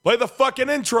Play the fucking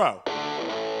intro.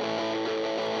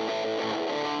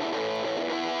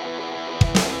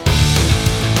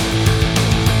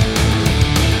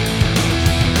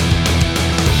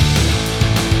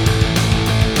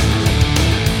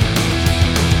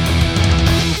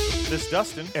 This is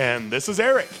Dustin. And this is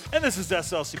Eric. And this is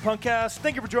SLC Punkcast.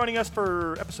 Thank you for joining us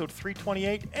for episode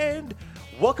 328. And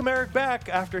welcome Eric back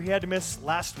after he had to miss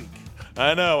last week.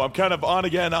 I know, I'm kind of on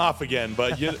again, off again,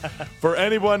 but for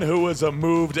anyone who has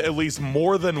moved at least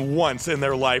more than once in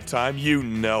their lifetime, you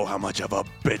know how much of a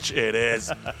bitch it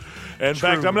is. In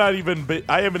fact,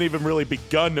 I haven't even really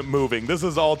begun moving. This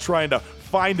is all trying to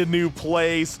find a new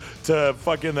place to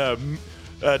fucking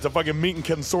meet and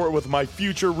consort with my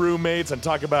future roommates and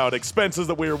talk about expenses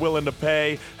that we are willing to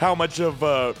pay, how much of,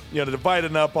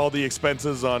 dividing up all the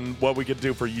expenses on what we could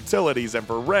do for utilities and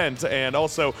for rent, and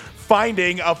also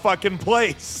finding a fucking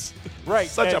place. Right.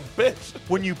 Such a bitch.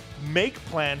 When you make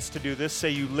plans to do this, say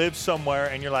you live somewhere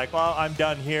and you're like, well, I'm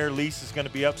done here, lease is going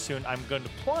to be up soon, I'm going to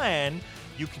plan,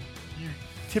 you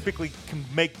typically can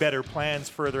make better plans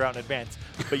further out in advance.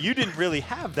 But you didn't really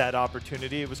have that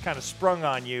opportunity. It was kind of sprung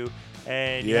on you.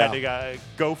 And you had to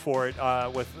go for it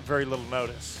with very little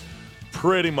notice.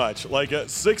 Pretty much. Like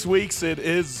 6 weeks, it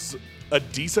is a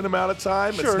decent amount of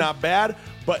time. Sure. It's not bad,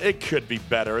 but it could be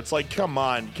better. It's like, come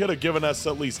on. You could have given us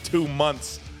at least 2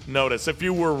 months notice. If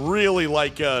you were really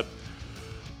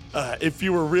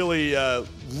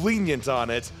lenient on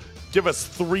it, give us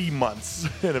 3 months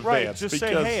in advance. Right, just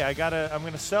say, hey, I'm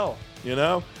going to sell. You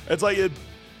know? It's like, you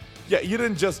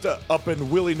didn't just up and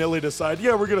willy-nilly decide,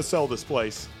 we're going to sell this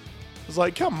place. It's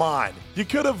like, come on. You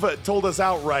could have told us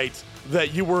outright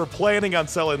that you were planning on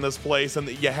selling this place and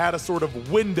that you had a sort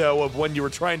of window of when you were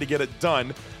trying to get it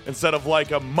done instead of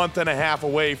like a month and a half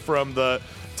away from the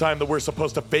time that we're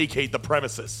supposed to vacate the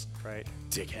premises. Right.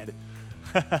 Dickhead.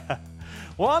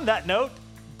 Well, on that note,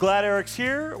 glad Eric's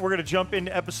here. We're going to jump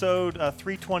into episode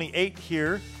 328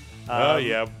 here.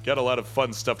 Got a lot of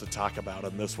fun stuff to talk about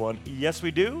in this one. Yes, we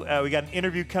do. We got an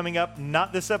interview coming up,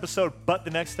 not this episode, but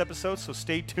the next episode, so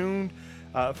stay tuned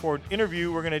for an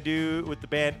interview we're going to do with the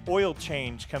band Oil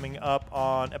Change coming up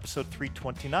on episode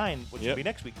 329, which will be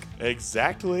next week.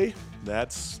 Exactly.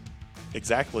 That's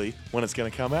exactly when it's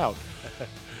going to come out.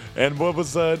 And what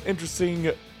was an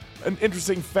interesting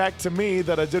fact to me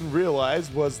that I didn't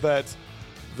realize was that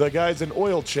the guys in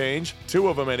Oil Change, 2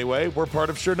 of them anyway, were part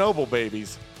of Chernobyl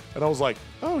Babies. And I was like,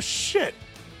 oh, shit.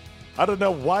 I don't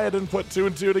know why I didn't put 2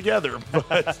 and 2 together.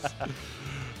 But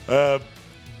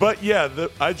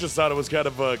I just thought it was kind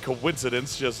of a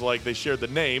coincidence, just like they shared the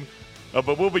name.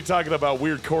 But we'll be talking about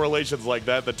weird correlations like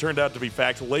that turned out to be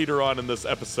facts later on in this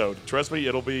episode. Trust me,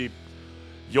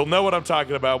 you'll know what I'm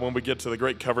talking about when we get to the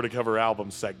great cover-to-cover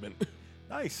album segment.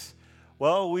 Nice.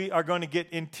 Well, we are going to get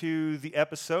into the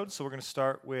episode, so we're going to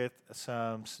start with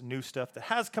some new stuff that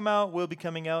has come out, will be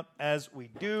coming out as we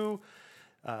do.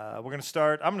 I'm going to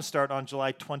start on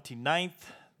July 29th.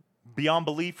 Beyond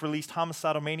Belief released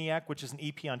Homicidal Maniac, which is an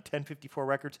EP on 1054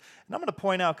 Records. And I'm going to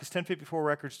point out, because 1054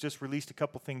 Records just released a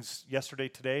couple things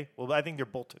today. Well, I think they're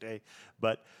both today,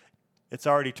 but it's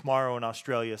already tomorrow in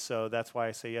Australia, so that's why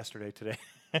I say yesterday today.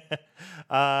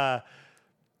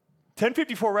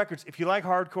 1054 Records, if you like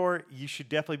hardcore, you should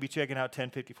definitely be checking out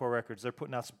 1054 Records. They're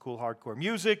putting out some cool hardcore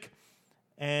music.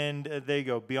 And there you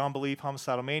go, Beyond Belief,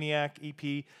 Homicidal Maniac,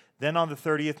 EP. Then on the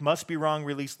 30th, Must Be Wrong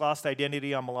released Lost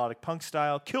Identity on Melodic Punk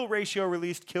Style. Kill Ratio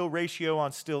released Kill Ratio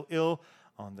on Still Ill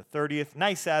on the 30th.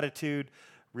 Nice Attitude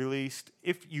released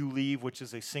If You Leave, which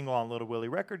is a single on Little Willie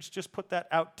Records. Just put that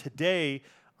out today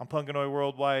on Punkanoid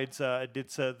Worldwide's. Did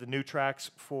the new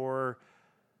tracks for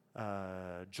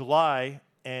July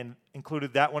and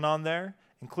included that one on there,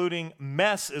 including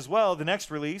Mess as well, the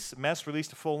next release. Mess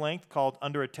released a full length called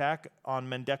Under Attack on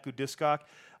Mendeku Discog.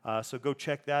 So go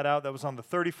check that out. That was on the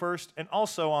 31st. And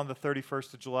also on the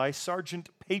 31st of July, Sgt.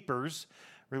 Papers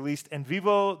released En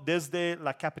Vivo Desde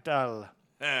la Capital.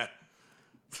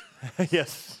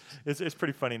 Yes, it's a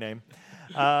pretty funny name.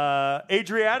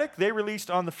 Adriatic, they released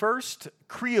on the 1st,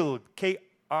 Krile,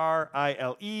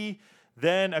 Krile.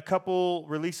 Then a couple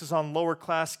releases on Lower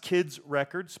Class Kids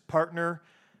Records, Partner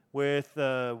with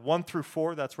 1 through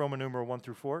 4, that's Roman numeral 1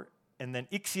 through 4. And then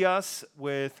Ixias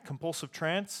with Compulsive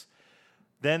Trance.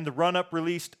 Then the run-up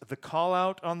released The Call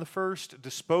Out on the 1st.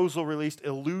 Disposal released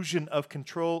Illusion of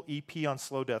Control EP on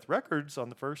Slow Death Records on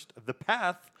the 1st. The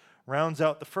Path rounds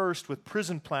out the 1st with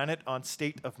Prison Planet on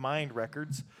State of Mind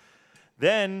Records.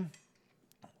 Then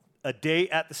A Day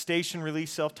at the Station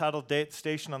released self-titled Day at the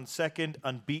Station on the 2nd.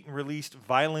 Unbeaten released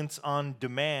Violence on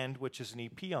Demand, which is an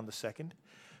EP on the 2nd.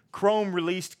 Chrome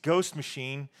released Ghost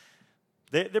Machine.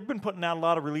 They've been putting out a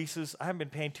lot of releases. I haven't been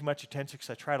paying too much attention because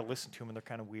I try to listen to them, and they're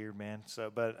kind of weird, man.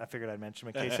 But I figured I'd mention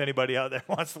them in case anybody out there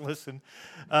wants to listen.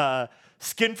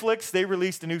 Skinflix, they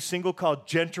released a new single called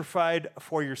Gentrified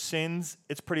for Your Sins.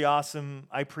 It's pretty awesome.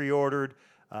 I pre-ordered.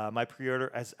 My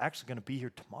pre-order is actually going to be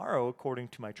here tomorrow, according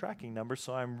to my tracking number,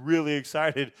 so I'm really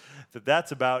excited that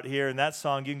that's about here. And that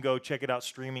song, you can go check it out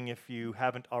streaming if you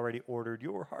haven't already ordered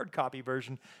your hard copy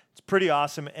version. It's pretty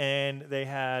awesome, and they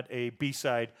had a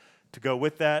B-side to go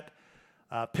with that.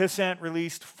 Pissant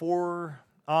released on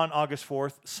August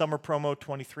 4th, Summer Promo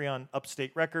 23 on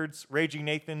Upstate Records. Raging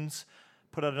Nathans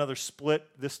put out another split,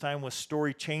 this time with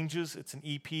Story Changes. It's an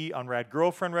EP on Rad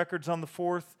Girlfriend Records on the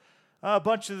 4th. A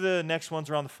bunch of the next ones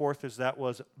are on the 4th, as that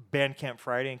was Bandcamp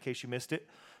Friday, in case you missed it.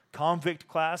 Convict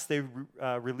Class, they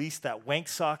released that Wank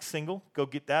Socks single. Go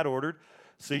get that ordered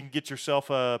so you can get yourself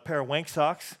a pair of Wank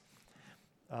Socks.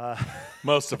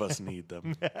 Most of us need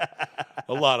them.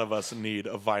 A lot of us need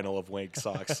a vinyl of Wank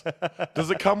Socks.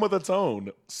 Does it come with its own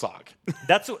sock?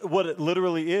 That's what it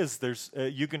literally is. There's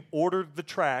you can order the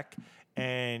track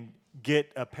and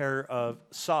get a pair of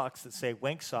socks that say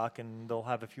Wank Sock, and they'll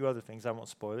have a few other things. I won't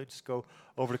spoil it. Just go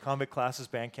over to Convict Classes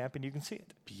Bandcamp, and you can see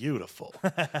it. Beautiful.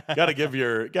 Gotta give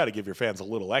your fans a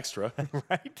little extra.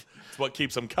 Right? It's what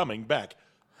keeps them coming back.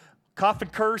 Coffin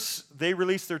Curse, they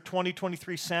released their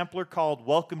 2023 sampler called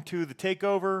Welcome to the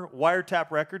Takeover. Wiretap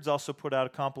Records also put out a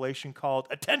compilation called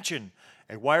Attention,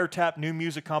 a Wiretap new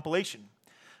music compilation.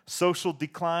 Social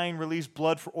Decline released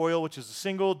Blood for Oil, which is a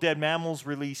single. Dead Mammals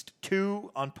released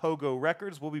 2 on Pogo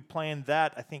Records. We'll be playing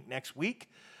that, I think, next week.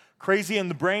 Crazy in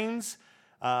the Brains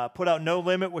put out No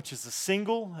Limit, which is a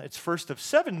single. It's first of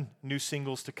 7 new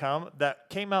singles to come. That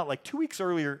came out like 2 weeks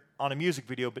earlier on a music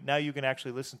video, but now you can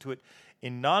actually listen to it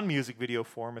in non-music video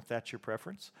form, if that's your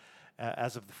preference,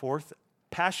 as of the 4th.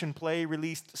 Passion Play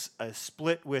released a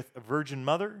split with Virgin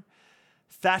Mother.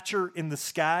 Thatcher in the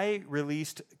Sky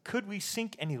released Could We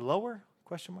Sink Any Lower?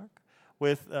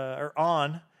 With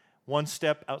on One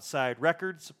Step Outside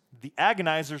Records. The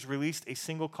Agonizers released a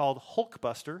single called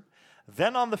Hulkbuster.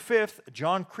 Then on the 5th,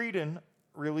 John Creedon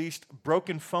released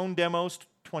Broken Phone Demos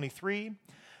 23.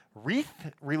 Wreath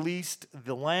released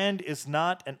The Land Is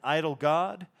Not an Idle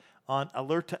God on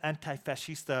Alerta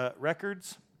Antifascista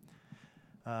Records.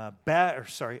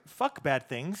 Fuck Bad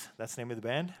Things, that's the name of the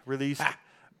band, released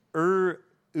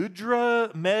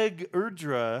Udra Meg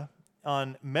Urdra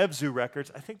on Mevzu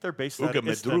Records. I think they're based out of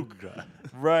Istanbul.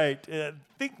 Right. I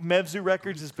think Mevzu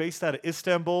Records is based out of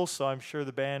Istanbul, so I'm sure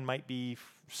the band might be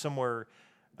somewhere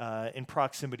in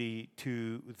proximity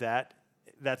to that.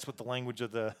 That's what the language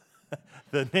of the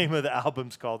name of the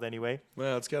album's called anyway.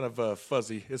 Well, it's kind of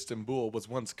fuzzy. Istanbul was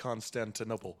once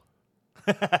Constantinople.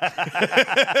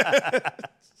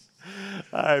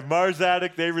 All right, Mars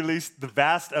Attic, they released The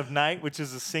Vast of Night, which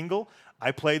is a single.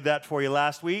 I played that for you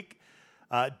last week.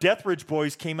 Deathridge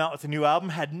Boys came out with a new album.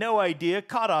 Had no idea.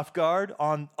 Caught off guard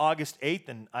on August 8th,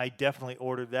 and I definitely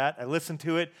ordered that. I listened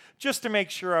to it just to make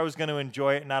sure I was going to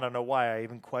enjoy it, and I don't know why I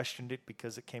even questioned it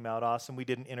because it came out awesome. We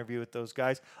did an interview with those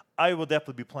guys. I will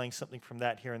definitely be playing something from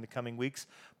that here in the coming weeks,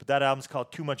 but that album's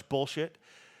called Too Much Bullshit.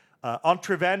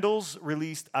 Entre Vandals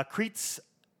released Akritz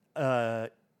Cops.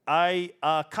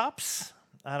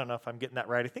 I don't know if I'm getting that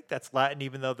right. I think that's Latin,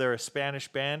 even though they're a Spanish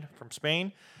band from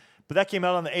Spain. But that came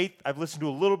out on the 8th. I've listened to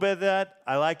a little bit of that.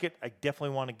 I like it. I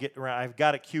definitely want to get around. I've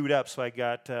got it queued up, so I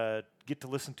get to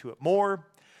listen to it more.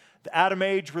 The Atom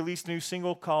Age released a new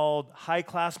single called High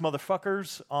Class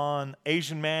Motherfuckers on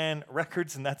Asian Man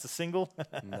Records, and that's a single.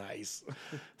 Nice.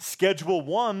 Schedule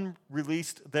 1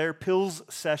 released their Pills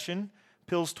session,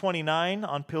 Pills 29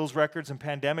 on Pills Records and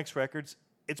Pandemics Records.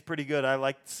 It's pretty good. I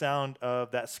like the sound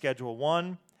of that Schedule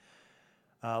 1.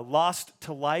 Lost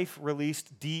to Life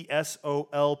released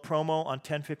DSOL promo on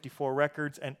 1054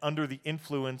 Records, and Under the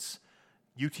Influence,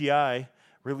 UTI,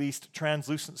 released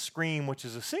Translucent Scream, which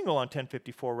is a single on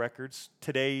 1054 Records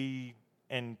today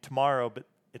and tomorrow, but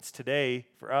it's today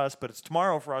for us, but it's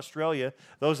tomorrow for Australia.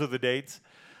 Those are the dates.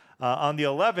 On the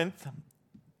 11th,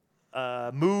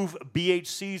 Move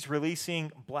BHC's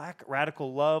releasing Black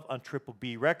Radical Love on Triple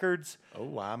B Records.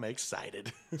 Oh, I'm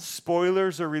excited.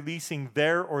 Spoilers are releasing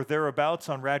There or Thereabouts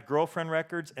on Rad Girlfriend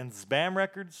Records and Zbam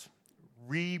Records.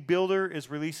 Rebuilder is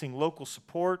releasing Local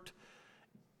Support.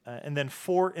 And then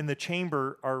Four in the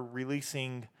Chamber are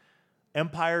releasing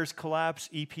Empire's Collapse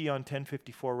EP on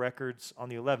 1054 Records on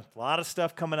the 11th. A lot of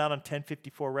stuff coming out on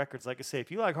 1054 Records. Like I say,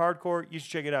 if you like hardcore, you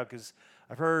should check it out because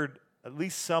I've heard at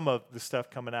least some of the stuff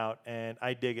coming out, and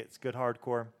I dig it. It's good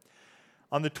hardcore.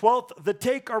 On the 12th, The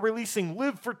Take are releasing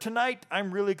Live for Tonight.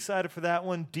 I'm really excited for that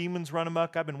one. Demons Run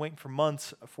Amok. I've been waiting for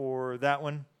months for that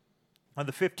one. On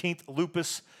the 15th,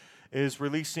 Lupus is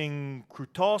releasing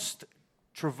Krutost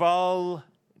Trval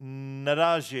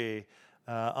Narage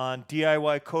on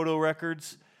DIY Kodo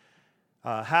Records.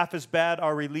 Half as Bad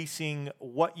are releasing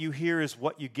What You Hear Is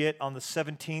What You Get on the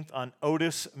 17th on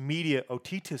Otitis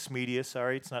Media,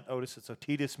 sorry, it's not Otis, it's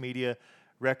Otitis Media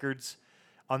Records.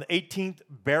 On the 18th,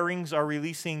 Bearings are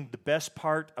releasing The Best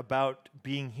Part About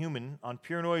Being Human on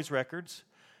Pure Noise Records.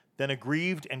 Then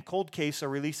Aggrieved and Cold Case are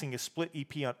releasing a split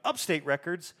EP on Upstate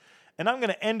Records. And I'm going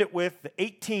to end it with the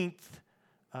 18th,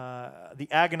 the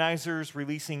Agonizers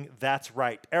releasing That's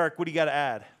Right. Eric, what do you got to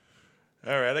add?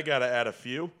 All right, I got to add a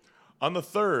few. On the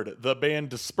 3rd, the band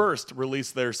Dispersed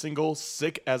released their single,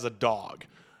 Sick as a Dog.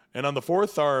 And on the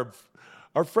 4th,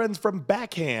 our friends from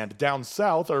Backhand down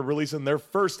south are releasing their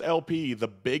first LP, The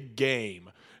Big Game.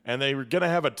 And they're going to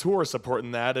have a tour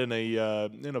supporting that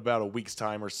in about a week's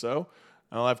time or so.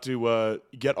 I'll have to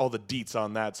get all the deets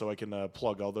on that so I can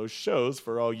plug all those shows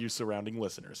for all you surrounding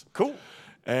listeners. Cool.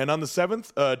 And on the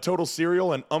 7th, Total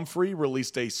Serial and Umphrey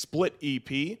released a split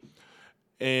EP.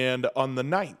 And on the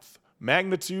 9th,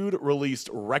 Magnitude released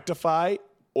Rectify,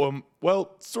 it's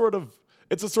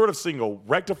a sort of single,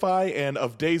 Rectify and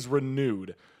Of Days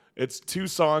Renewed. It's 2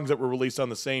 songs that were released on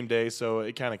the same day, so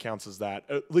it kind of counts as that.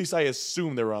 At least I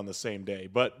assume they were on the same day,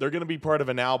 but they're going to be part of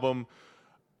an album.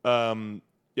 They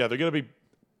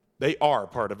are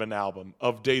part of an album,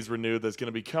 Of Days Renewed, that's going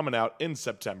to be coming out in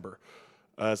September.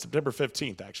 September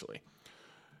 15th, actually.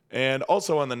 And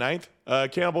also on the 9th,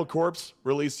 Cannibal Corpse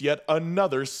released yet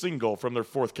another single from their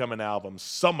forthcoming album,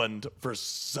 Summoned for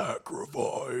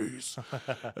Sacrifice.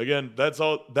 Again, that's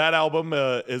all. That album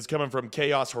is coming from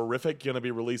Chaos Horrific, going to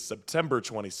be released September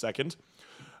 22nd.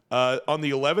 On the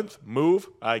 11th, Move.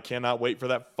 I cannot wait for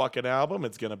that fucking album.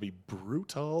 It's going to be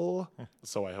brutal,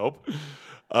 so I hope.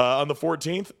 On the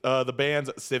 14th, the bands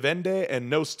Sivende and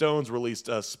No Stones released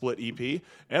a split EP.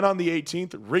 And on the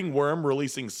 18th, Ringworm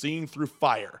releasing Seeing Through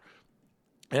Fire.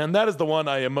 And that is the one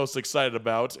I am most excited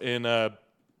about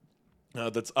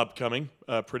that's upcoming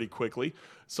pretty quickly.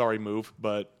 Sorry, Move,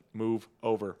 but move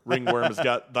over. Ringworm's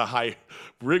got the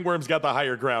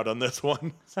higher ground on this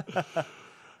one.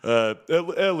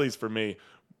 At least for me.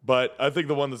 But I think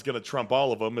the one that's going to trump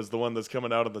all of them is the one that's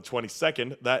coming out on the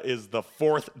 22nd. That is the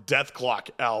 4th Death Clock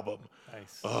album.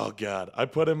 Nice. Oh God, I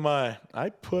put in my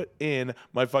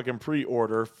fucking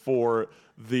pre-order for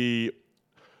the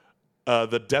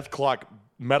Death Clock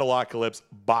Metalocalypse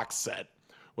box set,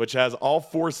 which has all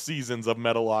 4 seasons of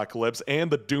Metalocalypse and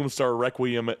the Doomstar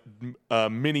Requiem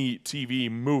mini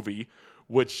TV movie,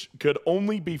 which could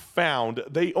only be found.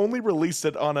 They only released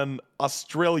it on an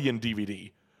Australian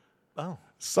DVD. Oh.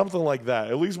 Something like that.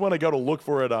 At least when I go to look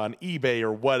for it on eBay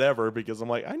or whatever, because I'm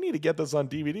like, I need to get this on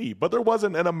DVD. But there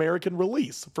wasn't an American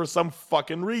release for some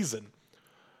fucking reason.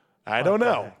 I don't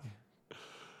know.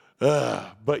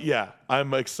 But yeah,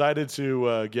 I'm excited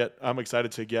to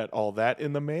get all that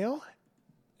in the mail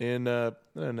in the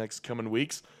next coming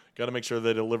weeks. Got to make sure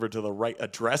they deliver to the right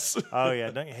address. Oh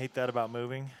yeah, don't you hate that about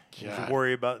moving? God. You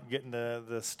worry about getting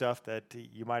the stuff that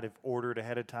you might have ordered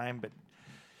ahead of time, but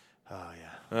oh yeah.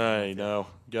 I know.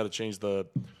 Got to change the.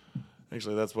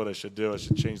 Actually, that's what I should do. I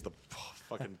should change the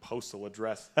fucking postal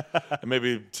address and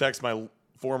maybe text my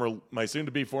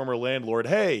soon-to-be former landlord.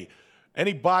 Hey,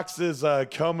 any boxes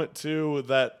come to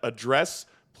that address?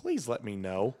 Please let me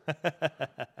know.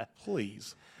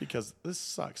 Please, because this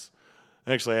sucks.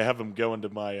 Actually, I have them go into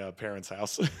my parents'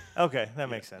 house. Okay, that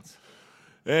makes sense.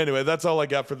 Anyway, that's all I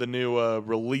got for the new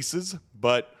releases.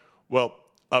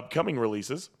 Upcoming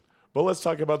releases. But let's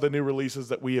talk about the new releases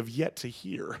that we have yet to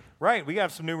hear. Right, we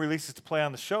have some new releases to play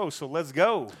on the show, so let's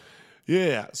go.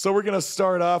 Yeah, so we're going to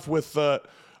start off with a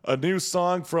new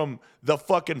song from the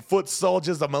fucking foot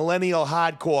soldiers of millennial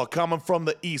hardcore coming from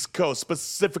the East Coast,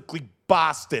 specifically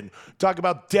Boston. Talk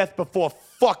about Death Before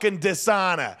fucking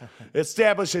Dishonor.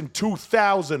 Established in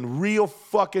 2000, real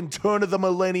fucking turn of the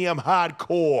millennium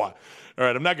hardcore. All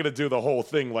right, I'm not going to do the whole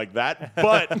thing like that,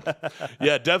 but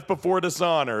yeah, Death Before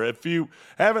Dishonor. If you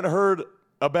haven't heard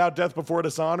about Death Before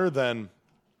Dishonor, then,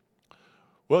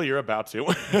 well, you're about to.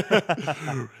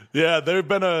 Yeah, they've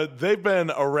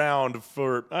been around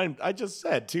for, I just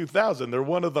said 2000. They're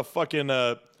one of the fucking,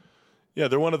 they're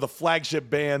one of the flagship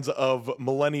bands of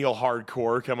millennial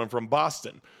hardcore coming from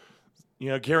Boston. You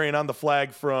know, carrying on the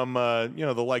flag from,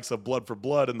 the likes of Blood for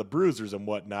Blood and the Bruisers and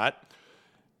whatnot.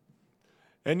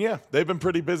 And yeah, they've been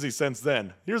pretty busy since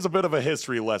then. Here's a bit of a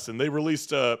history lesson. They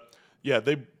released their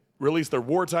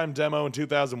Wartime demo in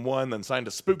 2001, then signed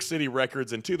to Spook City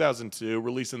Records in 2002,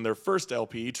 releasing their first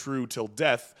LP, True Till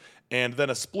Death, and then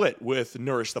a split with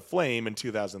Nourish the Flame in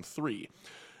 2003.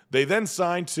 They then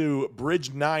signed to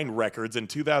Bridge 9 Records in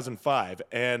 2005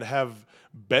 and have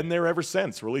been there ever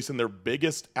since, releasing their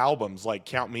biggest albums like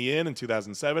Count Me In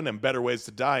 2007 and Better Ways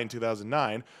to Die in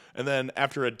 2009. And then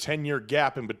after a 10-year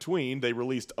gap in between, they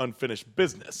released Unfinished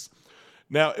Business.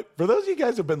 Now, for those of you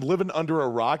guys who have been living under a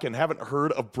rock and haven't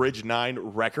heard of Bridge 9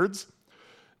 Records,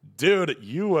 dude,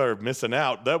 you are missing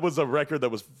out. That was a record that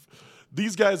was...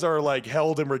 These guys are like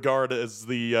held in regard as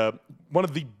the one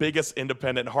of the biggest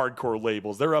independent hardcore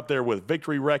labels. They're up there with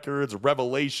Victory Records,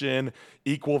 Revelation,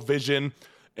 Equal Vision,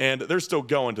 and they're still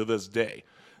going to this day.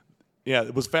 Yeah,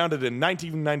 it was founded in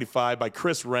 1995 by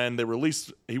Chris Wren.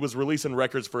 He was releasing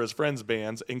records for his friends'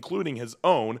 bands, including his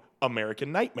own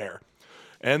American Nightmare.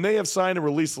 And they have signed and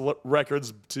released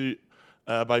records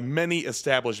by many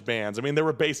established bands. I mean, they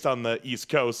were based on the East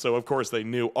Coast, so of course they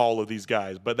knew all of these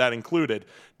guys. But that included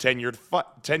 10 Yard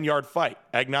Fight,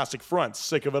 Agnostic Front,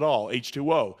 Sick of It All,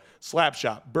 H2O,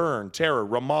 Slapshot, Burn, Terror,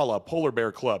 Ramallah, Polar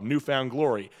Bear Club, Newfound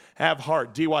Glory, Have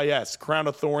Heart, DYS, Crown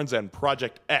of Thorns, and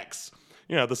Project X.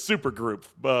 You know, the supergroup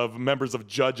of members of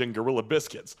Judge and Gorilla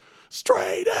Biscuits.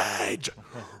 Straight Edge,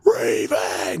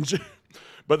 Revenge.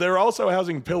 But they're also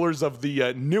housing pillars of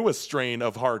the newest strain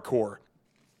of hardcore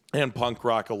and punk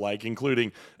rock alike,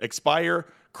 including Expire,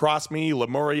 Cross Me,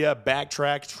 Lemuria,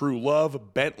 Backtrack, True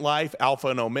Love, Bent Life, Alpha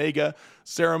and Omega,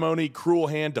 Ceremony, Cruel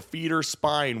Hand, Defeater,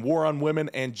 Spine, War on Women,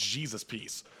 and Jesus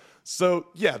Piece. So,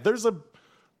 yeah, there's a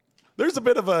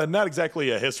bit of a, not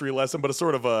exactly a history lesson, but a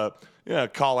sort of a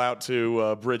call out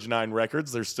to Bridge 9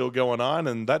 Records. They're still going on,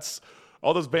 and that's,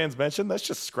 all those bands mentioned, that's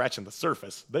just scratching the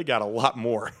surface. They got a lot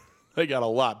more. They got a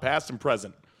lot, past and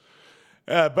present.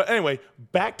 But anyway,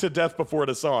 back to Death Before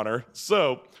Dishonor.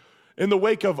 So, in the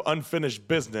wake of Unfinished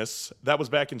Business, that was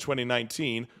back in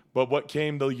 2019, but what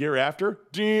came the year after?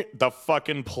 The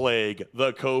fucking plague,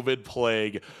 the COVID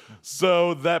plague.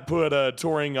 So that put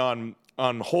touring on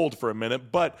hold for a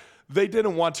minute, but they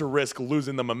didn't want to risk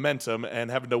losing the momentum and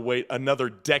having to wait another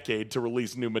decade to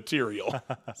release new material.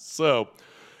 So,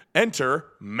 enter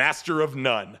Master of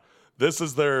None. This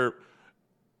is their...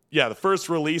 Yeah, the first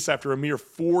release after a mere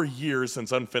 4 years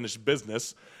since Unfinished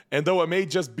Business. And though it may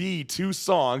just be 2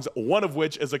 songs, one of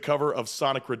which is a cover of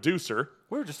Sonic Reducer.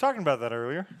 We were just talking about that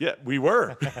earlier. Yeah, we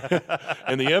were.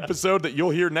 In the episode that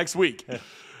you'll hear next week.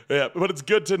 Yeah, but it's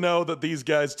good to know that these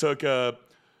guys took a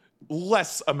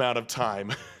less amount of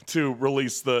time to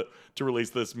release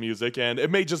this music. And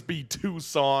it may just be 2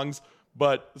 songs,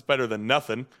 but it's better than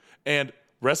nothing. And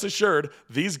rest assured,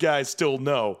 these guys still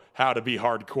know how to be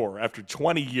hardcore. After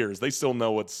 20 years, they still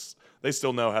know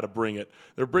how to bring it.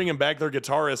 They're bringing back their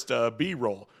guitarist,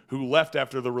 B-Roll, who left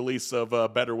after the release of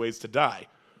Better Ways to Die.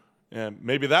 And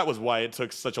maybe that was why it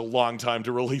took such a long time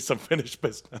to release Unfinished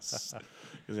Business.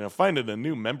 Because, finding a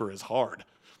new member is hard.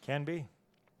 Can be.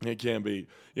 It can be.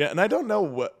 Yeah, and I don't know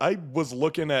what... I was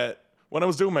looking at... When I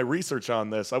was doing my research on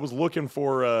this, I was looking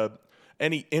for...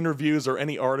 any interviews or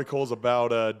any articles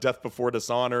about Death Before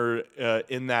Dishonor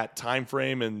in that time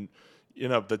frame in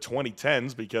the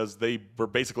 2010s, because they were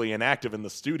basically inactive in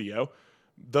the studio,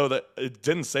 though that it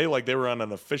didn't say like they were on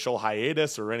an official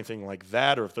hiatus or anything like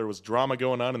that, or if there was drama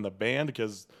going on in the band,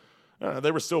 because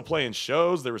they were still playing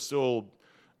shows, they were still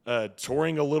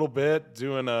touring a little bit,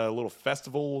 doing little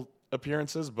festival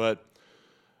appearances, but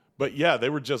yeah,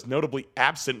 they were just notably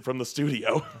absent from the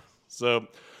studio. So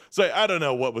I don't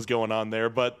know what was going on there,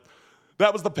 but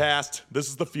that was the past. This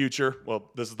is the future. Well,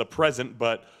 this is the present,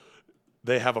 but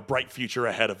they have a bright future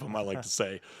ahead of them, I like to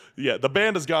say. Yeah, the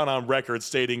band has gone on record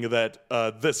stating that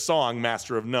this song,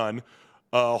 Master of None,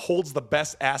 holds the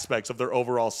best aspects of their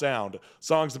overall sound.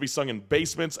 Songs to be sung in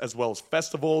basements as well as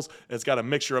festivals. It's got a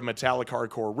mixture of metallic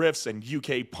hardcore riffs and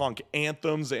UK punk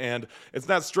anthems, and it's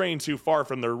not straying too far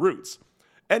from their roots.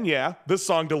 And yeah, this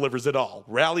song delivers it all.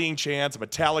 Rallying chants,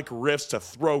 metallic riffs to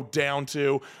throw down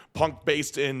to,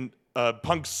 punk-based in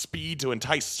punk speed to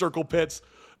entice circle pits,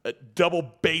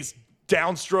 double bass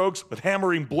downstrokes with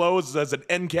hammering blows as an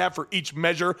end cap for each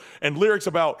measure, and lyrics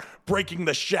about breaking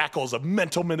the shackles of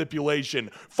mental manipulation,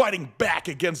 fighting back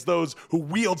against those who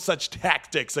wield such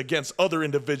tactics against other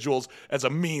individuals as a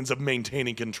means of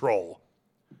maintaining control.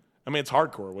 I mean, it's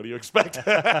hardcore. What do you expect?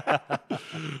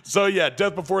 So yeah,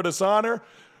 Death Before Dishonor.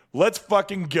 Let's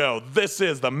fucking go. This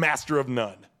is the Master of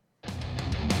None.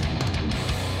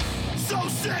 So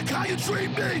sick how you treat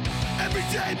me. Every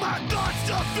day my thoughts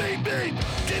defeat me.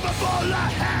 Gave up all I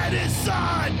had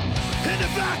inside. And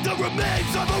in fact the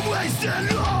remains of a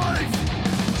wasted life.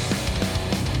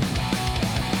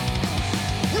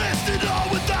 Risked it all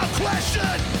without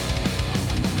question.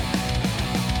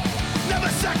 Never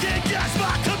second guess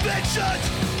my convictions.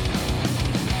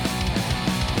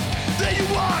 There you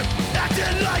are,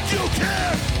 acting like you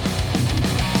care.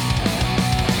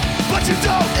 you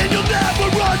don't and you'll never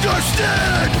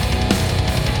understand.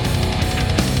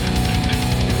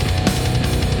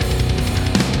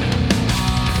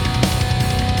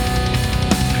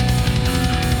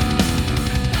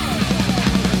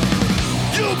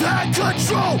 You've had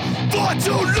control for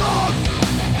too long.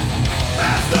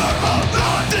 Master of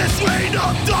none. This reign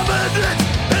of dominance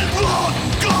is long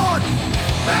gone.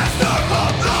 Master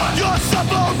of none. Your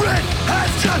suffering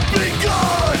has just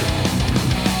begun.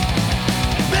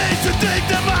 Made to think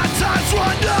that my time's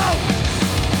run out.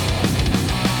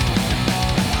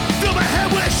 Fill my head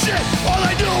with shit, all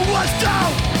I knew was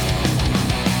doubt.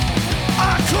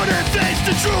 I couldn't face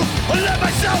the truth or let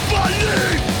myself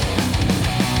believe.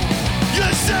 You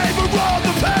savor all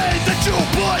the pain that you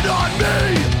put on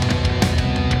me.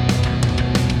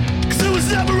 'Cause it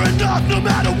was never enough no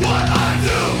matter what I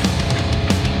do.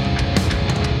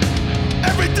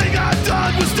 Everything I've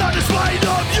done was done in spite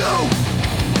of you.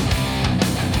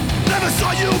 Never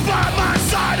saw you by my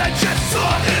side, I just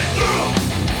saw it through.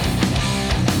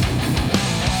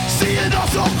 See it all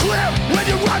so clear when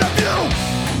you're out of view.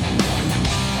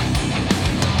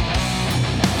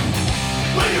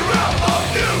 When you're out of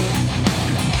view.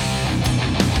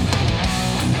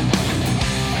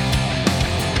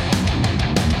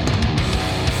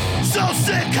 So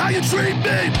sick how you treat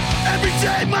me. Every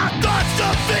day my thoughts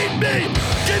defeat me.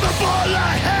 Give up all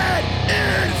I had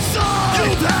inside.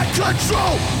 You've had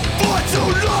control for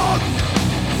too long.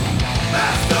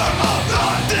 Master of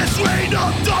none. This reign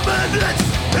of dominance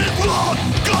is long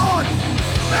gone.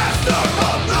 Master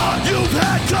of none. You've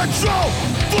had control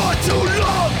for too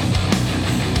long.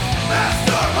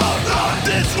 Master of none.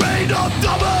 This reign of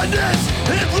dominance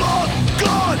is long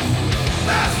gone.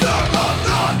 Master of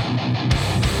none.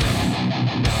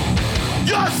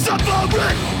 Your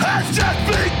suffering has just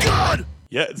begun!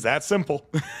 Yeah, it's that simple.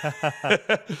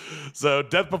 So,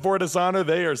 Death Before Dishonor,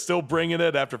 they are still bringing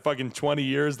it after fucking 20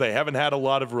 years. They haven't had a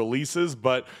lot of releases,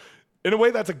 but in a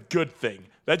way, that's a good thing.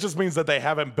 That just means that they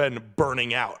haven't been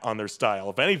burning out on their style.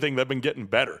 If anything, they've been getting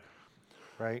better.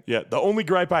 Right. Yeah, the only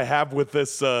gripe I have with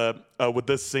this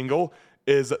single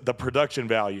is the production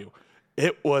value.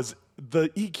 The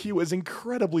EQ is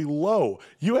incredibly low.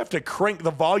 You have to crank the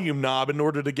volume knob in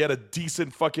order to get a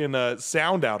decent fucking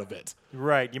sound out of it.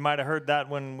 Right. You might have heard that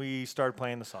when we started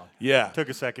playing the song. Yeah. Took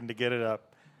a second to get it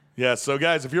up. Yeah, so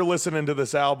guys, if you're listening to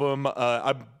this album,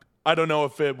 I don't know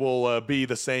if it will be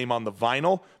the same on the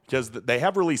vinyl, because they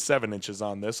have released 7 inches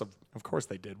on this. Of course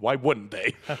they did. Why wouldn't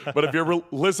they? But if you're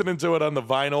listening to it on the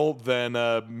vinyl, then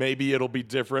maybe it'll be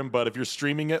different. But if you're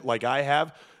streaming it like I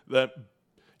have,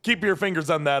 keep your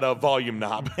fingers on that volume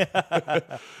knob.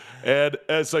 And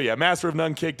so yeah, Master of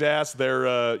None kicked ass.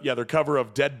 Their cover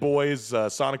of Dead Boys,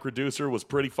 Sonic Reducer, was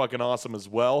pretty fucking awesome as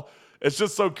well. It's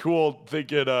just so cool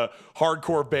thinking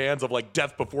hardcore bands of like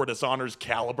Death Before Dishonor's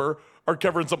caliber are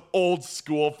covering some old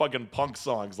school fucking punk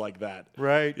songs like that.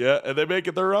 Right. Yeah, and they make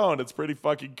it their own. It's pretty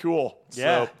fucking cool.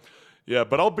 Yeah. So, yeah,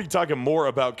 but I'll be talking more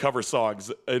about cover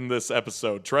songs in this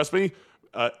episode. Trust me.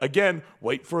 Again,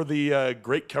 wait for the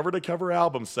great cover-to-cover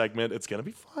album segment. It's going to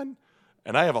be fun.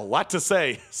 And I have a lot to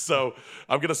say. So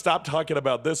I'm going to stop talking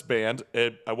about this band.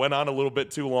 I went on a little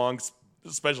bit too long,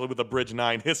 especially with the Bridge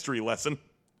 9 history lesson.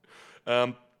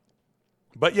 But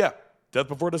yeah, Death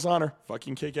Before Dishonor,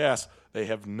 fucking kick ass. They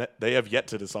have yet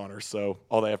to dishonor, so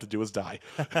all they have to do is die.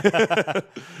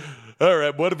 All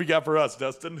right, what have you got for us,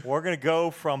 Dustin? We're going to go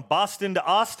from Boston to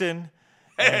Austin.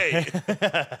 Hey!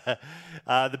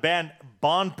 The band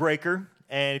BÖNDBREAKR,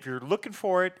 and if you're looking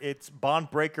for it, it's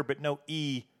BÖNDBREAKR, but no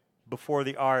E before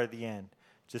the R at the end,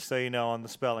 just so you know on the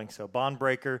spelling. So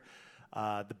BÖNDBREAKR.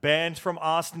 The band's from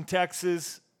Austin,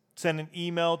 Texas. Sent an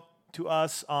email to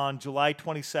us on July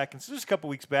 22nd, so just a couple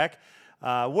weeks back.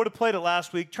 Would have played it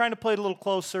last week, trying to play it a little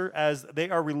closer as they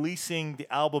are releasing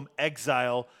the album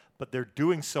Exile, but they're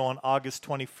doing so on August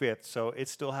 25th, so it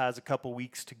still has a couple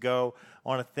weeks to go. I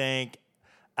want to thank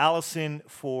Allison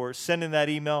for sending that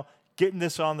email, getting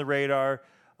this on the radar.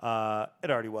 It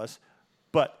already was,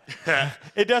 but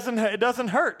it doesn't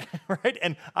hurt, right?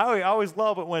 And I always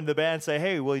love it when the band say,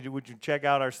 "Hey, would you check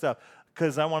out our stuff?"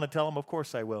 Because I want to tell them, of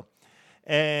course I will.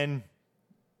 And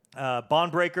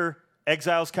BÖNDBREAKR,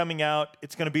 Exile's coming out.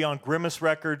 It's going to be on Grimace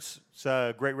Records. It's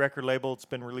a great record label. It's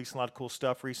been releasing a lot of cool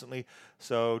stuff recently.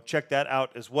 So check that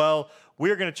out as well.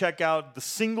 We're going to check out the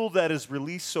single that is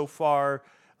released so far.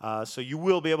 So you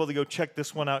will be able to go check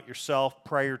this one out yourself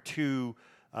prior to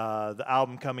the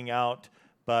album coming out.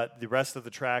 But the rest of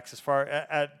the tracks,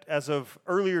 as of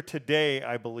earlier today,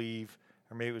 I believe,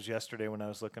 or maybe it was yesterday when I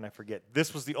was looking, I forget.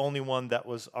 This was the only one that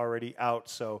was already out.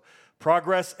 So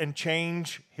progress and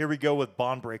change. Here we go with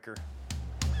BÖNDBREAKR.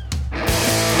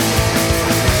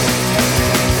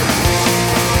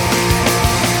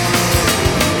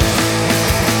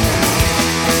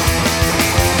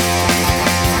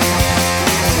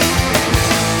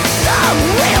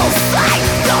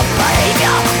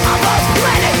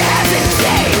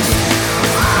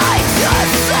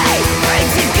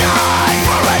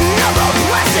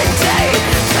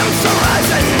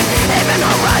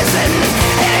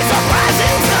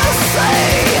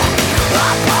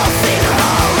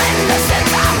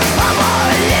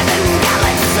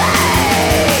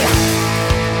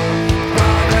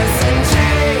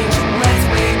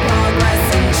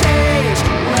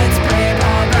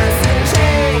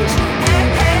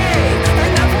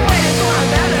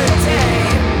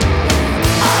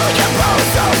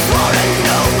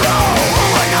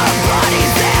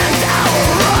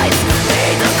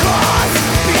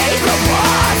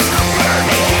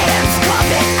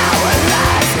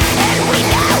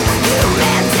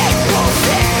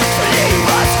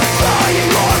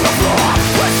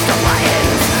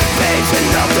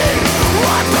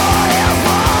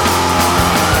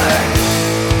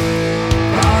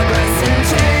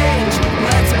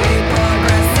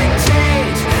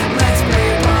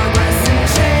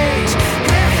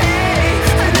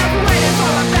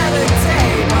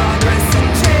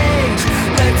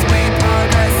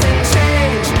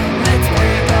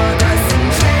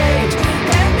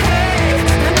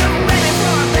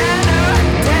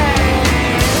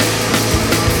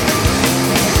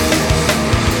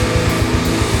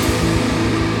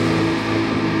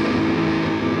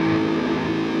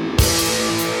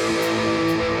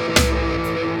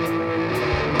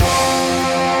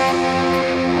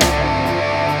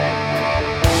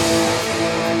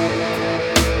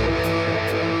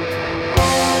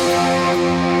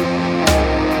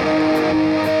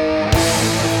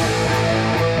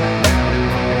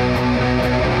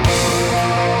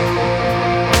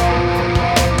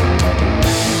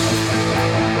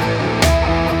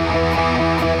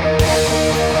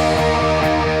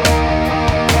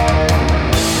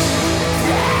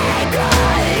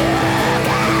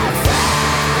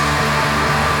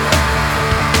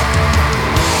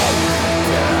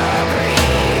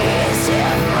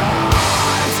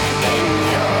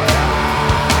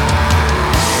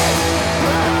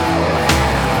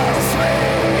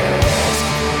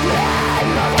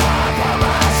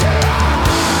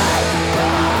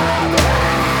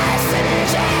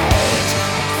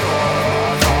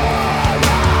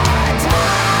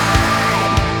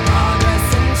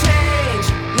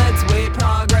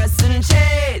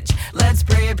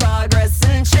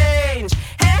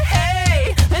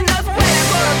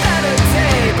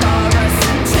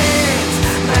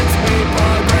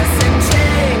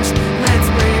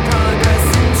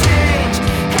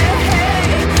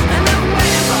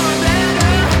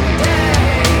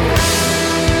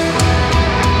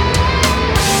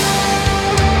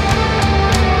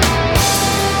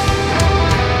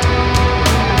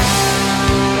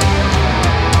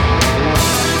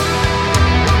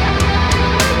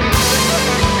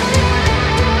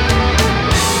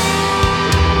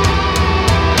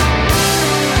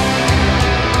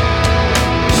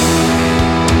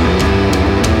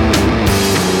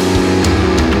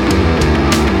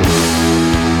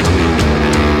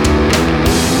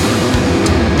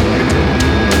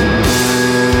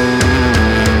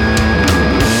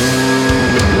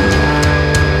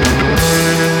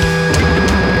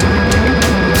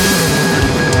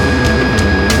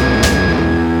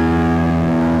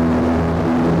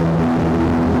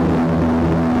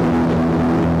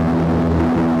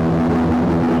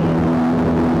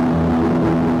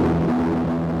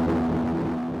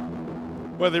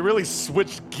 Well, they really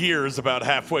switched gears about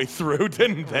halfway through,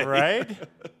 didn't they? Right?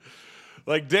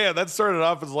 Like, damn, that started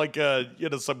off as like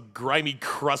some grimy,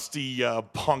 crusty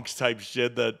punk type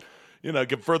shit that,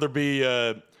 could further be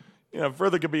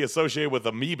associated with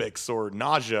amoebics or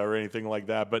nausea or anything like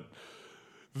that. But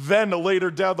then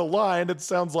later down the line, it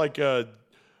sounds like it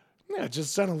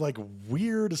just sounded like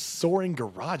weird soaring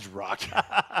garage rock.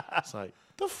 It's like,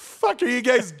 the fuck are you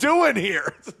guys doing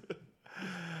here?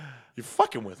 You're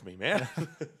fucking with me, man.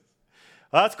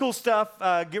 Well, that's cool stuff.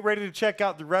 Get ready to check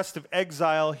out the rest of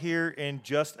Exile here in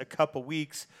just a couple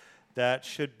weeks. That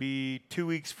should be 2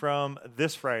 weeks from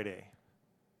this Friday.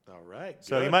 All right.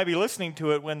 So you might be listening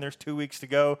to it when there's 2 weeks to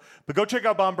go. But go check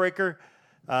out BÖNDBREAKR.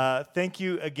 Thank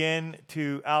you again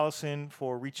to Allison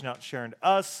for reaching out and sharing to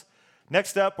us.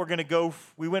 Next up, we're going to go.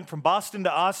 We went from Boston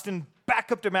to Austin,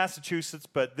 back up to Massachusetts,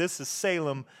 but this is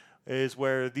Salem, is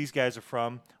where these guys are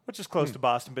from, which is close to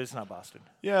Boston, but it's not Boston.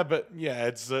 Yeah, but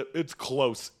it's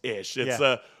close-ish.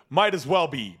 It's might as well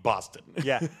be Boston.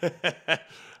 Yeah.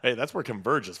 Hey, that's where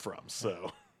Converge is from.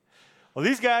 So, well,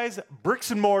 these guys,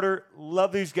 BRIX'N MORTAR,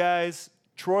 love these guys.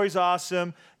 Troy's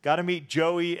awesome. Got to meet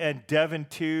Joey and Devin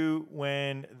too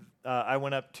when I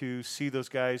went up to see those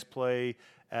guys play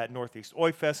at Northeast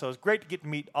Oi Fest. So it was great to get to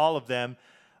meet all of them.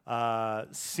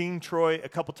 Seen Troy a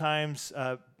couple times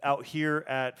out here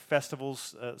at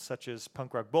festivals such as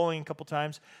Punk Rock Bowling a couple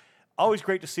times. Always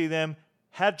great to see them.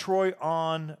 Had Troy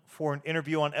on for an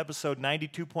interview on episode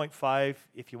 92.5.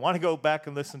 If you want to go back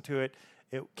and listen to it,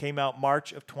 it came out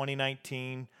March of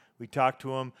 2019. We talked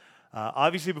to him.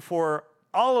 Obviously, before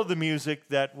all of the music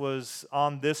that was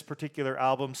on this particular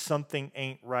album, Something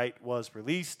Ain't Right, was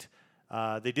released.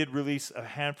 They did release a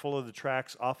handful of the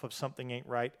tracks off of Something Ain't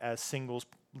Right as singles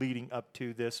leading up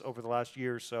to this over the last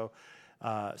year or so.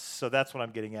 So that's what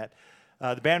I'm getting at.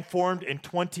 The band formed in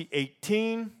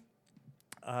 2018.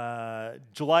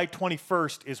 July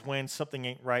 21st is when Something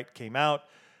Ain't Right came out.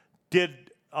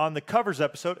 Did on the covers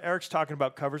episode, Eric's talking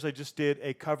about covers. I just did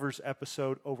a covers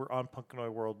episode over on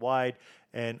Punkanoid Worldwide,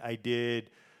 and I did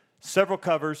several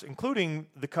covers, including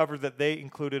the cover that they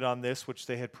included on this, which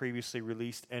they had previously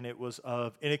released, and it was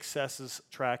of INXS's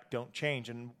track Don't Change.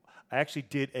 And I actually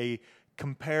did a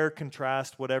compare,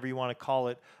 contrast, whatever you want to call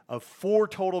it, of 4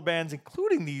 total bands,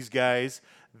 including these guys,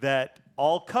 that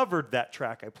all covered that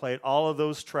track. I played all of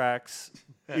those tracks,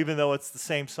 even though it's the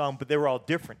same song, but they were all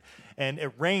different. And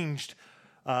it ranged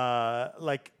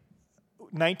like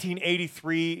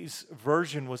 1983's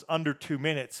version was under 2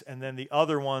 minutes, and then the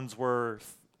other ones were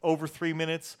over 3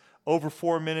 minutes, over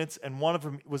 4 minutes, and one of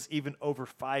them was even over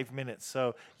 5 minutes.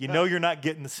 So you know you're not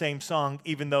getting the same song,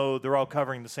 even though they're all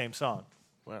covering the same song.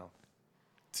 Well,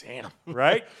 damn.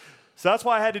 Right? So that's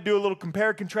why I had to do a little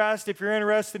compare contrast. If you're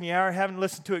interested and you haven't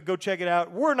listened to it, go check it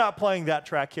out. We're not playing that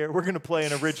track here. We're going to play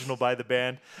an original by the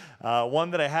band.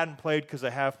 One that I hadn't played because I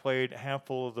have played a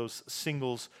handful of those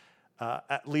singles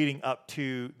leading up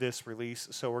to this release.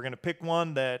 So we're going to pick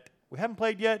one that we haven't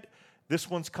played yet. This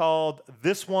one's called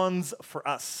This One's For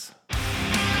Us.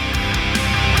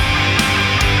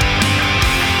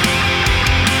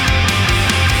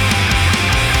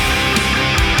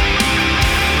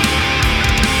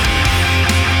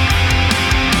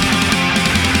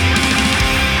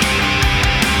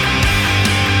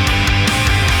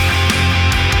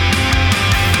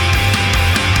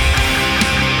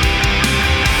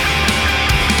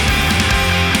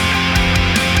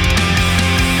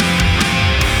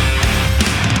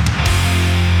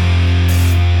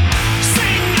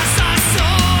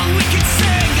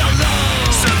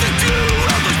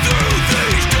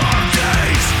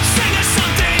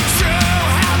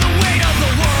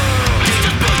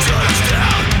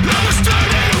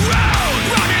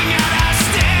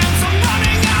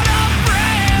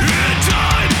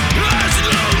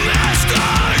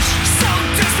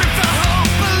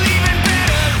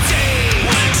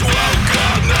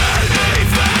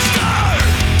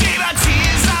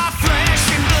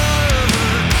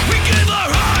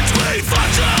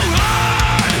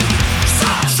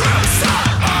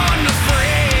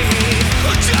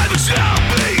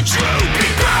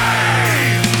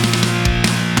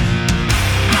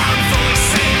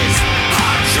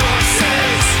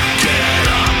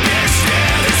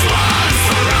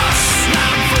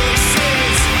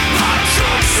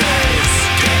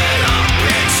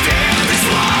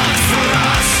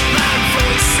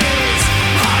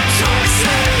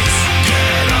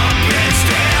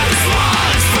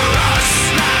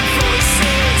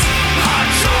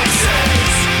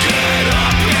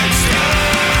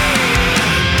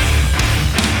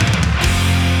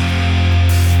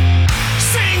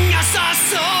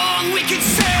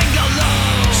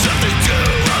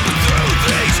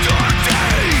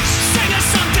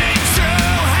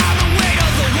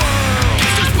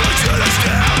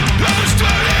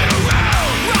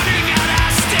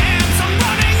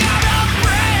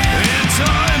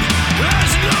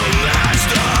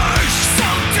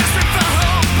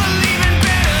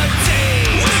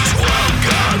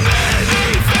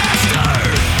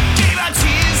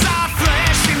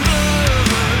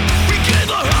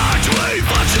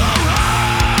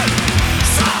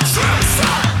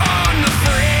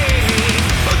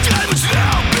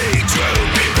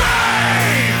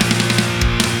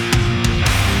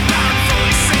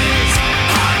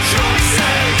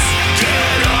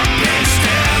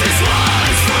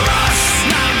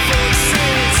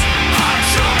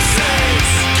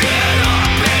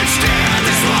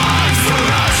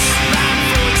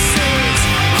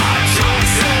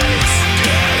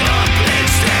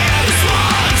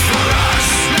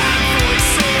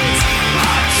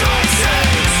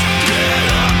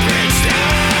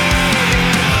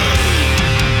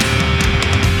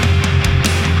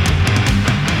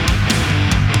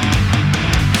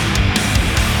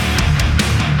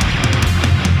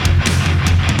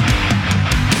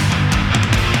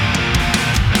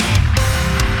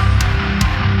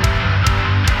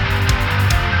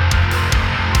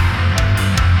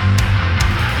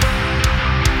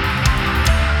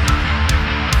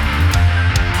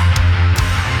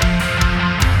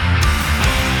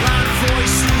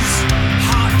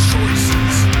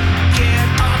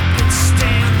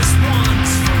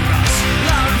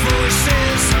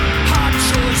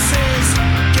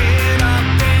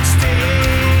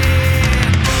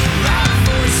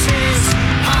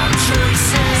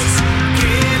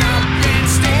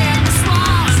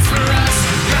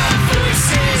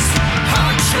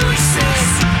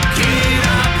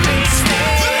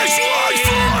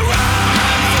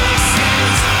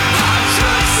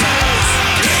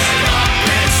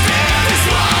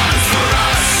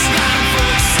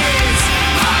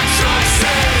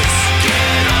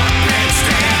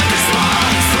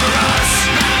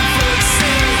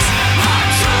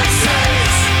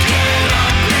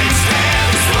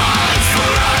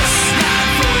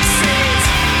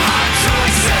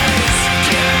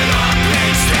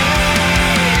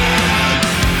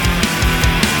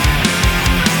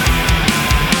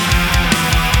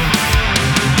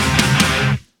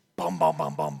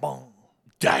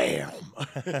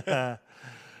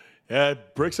 Yeah,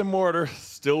 BRIX'N MORTAR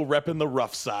still repping the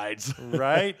rough sides.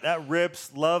 Right? That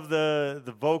rips. Love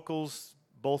the vocals.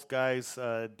 Both guys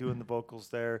doing the vocals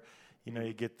there. You know,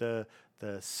 you get the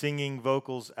singing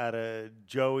vocals out of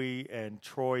Joey and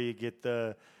Troy. You get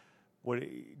the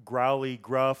growly,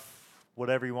 gruff,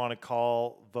 whatever you want to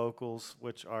call vocals,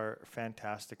 which are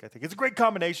fantastic. I think it's a great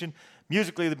combination.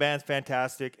 Musically, the band's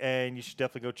fantastic, and you should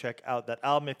definitely go check out that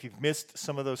album. If you've missed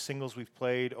some of those singles we've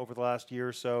played over the last year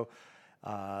or so,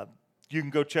 you can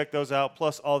go check those out,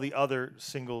 plus all the other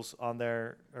singles on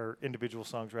there, or individual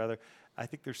songs, rather. I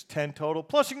think there's 10 total.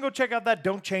 Plus, you can go check out that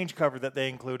Don't Change cover that they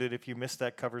included if you missed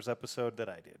that covers episode that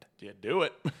I did. Yeah, do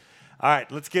it. All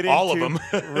right, let's get into... All of them.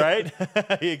 Right?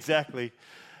 Exactly.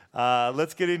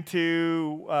 Let's get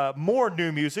into more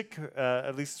new music,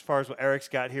 at least as far as what Eric's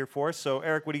got here for us. So,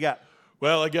 Eric, what do you got?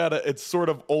 Well, it's sort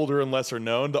of older and lesser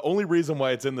known. The only reason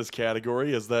why it's in this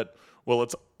category is that, well,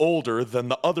 it's older than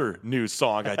the other new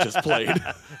song I just played.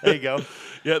 There you go.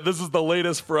 Yeah, this is the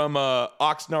latest from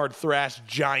Oxnard thrash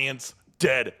giants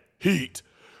Dead Heat,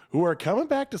 who are coming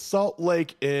back to Salt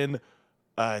Lake in,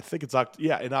 I think it's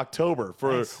in October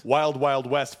for Nice. Wild Wild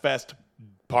West Fest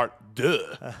Part 2.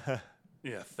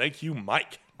 Yeah, thank you,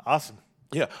 Mike. Awesome.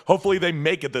 Yeah, hopefully they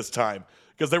make it this time,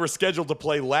 because they were scheduled to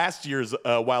play last year's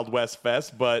Wild West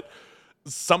Fest, but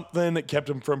something kept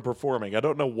them from performing. I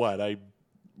don't know what. I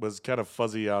was kind of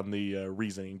fuzzy on the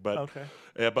reasoning, but Okay.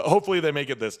 Yeah, but hopefully they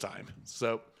make it this time.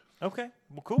 So, Okay.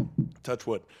 Well, cool. touch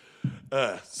wood.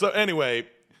 So anyway,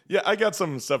 yeah, I got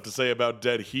some stuff to say about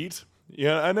Dead Heat.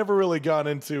 Yeah, I never really got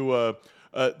into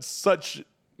such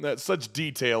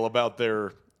detail about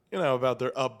their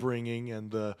upbringing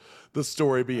and the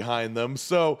story behind them.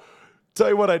 So, tell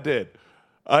you what I did.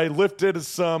 I lifted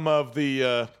some of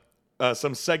the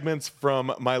some segments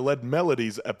from my Lead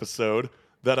Melodies episode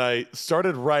that I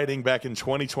started writing back in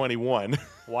 2021.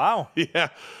 Wow.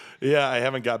 Yeah, I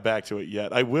haven't got back to it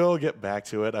yet. I will get back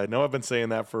to it. I know I've been saying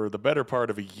that for the better part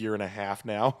of a year and a half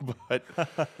now, but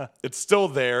it's still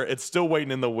there. It's still waiting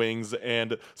in the wings,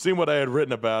 and seeing what I had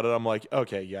written about it, I'm like,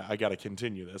 okay, yeah, I got to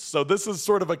continue this. So this is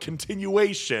sort of a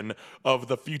continuation of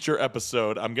the future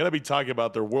episode. I'm going to be talking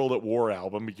about their World at War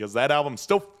album, because that album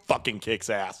still fucking kicks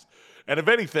ass. And if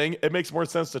anything, it makes more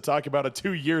sense to talk about it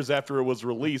 2 years after it was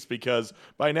released, because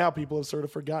by now people have sort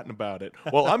of forgotten about it.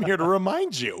 Well, I'm here to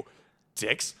remind you,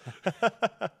 dicks.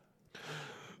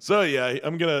 So yeah,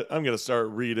 I'm gonna start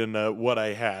reading what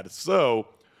I had. So,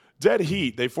 Dead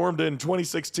Heat, they formed in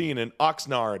 2016 in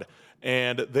Oxnard,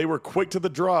 and they were quick to the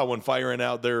draw when firing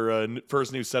out their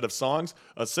first new set of songs.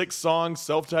 A 6-song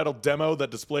self-titled demo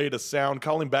that displayed a sound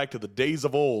calling back to the days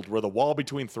of old, where the wall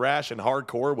between thrash and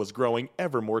hardcore was growing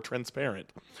ever more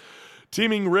transparent.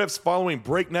 Teeming riffs following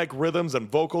breakneck rhythms and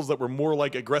vocals that were more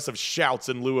like aggressive shouts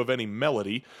in lieu of any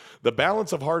melody. The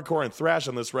balance of hardcore and thrash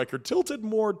on this record tilted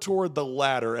more toward the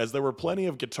latter, as there were plenty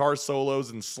of guitar solos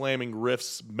and slamming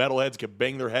riffs metalheads could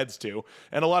bang their heads to,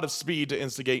 and a lot of speed to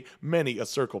instigate many a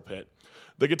circle pit.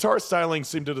 The guitar styling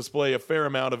seemed to display a fair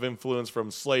amount of influence from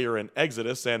Slayer and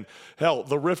Exodus, and hell,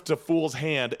 the riff to Fool's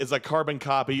Hand is a carbon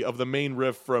copy of the main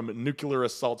riff from Nuclear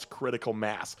Assault's Critical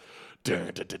Mass.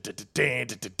 And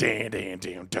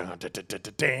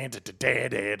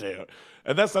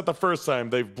that's not the first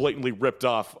time they've blatantly ripped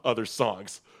off other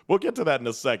songs. We'll get to that in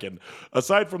a second.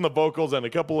 Aside from the vocals and a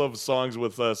couple of songs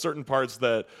with certain parts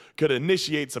that could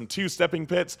initiate some two-stepping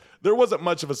pits, there wasn't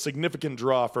much of a significant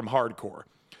draw from hardcore.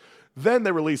 Then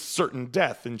they released Certain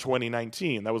Death in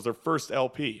 2019. That was their first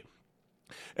LP.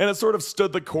 And it sort of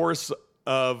stood the course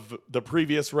of the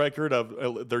previous record,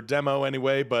 of their demo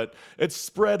anyway, but it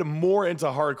spread more into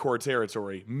hardcore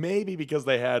territory. Maybe because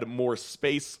they had more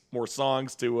space, more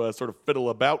songs to sort of fiddle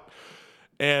about.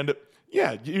 And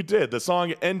yeah, you did. The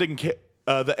song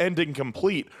The Ending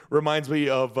Complete reminds me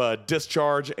of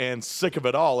Discharge and Sick of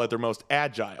It All at their most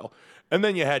agile. And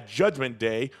then you had Judgment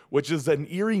Day, which is an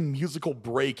eerie musical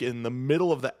break in the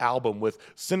middle of the album with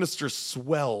sinister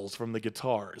swells from the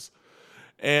guitars.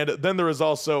 And then there is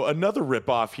also another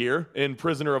ripoff here in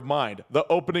Prisoner of Mind. The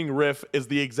opening riff is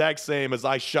the exact same as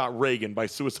I Shot Reagan by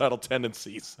Suicidal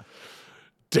Tendencies.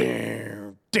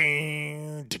 I'm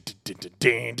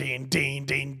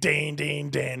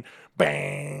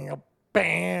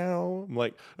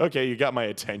like, okay, you got my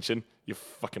attention, you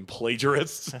fucking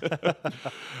plagiarists.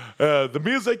 The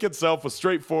music itself was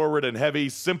straightforward and heavy,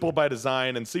 simple by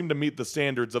design, and seemed to meet the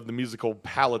standards of the musical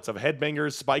palettes of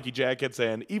headbangers, spiky jackets,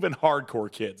 and even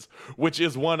hardcore kids, which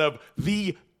is one of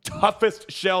the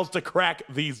toughest shells to crack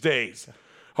these days.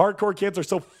 Hardcore kids are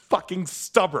so fucking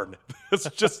stubborn. It's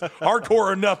just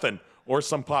hardcore or nothing, or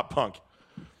some pop punk.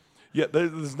 Yeah,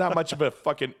 there's not much of a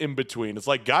fucking in-between. It's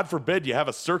like, God forbid you have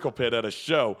a circle pit at a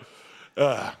show.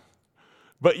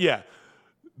 But yeah,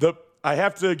 I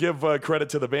have to give credit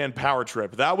to the band Power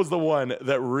Trip. That was the one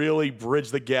that really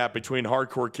bridged the gap between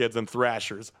hardcore kids and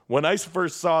thrashers. When I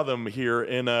first saw them here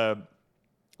in, I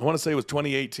want to say it was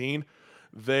 2018,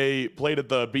 they played at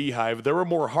the Beehive. There were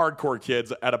more hardcore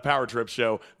kids at a Power Trip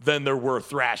show than there were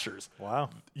thrashers. Wow.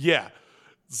 Yeah.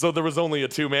 So there was only a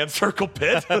two-man circle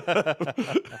pit. But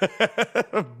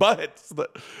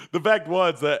the fact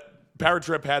was that Power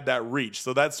Trip had that reach.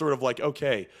 So that's sort of like,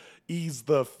 okay, ease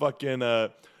the fucking,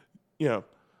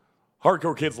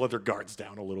 hardcore kids let their guards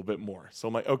down a little bit more. So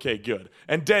I'm like, okay, good.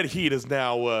 And Dead Heat is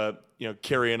now,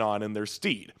 carrying on in their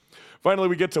steed. Finally,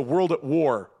 we get to World at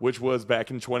War, which was back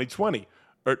in 2020.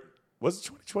 Or was it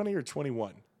 2020 or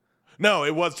 21? No,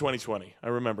 it was 2020. I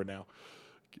remember now.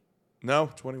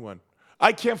 No, 21.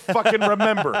 I can't fucking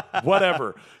remember.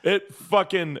 Whatever. It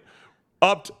fucking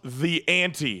upped the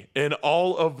ante in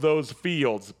all of those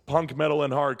fields, punk, metal,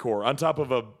 and hardcore. On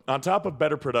top of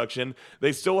better production,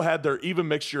 they still had their even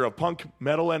mixture of punk,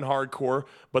 metal, and hardcore,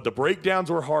 but the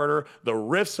breakdowns were harder, the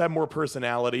riffs had more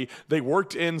personality, they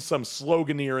worked in some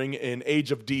sloganeering in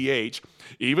Age of DH,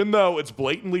 even though it's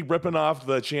blatantly ripping off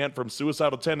the chant from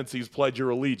Suicidal Tendencies, Pledge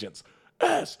Your Allegiance.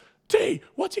 S-T,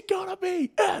 what's it gonna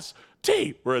be?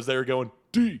 S-T. Whereas they were going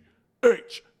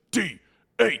D-H,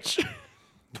 D-H.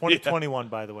 2021,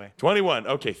 by the way. 21.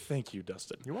 Okay, thank you,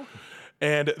 Dustin. You're welcome.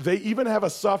 And they even have a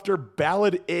softer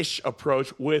ballad-ish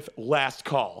approach with Last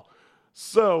Call.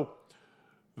 So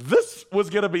this was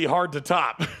going to be hard to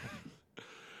top.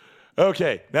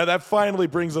 Okay, now that finally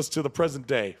brings us to the present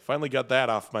day. Finally got that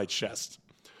off my chest.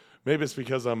 Maybe it's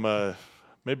because I'm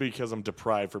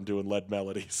deprived from doing lead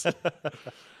melodies.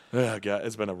 Oh God,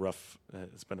 it's been a rough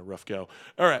go.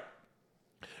 All right,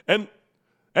 and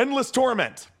Endless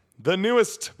Torment. The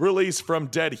newest release from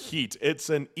Dead Heat. It's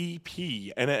an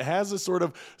EP, and it has a sort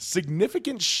of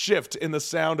significant shift in the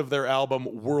sound of their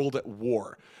album World at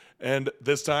War. And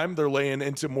this time, they're laying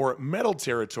into more metal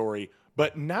territory,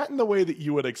 but not in the way that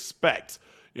you would expect.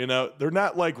 They're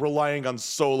not like relying on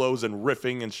solos and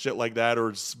riffing and shit like that,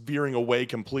 or veering away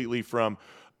completely from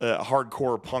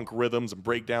hardcore punk rhythms and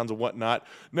breakdowns and whatnot.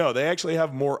 No, they actually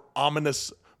have more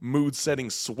ominous mood-setting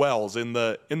swells in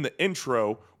the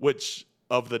intro,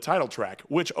 of the title track,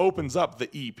 which opens up the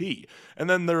EP. And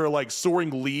then there are like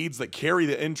soaring leads that carry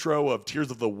the intro of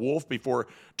Tears of the Wolf before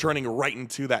turning right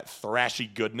into that thrashy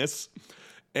goodness.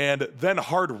 And then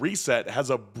Hard Reset has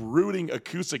a brooding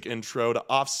acoustic intro to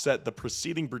offset the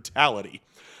preceding brutality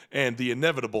and the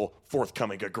inevitable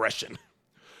forthcoming aggression.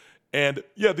 And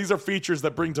yeah, these are features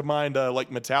that bring to mind like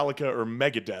Metallica or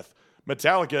Megadeth.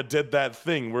 Metallica did that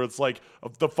thing where it's like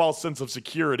the false sense of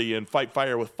security in Fight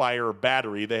Fire with Fire or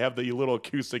Battery. They have the little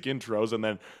acoustic intros and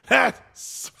then,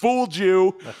 fooled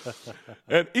you.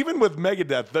 And even with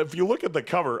Megadeth, if you look at the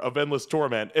cover of Endless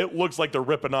Torment, it looks like they're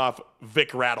ripping off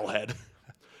Vic Rattlehead.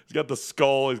 He's got the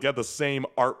skull. He's got the same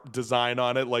art design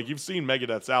on it. Like, you've seen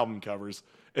Megadeth's album covers.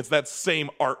 It's that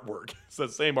same artwork. It's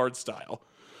that same art style.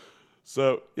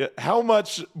 So yeah, how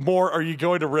much more are you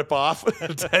going to rip off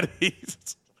Dead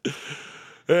Heat?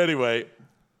 Anyway,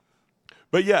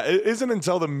 but yeah, it isn't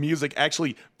until the music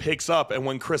actually picks up and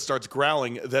when Chris starts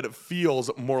growling that it feels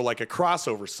more like a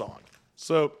crossover song.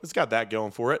 So it's got that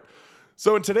going for it.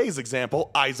 So in today's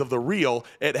example, Eyes of the Real,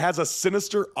 it has a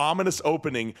sinister, ominous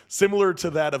opening similar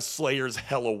to that of Slayer's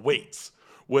Hell Awaits,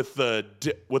 with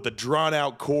the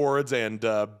drawn-out chords and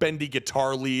bendy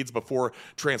guitar leads before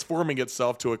transforming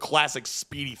itself to a classic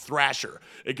speedy thrasher.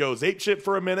 It goes apeshit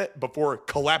for a minute before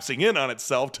collapsing in on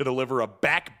itself to deliver a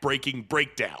back-breaking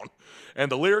breakdown. And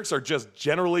the lyrics are just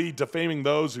generally defaming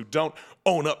those who don't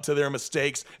own up to their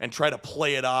mistakes and try to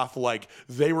play it off like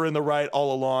they were in the right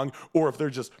all along, or if they're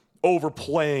just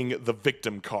overplaying the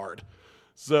victim card.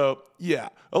 So, yeah,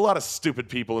 a lot of stupid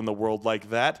people in the world like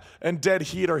that, and Dead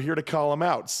Heat are here to call them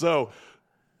out. So,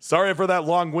 sorry for that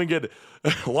long-winded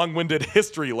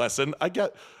history lesson.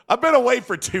 I've been away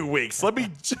for 2 weeks. Let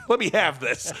me have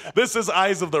this. This is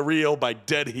Eyes of the Real by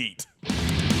Dead Heat.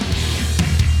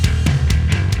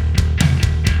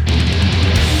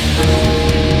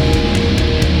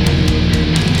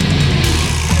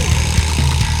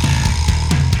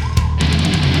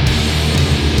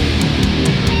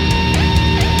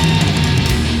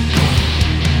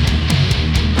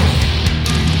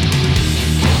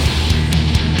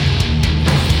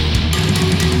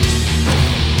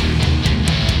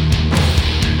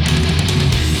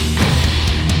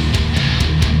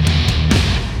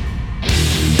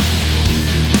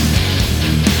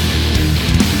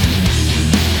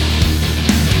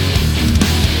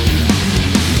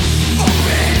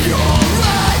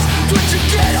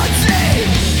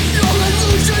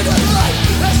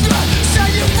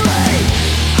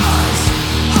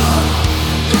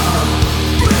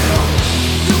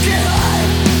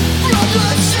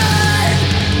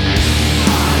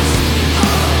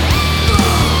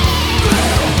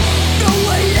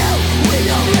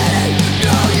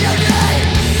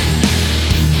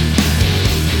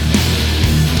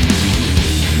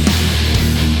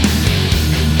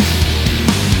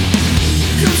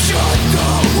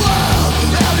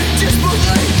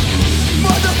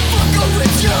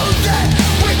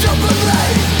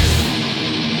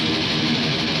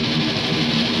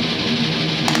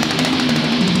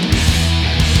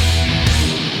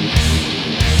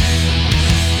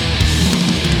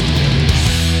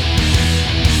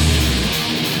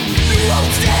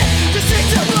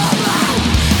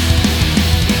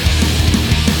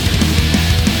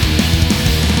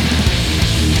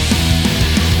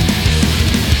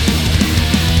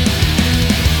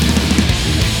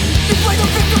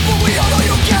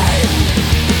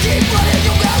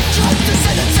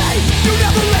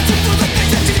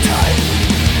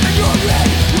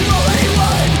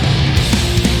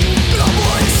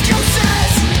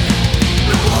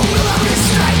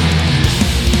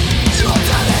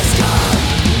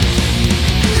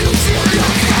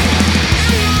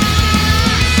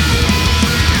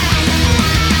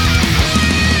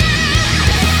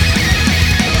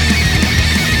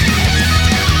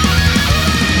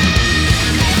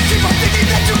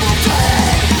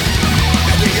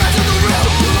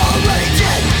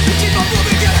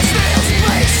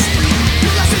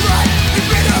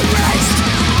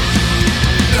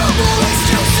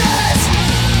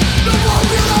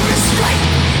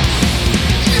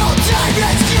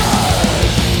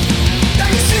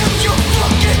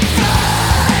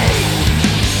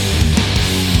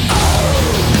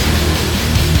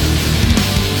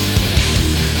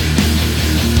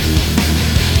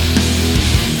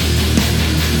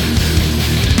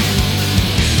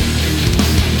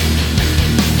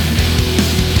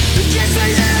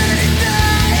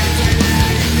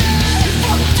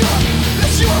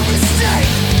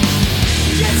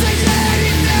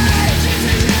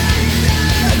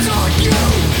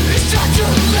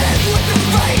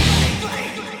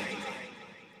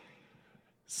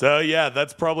 So yeah,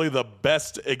 that's probably the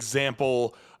best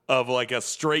example of like a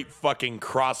straight fucking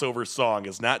crossover song.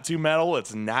 It's not too metal.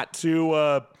 It's not too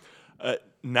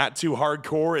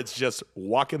hardcore. It's just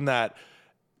walking that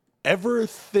ever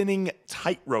thinning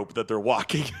tightrope that they're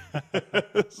walking.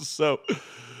 So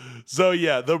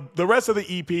yeah, the rest of the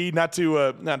EP, not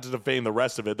to defame the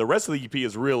rest of it. The rest of the EP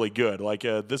is really good. Like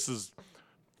this is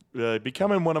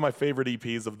becoming one of my favorite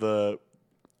EPs of the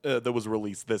that was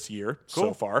released this year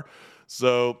so far.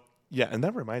 So yeah, and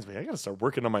that reminds me, I gotta start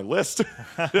working on my list.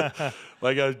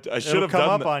 Like I should have come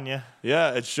done up on you.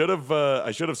 Yeah, it should have.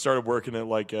 I should have started working it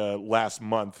like last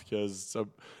month because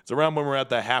it's around when we're at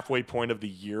the halfway point of the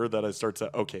year that I start to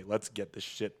let's get this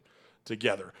shit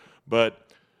together. But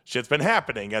shit's been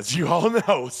happening, as you all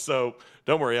know. So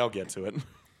don't worry, I'll get to it.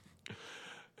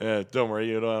 Don't worry,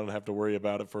 you don't have to worry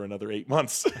about it for another 8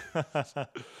 months.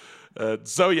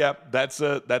 So yeah, that's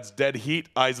Dead Heat,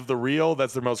 Eyes of the Real.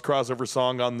 That's their most crossover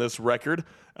song on this record.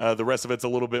 The rest of it's a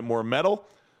little bit more metal,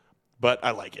 but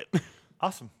I like it.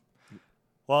 Awesome.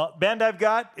 Well, band I've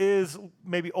got is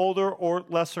maybe older or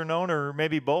lesser known, or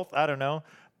maybe both. I don't know.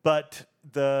 But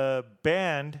the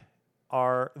band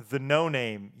are the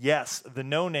Noname. Yes, the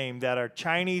Noname, that are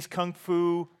Chinese kung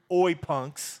fu oi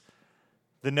punks.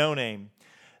 The Noname.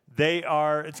 They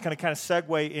are, it's going to kind of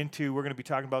segue into, we're going to be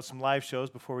talking about some live shows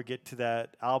before we get to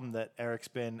that album that Eric's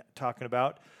been talking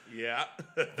about. Yeah.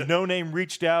 The Noname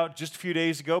reached out just a few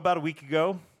days ago, about a week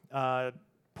ago,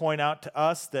 point out to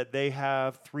us that they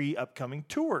have 3 upcoming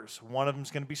tours. One of them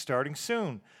is going to be starting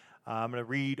soon. I'm going to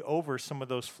read over some of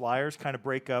those flyers, kind of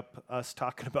break up us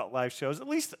talking about live shows, at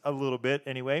least a little bit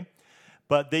anyway.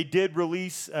 But they did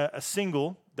release a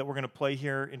single that we're going to play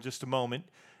here in just a moment.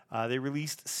 They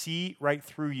released See Right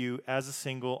Through You as a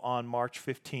single on March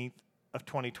 15th of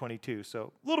 2022.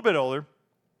 So a little bit older,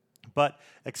 but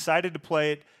excited to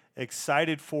play it,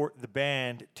 excited for the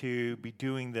band to be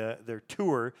doing their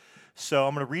tour. So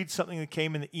I'm going to read something that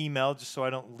came in the email just so I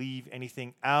don't leave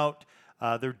anything out.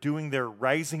 They're doing their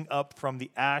Rising Up from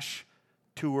the Ash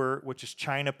tour, which is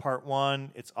China Part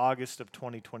 1. It's August of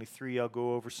 2023. I'll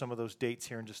go over some of those dates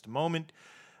here in just a moment.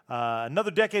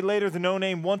 Another decade later, the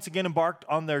Noname once again embarked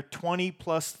on their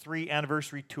 20+3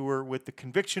 anniversary tour with the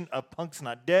conviction of Punk's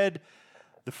Not Dead.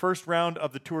 The first round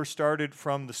of the tour started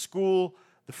from the school,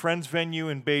 the Friends venue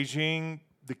in Beijing,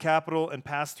 the capital, and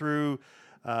passed through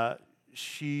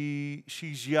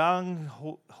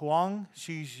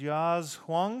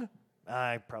Shijiazhuang.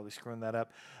 I'm probably screwing that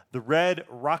up. The Red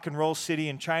Rock and Roll City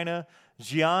in China,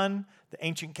 Xi'an, the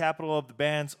ancient capital of the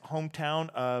band's hometown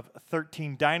of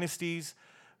 13 dynasties,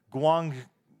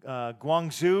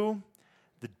 Guangzhou,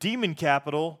 the demon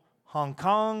capital, Hong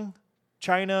Kong,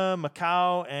 China,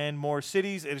 Macau, and more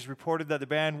cities. It is reported that the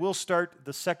band will start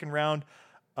the second round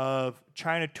of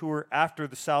China tour after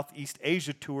the Southeast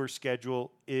Asia tour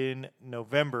schedule in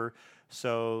November.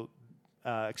 So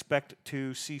expect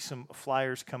to see some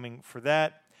flyers coming for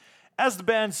that. As the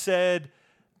band said,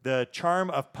 the charm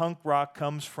of punk rock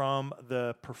comes from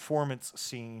the performance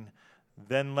scene.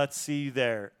 Then let's see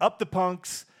there. Up the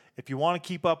Punks. If you want to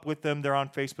keep up with them, they're on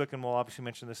Facebook, and we'll obviously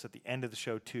mention this at the end of the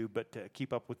show too, but to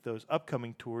keep up with those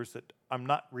upcoming tours that I'm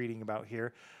not reading about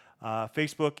here.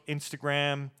 Facebook,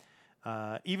 Instagram,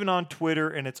 even on Twitter,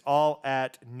 and it's all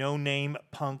at Noname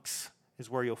Punks is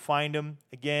where you'll find them.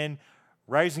 Again,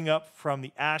 Rising Up from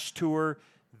the Ash Tour.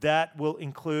 That will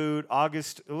include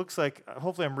August. It looks like,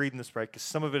 hopefully I'm reading this right, because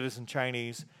some of it is in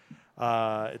Chinese.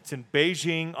 It's in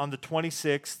Beijing on the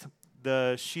 26th.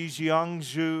 The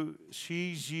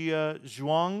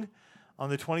Shijiazhuang on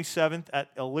the 27th at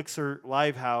Elixir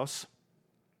Live House.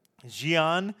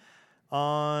 Xi'an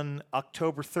on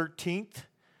October 13th.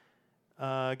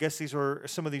 I guess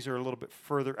some of these are a little bit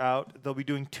further out. They'll be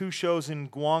doing 2 shows in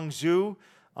Guangzhou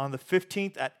on the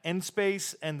 15th at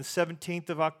N-Space and the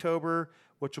 17th of October,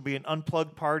 which will be an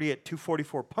unplugged party at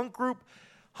 244 Punk Group.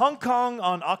 Hong Kong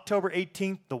on October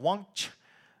 18th, the Wangch.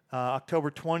 October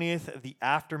 20th, the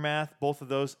Aftermath, both of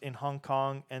those in Hong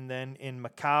Kong. And then in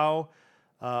Macau,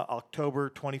 October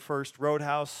 21st,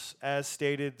 Roadhouse. As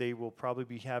stated, they will probably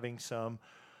be having some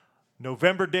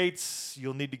November dates.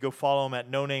 You'll need to go follow them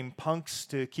at Noname Punks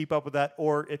to keep up with that.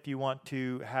 Or if you want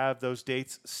to have those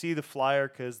dates, see the flyer,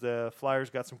 because the flyer's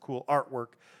got some cool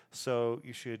artwork. So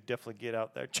you should definitely get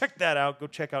out there. Check that out. Go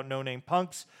check out Noname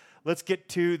Punks. Let's get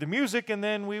to the music, and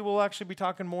then we will actually be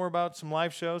talking more about some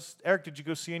live shows. Eric, did you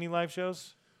go see any live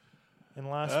shows in the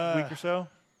last week or so?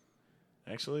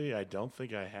 Actually, I don't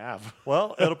think I have.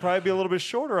 Well, it'll probably be a little bit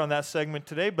shorter on that segment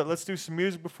today, but let's do some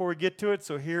music before we get to it.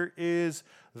 So here is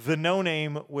the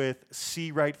Noname with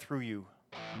See Right Through You.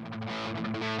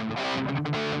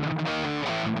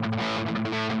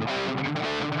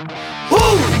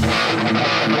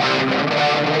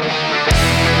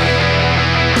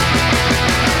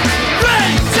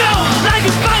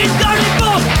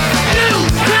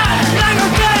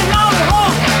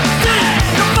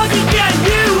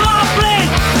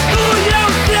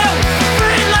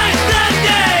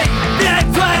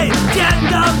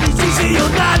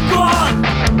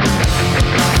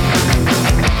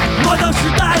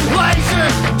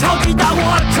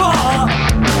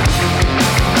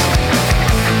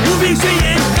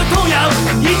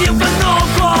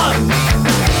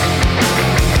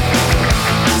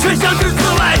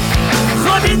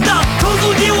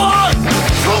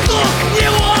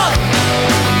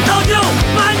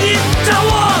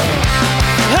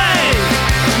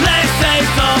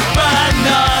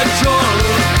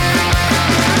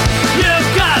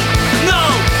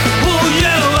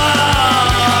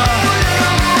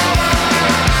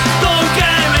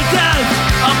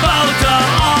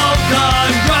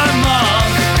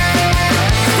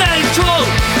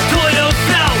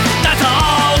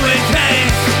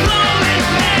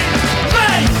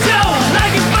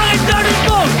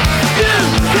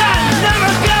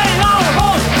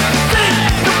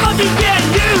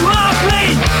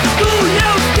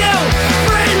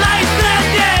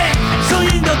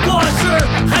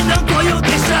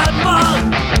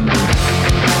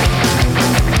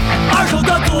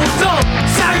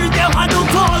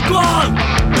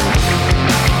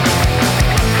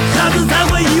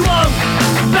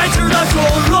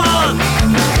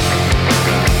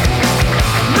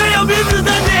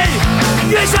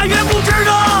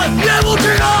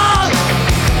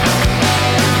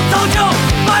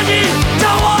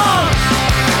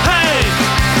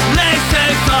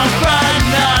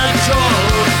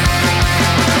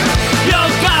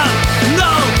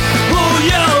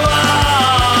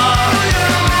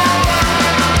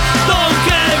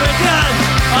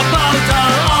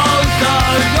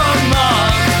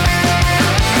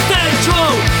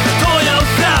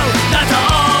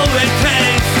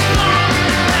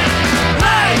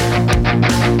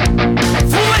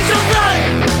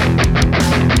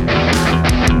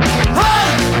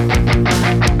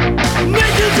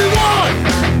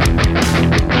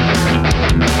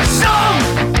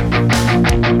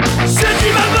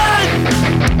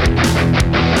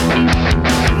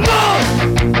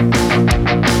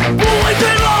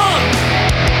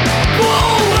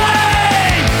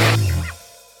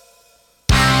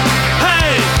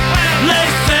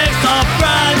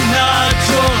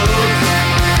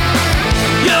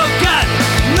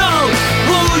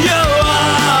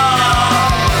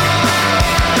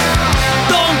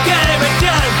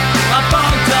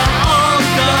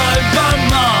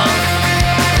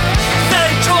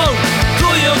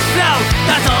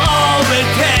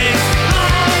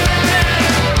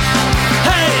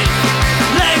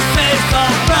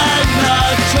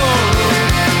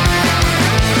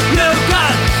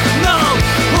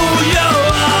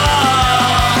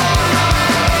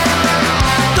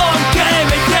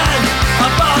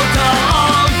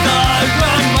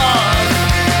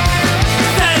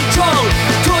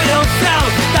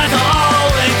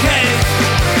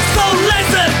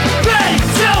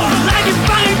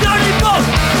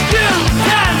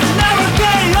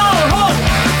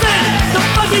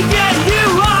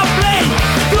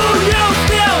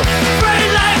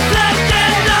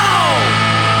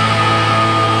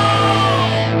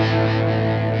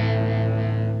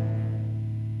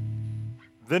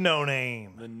 The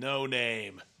Noname. The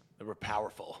Noname. They were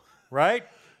powerful. Right?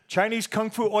 Chinese Kung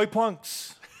Fu Oi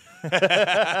Punks.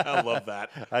 I love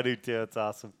that. I do too. It's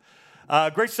awesome.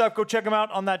 Great stuff. Go check them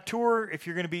out on that tour if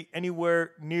you're going to be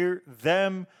anywhere near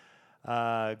them.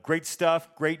 Great stuff.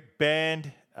 Great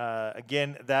band.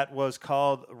 Again, that was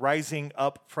called Rising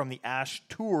Up from the Ash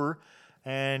Tour.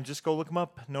 And just go look them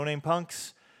up. Noname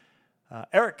Punks.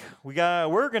 Eric,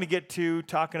 we're going to get to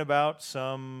talking about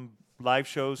some live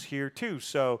shows here too.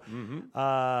 So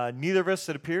neither of us,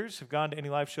 it appears, have gone to any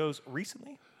live shows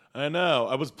recently. I know.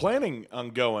 I was planning on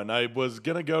going. I was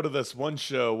going to go to this one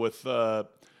show with,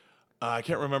 I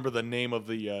can't remember the name of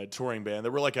the touring band. They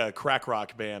were like a crack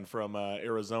rock band from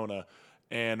Arizona.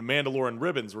 And Mandalorian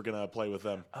Ribbons were going to play with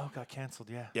them. Oh, got canceled,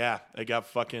 yeah. Yeah, it got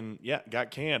got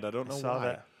canned. I don't know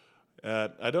why.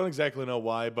 That. I don't exactly know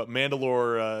why, but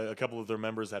Mandalore, a couple of their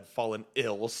members had fallen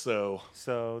ill, so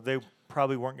they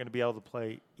probably weren't going to be able to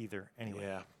play either anyway.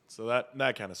 Yeah, so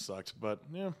that kind of sucked, but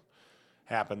yeah,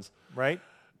 happens. Right?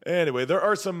 Anyway, there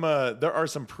are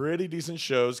some pretty decent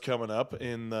shows coming up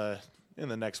in the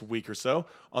next week or so.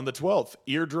 On the 12th,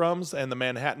 Eardrums and the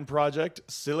Manhattan Project,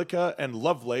 Silica and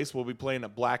Lovelace will be playing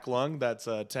at Black Lung. That's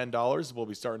 $10. We'll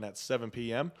be starting at 7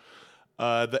 p.m.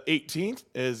 The 18th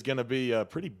is going to be a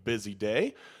pretty busy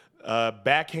day.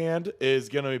 Backhand is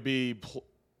going to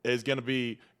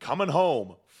be coming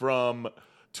home from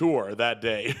tour that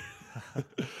day.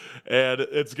 And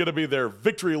it's going to be their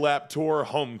Victory Lap Tour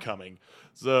Homecoming.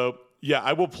 So, yeah,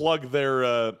 I will plug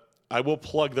their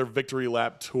Victory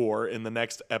Lap Tour in the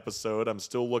next episode. I'm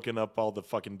still looking up all the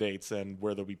fucking dates and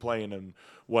where they'll be playing and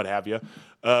what have you.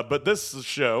 But this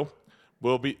show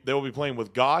they will be playing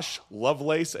with Gosh,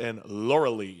 Lovelace, and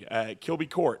Lauralee at Kilby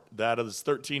Court. That is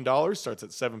 $13. Starts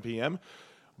at 7 p.m.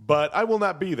 But I will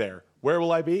not be there. Where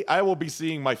will I be? I will be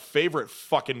seeing my favorite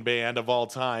fucking band of all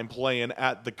time playing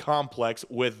at the Complex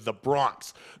with the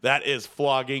Bronx. That is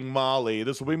Flogging Molly.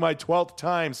 This will be my 12th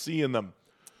time seeing them.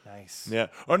 Nice. Yeah.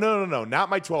 Oh, no.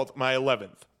 Not my 12th, my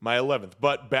 11th. My 11th.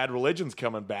 But Bad Religion's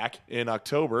coming back in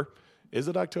October. Is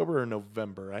it October or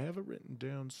November? I have it written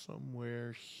down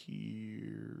somewhere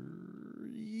here.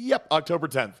 Yep, October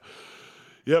 10th.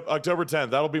 Yep, October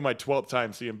 10th. That'll be my 12th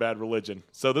time seeing Bad Religion.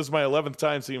 So this is my 11th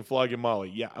time seeing Flogging Molly.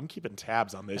 Yeah, I'm keeping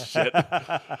tabs on this shit.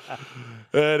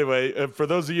 Anyway, for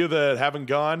those of you that haven't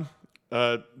gone,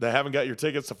 that haven't got your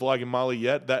tickets to Flogging Molly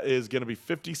yet, that is going to be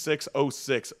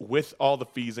 $56.06 with all the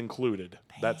fees included.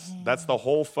 That's the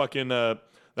whole fucking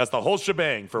that's the whole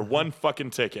shebang for one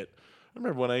fucking ticket. I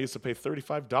remember when I used to pay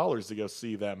 $35 to go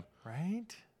see them. Right?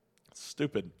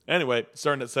 Stupid. Anyway,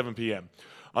 starting at 7 p.m.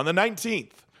 On the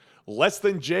 19th, Less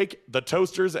Than Jake, The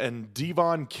Toasters, and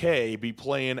Devon K be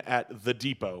playing at The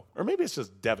Depot. Or maybe it's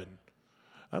just Devon.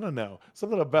 I don't know.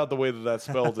 Something about the way that's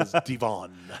spelled is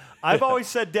Devon. I've always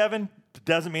said Devon.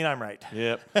 Doesn't mean I'm right.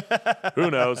 Yep.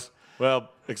 Who knows?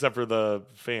 Well, except for the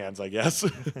fans, I guess.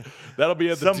 That'll be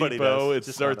at the Somebody Depot. does.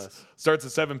 It starts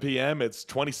at 7 p.m. It's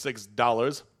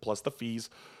 $26 plus the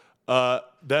fees.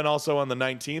 Then also on the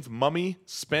 19th, Mummy,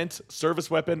 Spent,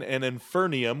 Service Weapon, and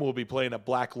Infernium will be playing at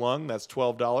Black Lung. That's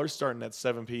 $12 starting at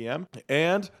 7 p.m.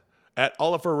 And at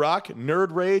Oliver Rock,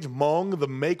 Nerd Rage, Mong, The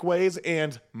Makeways,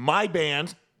 and my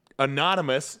band,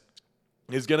 Anonymous,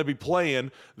 is going to be playing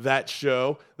that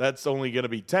show. That's only going to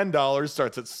be $10.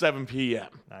 Starts at 7 p.m.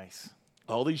 Nice.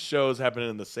 All these shows happening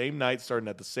in the same night, starting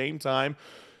at the same time.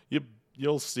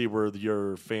 You'll see where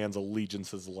your fans'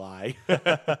 allegiances lie.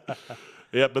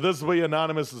 Yeah, but this will be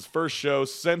Anonymous' first show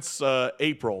since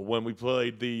April when we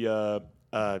played the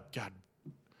the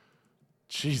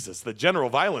General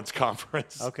Violence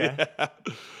Conference. Okay.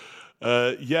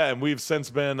 Yeah. And we've since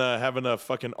been having a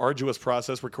fucking arduous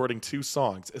process recording 2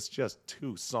 songs. It's just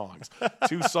 2 songs.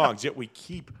 2 songs, yet we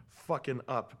keep fucking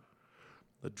up.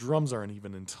 The drums aren't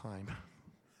even in time.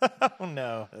 Oh,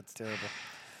 no. That's terrible.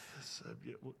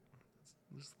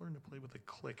 Just learn to play with a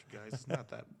click, guys. It's not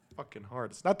that fucking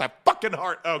hard. It's not that fucking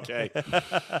hard. Okay.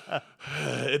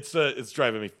 It's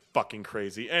driving me fucking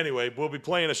crazy. Anyway, we'll be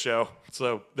playing a show.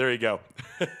 So there you go.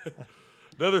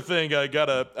 Another thing I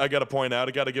gotta point out,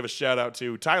 I gotta give a shout out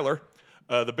to Tyler,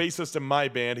 the bassist in my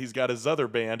band. He's got his other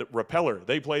band, Repeller.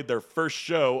 They played their first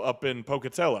show up in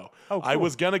Pocatello. Oh, cool. I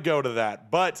was gonna go to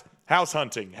that, but house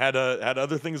hunting had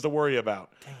other things to worry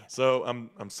about. So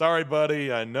I'm sorry,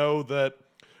 buddy. I know that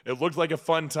it looked like a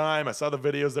fun time. I saw the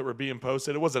videos that were being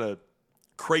posted. It wasn't a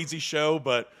crazy show,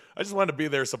 but I just wanted to be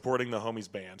there supporting the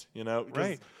homies band, you know?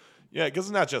 Right. Yeah, because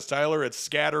it's not just Tyler. It's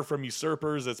Scatter from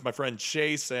Usurpers. It's my friend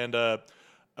Chase and my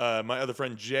other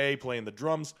friend Jay playing the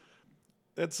drums.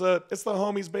 It's the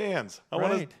homies bands. I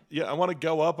want to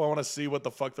go up. I want to see what the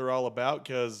fuck they're all about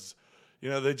because,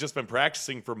 they've just been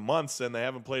practicing for months and they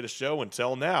haven't played a show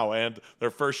until now. And their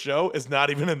first show is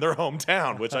not even in their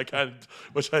hometown,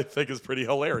 which I think is pretty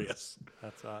hilarious.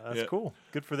 That's cool.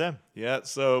 Good for them. Yeah.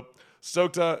 So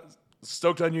stoked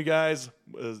on you guys.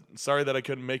 Sorry that I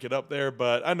couldn't make it up there,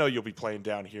 but I know you'll be playing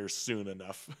down here soon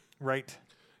enough. Right.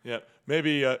 Yeah.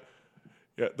 Maybe.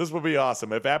 Yeah. This would be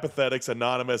awesome if Apathetics,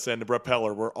 Anonymous, and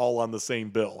Repeller were all on the same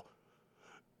bill.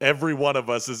 Every one of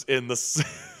us is in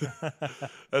the.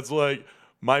 That's like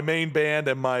my main band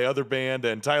and my other band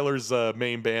and Tyler's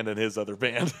main band and his other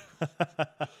band.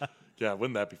 Yeah,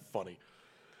 wouldn't that be funny?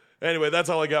 Anyway, that's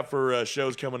all I got for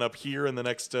shows coming up here in the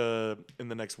next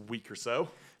week or so.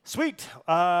 Sweet.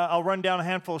 I'll run down a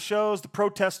handful of shows. The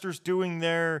Protesters doing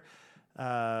their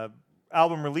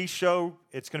album release show.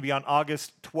 It's going to be on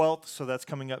August 12th, so that's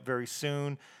coming up very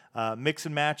soon. Mix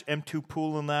and Match, M2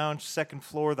 Pool and Lounge, second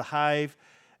floor, The Hive.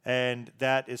 And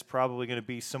that is probably going to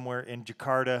be somewhere in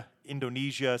Jakarta,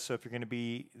 Indonesia. So if you're going to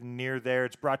be near there,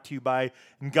 it's brought to you by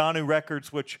Noname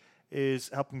Records, which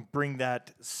is helping bring that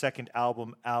second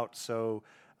album out. So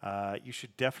you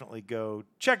should definitely go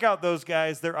check out those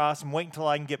guys. They're awesome. Wait until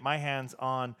I can get my hands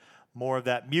on more of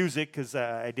that music because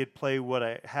I did play what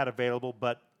I had available,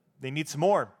 but they need some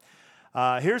more.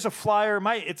 Here's a flyer.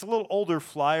 It's a little older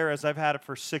flyer as I've had it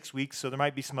for 6 weeks, so there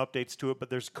might be some updates to it. But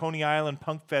there's Coney Island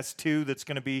Punk Fest 2 that's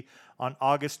going to be on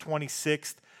August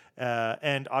 26th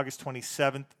and August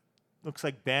 27th. Looks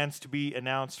like bands to be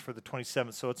announced for the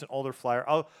 27th, so it's an older flyer.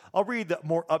 I'll read the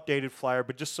more updated flyer,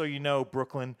 but just so you know,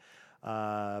 Brooklyn,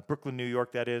 New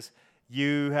York, that is.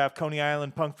 You have Coney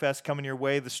Island Punk Fest coming your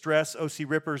way. The Stress, OC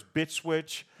Rippers, Bitch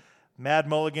Switch, Mad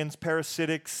Mulligans,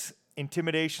 Parasitics,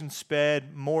 Intimidation,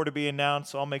 Sped, more to be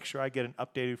announced. So I'll make sure I get an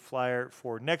updated flyer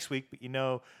for next week, but you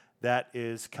know that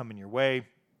is coming your way.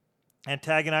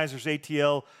 Antagonizers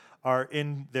ATL are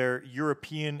in their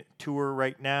European tour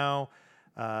right now.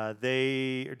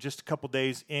 They are just a couple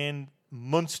days in.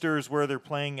 Munster's where they're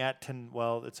playing at 10.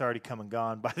 Well, it's already come and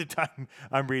gone by the time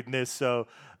I'm reading this. So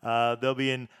they'll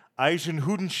be in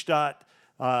Eisenhudenstadt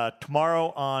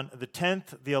tomorrow on the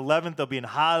 10th. The 11th, they'll be in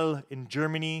Halle in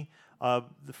Germany.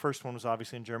 The first one was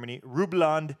obviously in Germany.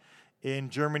 Rubland in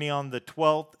Germany on the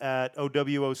 12th at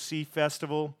OWOC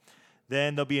Festival.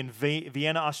 Then they'll be in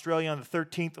Vienna, Australia on the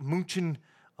 13th. München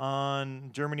on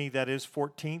Germany, that is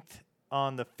 14th.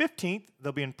 On the 15th,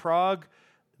 they'll be in Prague.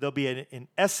 They'll be in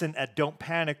Essen at Don't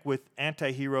Panic with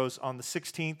Anti-Heroes on the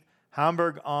 16th.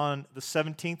 Hamburg on the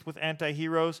 17th with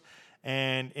Anti-Heroes.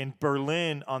 And in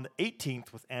Berlin on the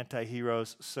 18th with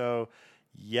Anti-Heroes. So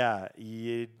yeah,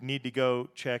 you need to go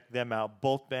check them out.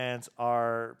 Both bands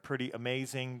are pretty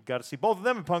amazing. Got to see both of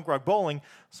them in Punk Rock Bowling,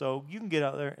 so you can get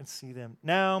out there and see them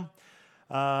now.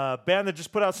 Band that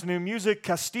just put out some new music,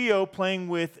 Castillo, playing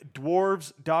with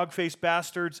Dwarves, Dogface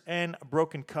Bastards, and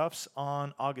Broken Cuffs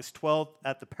on August 12th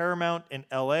at the Paramount in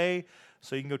L.A.,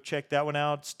 so you can go check that one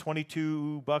out. It's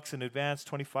 $22 in advance,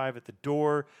 $25 at the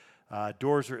door.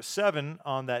 Doors are at 7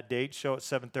 on that date, show at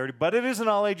 7:30, but it is an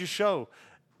all-ages show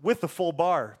with the full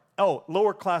bar. Oh,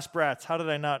 Lower Class Brats. How did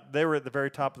I not? They were at the very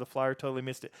top of the flyer. Totally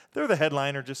missed it. They're the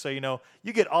headliner, just so you know.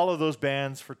 You get all of those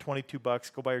bands for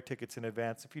 $22. Go buy your tickets in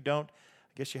advance. If you don't, I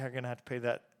guess you're going to have to pay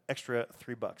that extra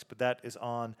 $3. But that is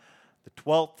on the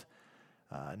 12th.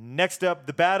 Next up,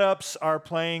 the Bad Ups are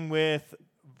playing with,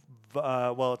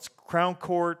 it's Crown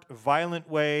Court, Violent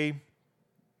Way.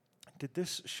 Did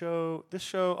this show?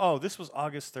 Oh, this was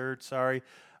August 3rd. Sorry.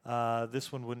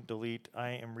 This one wouldn't delete. I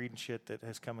am reading shit that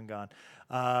has come and gone.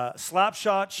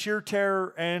 Slapshot, Sheer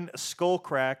Terror, and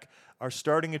Skullcrack are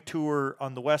starting a tour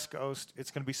on the West Coast.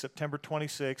 It's going to be September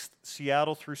 26th,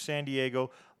 Seattle through San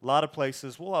Diego. A lot of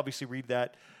places. We'll obviously read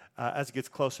that as it gets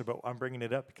closer, but I'm bringing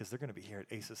it up because they're going to be here at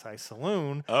Aces High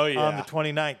Saloon on the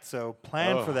 29th. So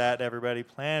plan for that, everybody.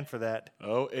 Plan for that.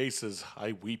 Oh, Aces,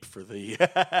 I weep for thee.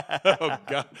 Oh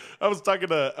God, I was talking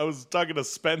to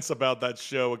Spence about that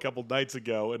show a couple nights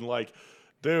ago, and like,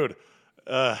 dude,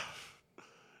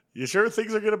 you sure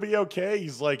things are gonna be okay?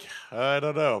 He's like, I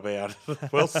don't know, man.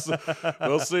 We'll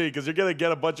see, because you're gonna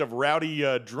get a bunch of rowdy,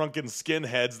 drunken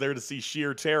skinheads there to see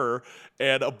Sheer Terror,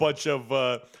 and a bunch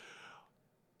of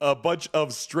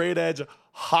straight edge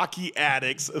hockey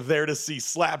addicts there to see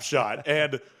Slapshot.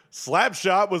 And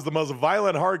Slapshot was the most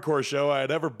violent hardcore show I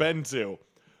had ever been to.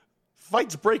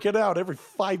 Fights breaking out every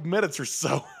 5 minutes or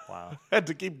so. Wow. I had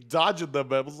to keep dodging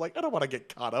them. I was like, I don't want to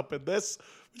get caught up in this.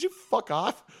 Would you fuck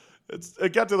off?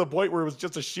 It got to the point where it was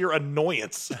just a sheer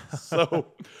annoyance. So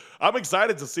I'm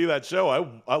excited to see that show.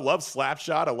 I love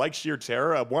Slapshot. I like Sheer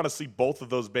Terror. I want to see both of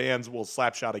those bands. Well,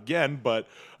 Slapshot again, but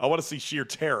I want to see Sheer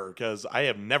Terror because I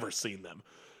have never seen them.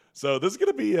 So this is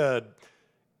going to be an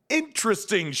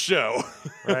interesting show.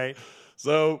 Right.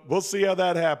 So we'll see how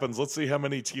that happens. Let's see how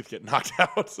many teeth get knocked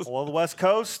out. Well, the West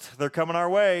Coast, they're coming our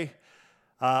way.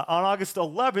 On August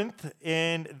 11th,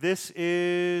 and this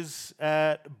is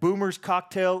at Boomer's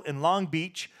Cocktail in Long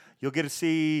Beach. You'll get to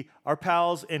see our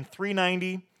pals in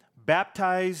 390,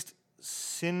 Baptized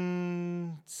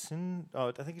Sin. Oh,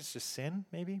 I think it's just Sin,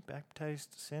 maybe?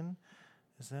 Baptized Sin?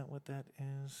 Is that what that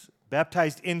is?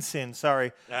 Baptized in Sin.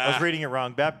 Sorry. I was reading it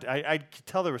wrong. I could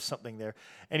tell there was something there.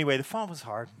 Anyway, the font was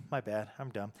hard. My bad.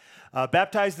 I'm dumb.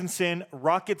 Baptized in Sin,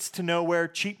 Rockets to Nowhere,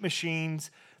 Cheap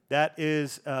Machines. That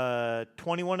is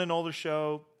 21 and older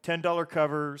show, $10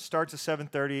 cover, starts at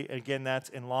 7:30. Again, that's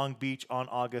in Long Beach on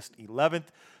August 11th.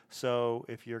 So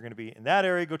if you're going to be in that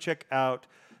area, go check out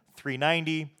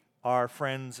 390. Our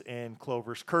friends in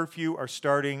Clover's Curfew are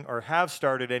starting, or have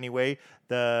started anyway,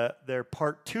 their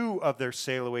part 2 of their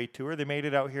Sail Away tour. They made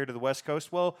it out here to the West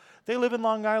Coast. Well, they live in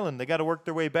Long Island. They got to work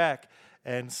their way back.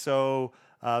 And so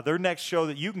their next show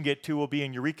that you can get to will be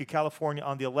in Eureka, California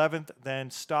on the 11th, then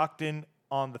Stockton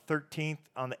on the 13th.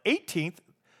 On the 18th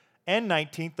and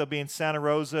 19th, they'll be in Santa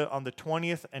Rosa on the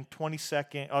 20th and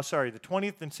 22nd. Oh, sorry, the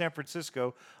 20th in San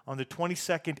Francisco on the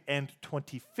 22nd and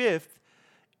 25th.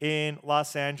 In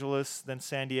Los Angeles, then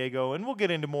San Diego, and we'll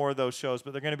get into more of those shows,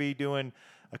 but they're going to be doing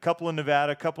a couple in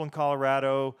Nevada, a couple in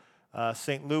Colorado,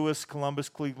 St. Louis, Columbus,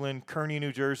 Cleveland, Kearney,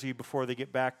 New Jersey, before they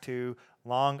get back to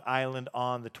Long Island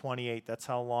on the 28th. That's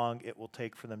how long it will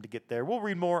take for them to get there. We'll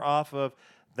read more off of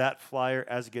that flyer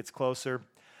as it gets closer.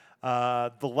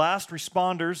 The Last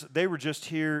Responders, they were just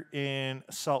here in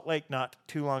Salt Lake not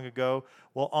too long ago.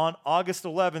 Well, on August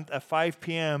 11th at 5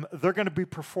 p.m., they're going to be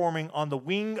performing on the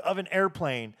wing of an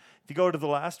airplane. If you go to the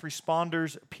Last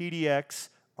Responders PDX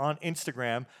on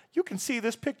Instagram, you can see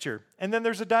this picture. And then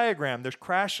there's a diagram. There's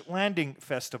Crash Landing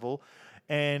Festival.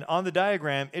 And on the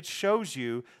diagram, it shows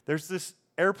you there's this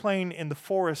airplane in the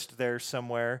forest there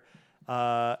somewhere.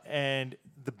 And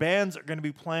the bands are going to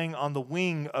be playing on the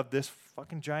wing of this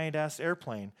fucking giant-ass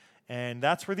airplane. And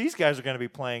that's where these guys are going to be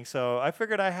playing. So I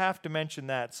figured I have to mention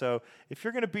that. So if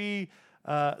you're going to be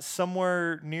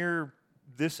somewhere near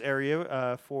this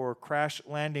area for Crash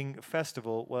Landing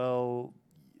Festival, well,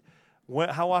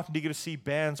 how often do you get to see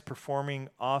bands performing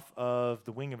off of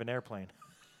the wing of an airplane?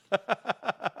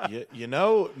 You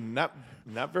know, not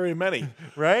very many,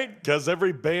 right? Because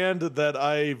every band that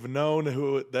I've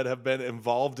known that have been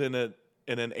involved in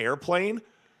an airplane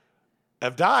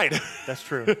have died. That's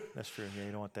true. That's true. Yeah,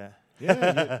 you don't want that.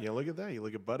 Yeah, you look at that. You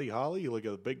look at Buddy Holly. You look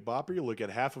at the Big Bopper. You look at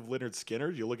half of Leonard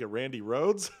Skinner. You look at Randy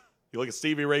Rhoads. You look at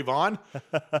Stevie Ray Vaughan.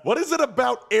 What is it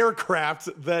about aircraft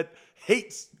that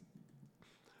hate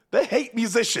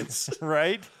musicians?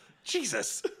 Right?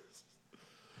 Jesus.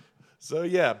 So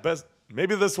yeah,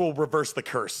 maybe this will reverse the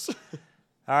curse.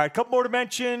 All right, a couple more to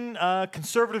mention.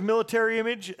 Conservative Military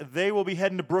Image. They will be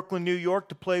heading to Brooklyn, New York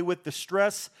to play with The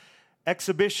Stress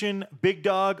Exhibition, Big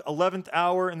Dog, 11th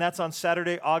hour, and that's on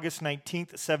Saturday, August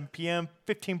 19th at 7 p.m.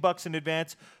 $15 in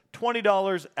advance,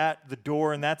 $20 at the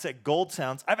door, and that's at Gold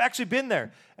Sounds. I've actually been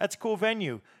there. That's a cool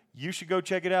venue. You should go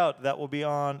check it out. That will be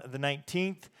on the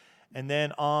 19th. And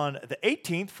then on the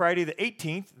 18th, Friday the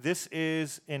 18th, this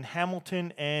is in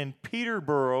Hamilton and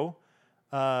Peterborough.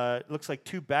 It looks like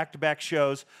 2 back-to-back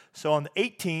shows. So on the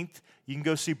 18th, you can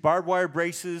go see Barbed Wire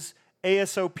Braces,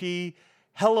 ASOP,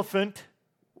 Helephant,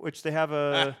 which they have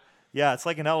yeah, it's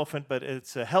like an elephant, but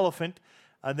it's a Helephant.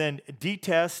 And then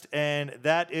D-Test, and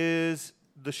that is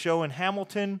the show in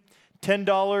Hamilton,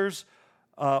 $10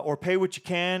 or pay what you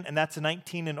can, and that's a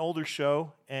 19 and older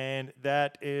show, and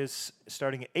that is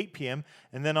starting at 8 p.m.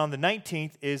 And then on the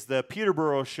 19th is the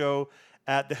Peterborough show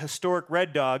at the historic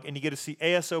Red Dog, and you get to see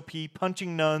ASOP,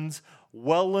 Punching Nuns,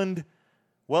 Welland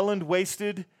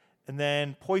Wasted, and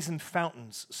then Poison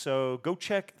Fountains. So go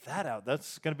check that out.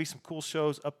 That's going to be some cool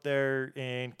shows up there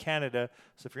in Canada.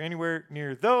 So if you're anywhere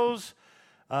near those,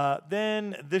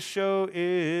 then this show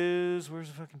is, where's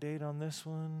the fucking date on this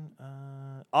one?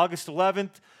 August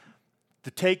 11th.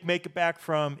 The Take make it back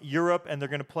from Europe, and they're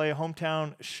going to play a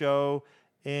hometown show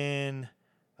in,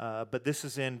 but this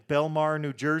is in Belmar,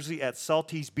 New Jersey at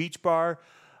Salty's Beach Bar.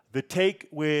 The Take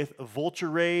with Vulture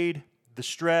Raid, The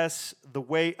Stress, The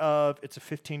Way Of. It's a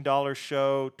 $15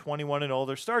 show, 21 and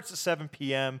older. Starts at 7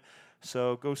 p.m.,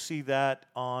 so go see that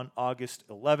on August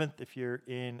 11th if you're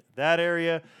in that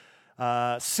area.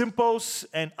 Simpos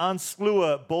and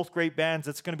Anslua, both great bands.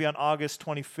 That's going to be on August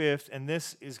 25th, and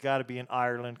this has got to be in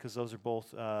Ireland because those are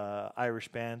both Irish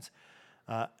bands.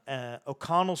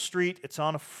 O'Connell Street, it's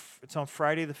on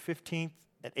Friday the 15th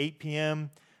at 8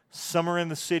 p.m. Summer in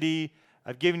the City.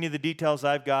 I've given you the details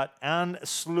I've got.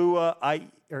 Anslua,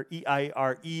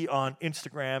 EIRE on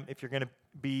Instagram if you're going to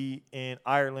be in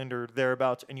Ireland or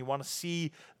thereabouts and you want to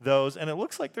see those, and it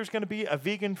looks like there's going to be a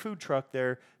vegan food truck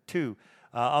there too.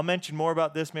 I'll mention more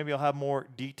about this. Maybe I'll have more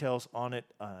details on it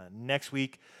next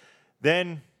week.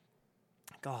 Then,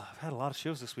 God, I've had a lot of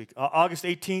shows this week. August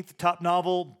 18th, Top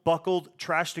Novel, Buckled,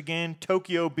 Trashed Again,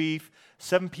 Tokyo Beef,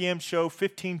 7 p.m. show,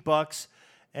 $15.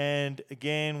 And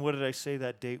again, what did I say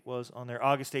that date was on there?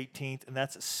 August 18th, and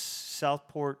that's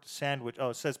Southport Sandwich.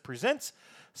 Oh, it says presents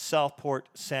Southport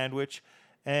Sandwich.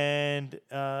 And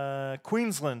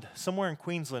Queensland, somewhere in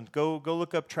Queensland. Go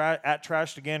look up at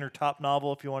Trashed Again or Top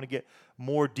Novel if you want to get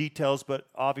more details. But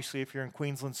obviously, if you're in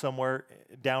Queensland somewhere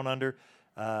down under,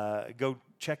 go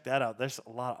check that out. There's a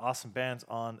lot of awesome bands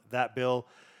on that bill.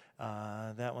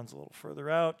 That one's a little further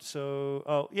out.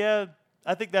 So,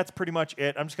 I think that's pretty much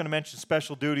it. I'm just going to mention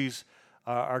Special Duties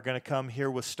are going to come here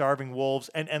with Starving Wolves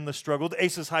and Endless Struggle. The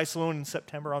Aces High Saloon in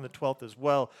September on the 12th as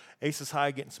well. Aces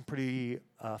High getting some pretty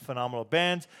phenomenal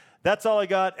bands. That's all I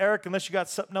got. Eric, unless you got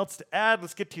something else to add,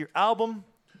 let's get to your album.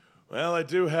 Well, I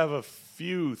do have a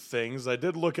few things. I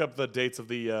did look up the dates of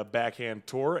the Backhand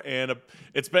tour, and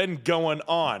it's been going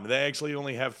on. They actually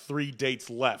only have 3 dates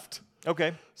left.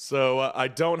 Okay. So I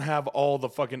don't have all the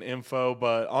fucking info,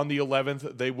 but on the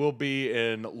 11th, they will be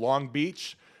in Long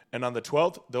Beach, and on the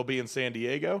 12th, they'll be in San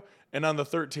Diego, and on the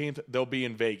 13th, they'll be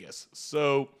in Vegas.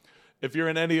 So if you're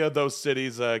in any of those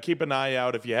cities, keep an eye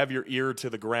out. If you have your ear to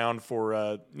the ground for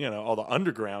all the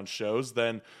underground shows,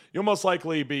 then you'll most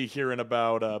likely be hearing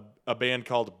about a band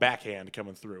called Backhand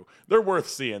coming through. They're worth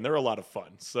seeing. They're a lot of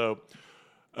fun. So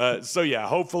yeah,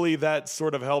 hopefully that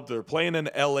sort of helped. They're playing in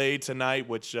LA tonight,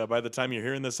 which by the time you're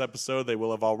hearing this episode, they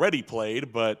will have already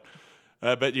played, but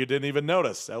I bet you didn't even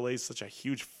notice. LA is such a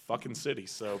huge fucking city.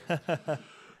 So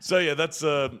yeah, that's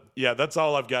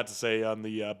all I've got to say on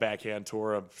the Backhand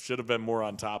tour. I should have been more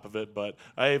on top of it, but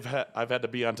I've had to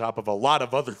be on top of a lot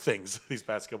of other things these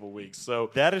past couple of weeks. So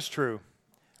that is true.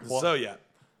 So yeah.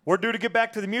 We're due to get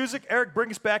back to the music. Eric, bring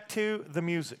us back to the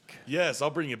music. Yes, I'll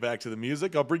bring you back to the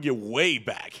music. I'll bring you way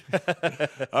back.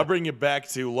 I'll bring you back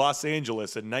to Los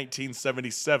Angeles in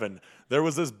 1977. There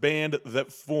was this band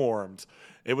that formed.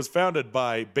 It was founded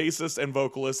by bassist and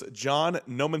vocalist John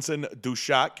Nomenson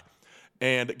Dushak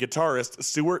and guitarist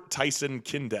Stuart Tyson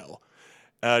Kindell.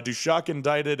 Dushak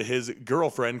indicted his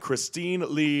girlfriend, Christine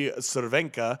Lee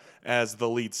Cervenka, as the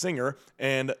lead singer,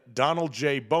 and Donald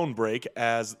J. Bonebreak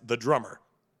as the drummer.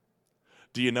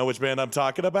 Do you know which band I'm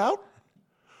talking about?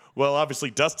 Well,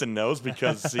 obviously Dustin knows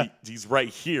because he's right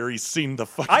here. He's seen the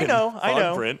fucking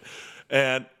fog print.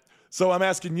 And so I'm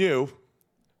asking you,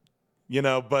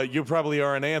 but you probably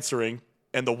aren't answering,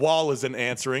 and the wall isn't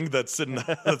answering that's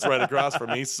right across from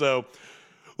me. So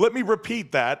let me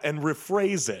repeat that and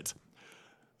rephrase it.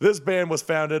 This band was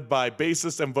founded by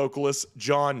bassist and vocalist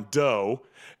John Doe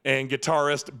and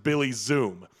guitarist Billy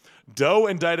Zoom. Doe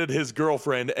indicted his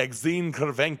girlfriend, Exene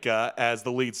Cervenka, as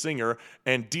the lead singer,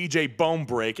 and DJ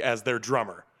Bonebreak as their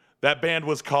drummer. That band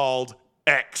was called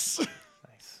X.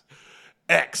 Nice.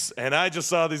 X. And I just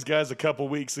saw these guys a couple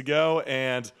weeks ago,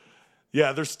 and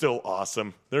yeah, they're still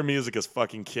awesome. Their music is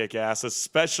fucking kick-ass,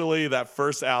 especially that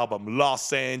first album,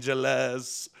 Los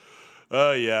Angeles.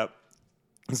 Oh, yeah.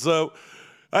 So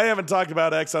I haven't talked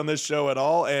about X on this show at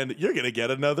all, and you're going to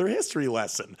get another history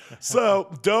lesson.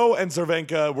 So Doe and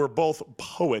Cervenka were both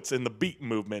poets in the beat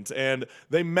movement, and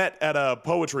they met at a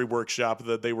poetry workshop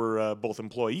that they were both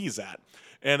employees at.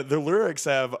 And their lyrics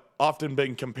have often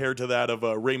been compared to that of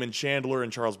Raymond Chandler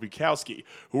and Charles Bukowski,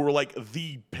 who were like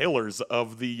the pillars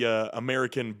of the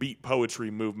American beat poetry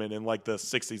movement in like the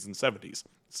 60s and 70s.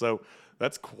 So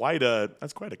that's quite a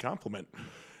compliment.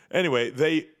 Anyway,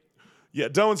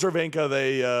 Doe and Cervenka,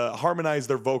 they harmonize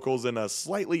their vocals in a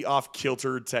slightly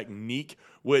off-kilter technique,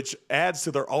 which adds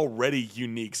to their already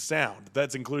unique sound.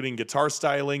 That's including guitar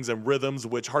stylings and rhythms,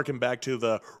 which harken back to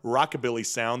the rockabilly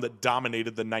sound that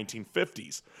dominated the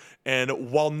 1950s.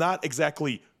 And while not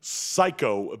exactly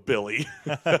psychobilly,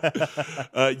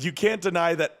 you can't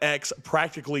deny that X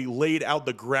practically laid out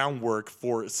the groundwork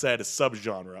for said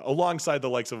subgenre, alongside the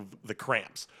likes of the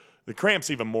Cramps. The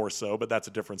Cramps even more so, but that's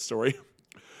a different story.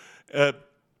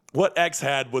 What X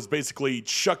had was basically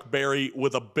Chuck Berry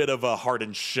with a bit of a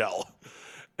hardened shell.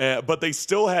 But they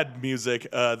still had music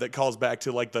that calls back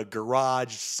to like the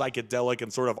garage, psychedelic,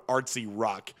 and sort of artsy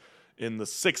rock in the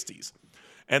 60s.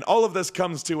 And all of this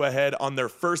comes to a head on their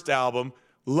first album,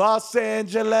 Los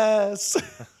Angeles.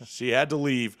 She had to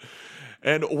leave.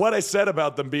 And what I said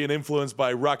about them being influenced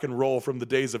by rock and roll from the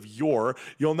days of yore,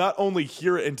 you'll not only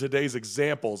hear it in today's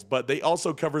examples, but they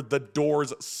also covered The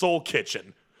Doors' Soul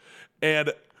Kitchen.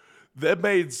 And they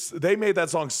made that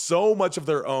song so much of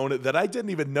their own that I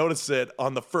didn't even notice it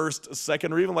on the first,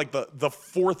 second, or even like the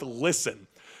fourth listen.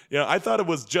 You know, I thought it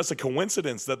was just a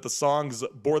coincidence that the songs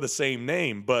bore the same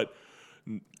name, but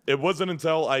it wasn't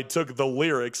until I took the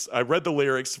lyrics, I read the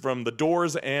lyrics from the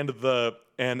Doors and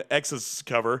X's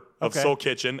cover of Soul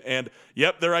Kitchen, and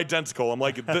yep, they're identical. I'm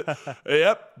like,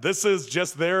 yep, this is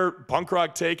just their punk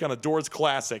rock take on a Doors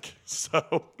classic.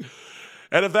 So,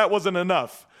 and if that wasn't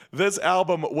enough, this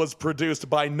album was produced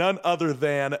by none other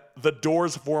than the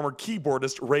Doors' former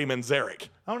keyboardist, Raymond Zarek.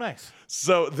 Oh, nice.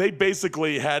 So they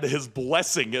basically had his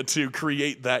blessing to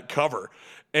create that cover.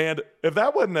 And if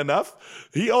that wasn't enough,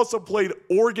 he also played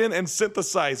organ and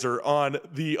synthesizer on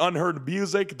the Unheard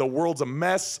Music, The World's a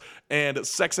Mess, and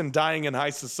Sex and Dying in High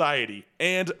Society,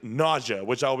 and Nausea,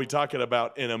 which I'll be talking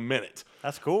about in a minute.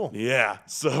 That's cool. Yeah,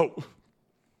 so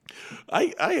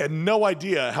I had no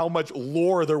idea how much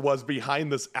lore there was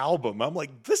behind this album. I'm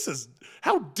like,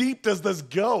 how deep does this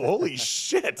go? Holy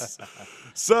shit.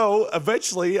 So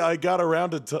eventually I got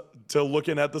around to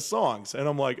looking at the songs, and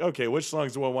I'm like, okay, which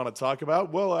songs do I want to talk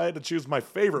about? Well, I had to choose my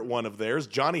favorite one of theirs,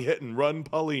 Johnny Hit and Run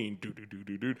Pauline.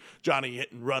 Do-do-do-do-do. Johnny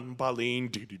Hit and Run Pauline.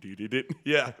 Do-do-do-do-do.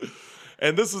 Yeah.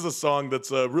 And this is a song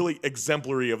that's really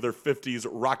exemplary of their 50s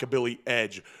rockabilly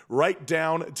edge, right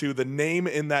down to the name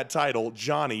in that title,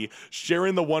 Johnny,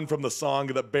 sharing the one from the song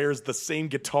that bears the same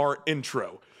guitar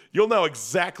intro. You'll know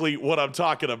exactly what I'm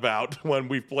talking about when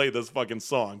we play this fucking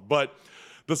song. But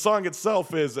the song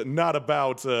itself is not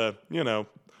about, the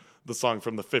song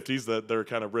from the 50s that they're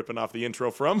kind of ripping off the intro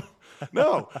from.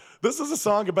 No, this is a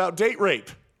song about date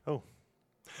rape. Oh.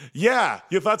 Yeah,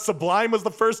 you thought Sublime was the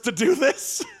first to do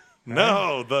this?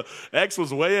 No, the X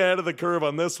was way ahead of the curve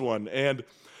on this one, and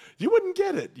you wouldn't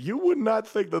get it. You would not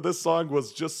think that this song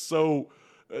was just so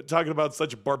talking about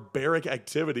such barbaric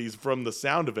activities from the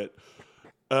sound of it.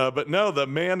 But no,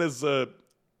 the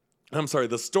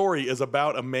story is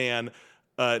about a man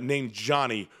named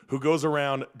Johnny who goes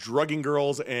around drugging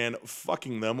girls and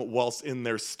fucking them whilst in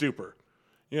their stupor.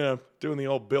 You know, doing the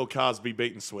old Bill Cosby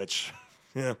bait and switch.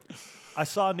 Yeah. I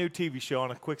saw a new TV show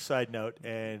on a quick side note,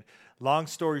 and long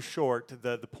story short,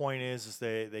 the point is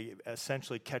they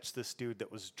essentially catch this dude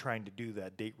that was trying to do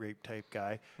that date rape type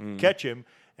guy, catch him,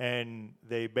 and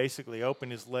they basically open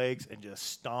his legs and just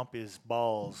stomp his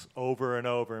balls over and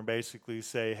over and basically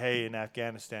say, hey, in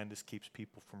Afghanistan, this keeps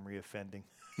people from reoffending.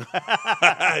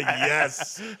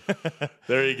 Yes.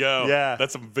 There you go. Yeah.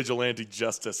 That's some vigilante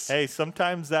justice. Hey,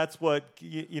 sometimes that's what,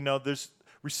 there's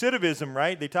recidivism,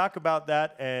 right? They talk about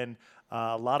that, and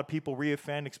a lot of people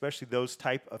reoffend, especially those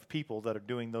type of people that are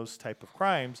doing those type of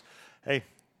crimes. Hey,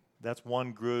 that's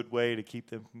one good way to keep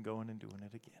them from going and doing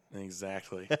it again.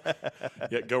 Exactly.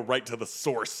 Yeah, go right to the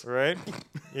source. Right?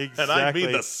 Exactly. And I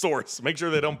mean the source. Make sure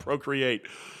they don't procreate.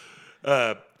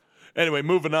 Anyway,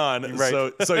 moving on.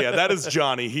 Right. So yeah, that is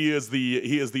Johnny. He is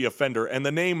the offender, and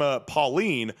the name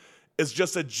Pauline is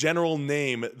just a general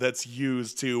name that's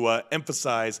used to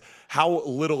emphasize how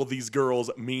little these girls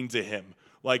mean to him.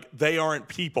 Like, they aren't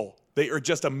people. They are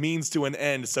just a means to an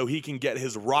end so he can get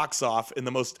his rocks off in the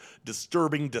most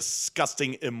disturbing,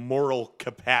 disgusting, immoral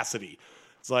capacity.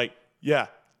 It's like, yeah,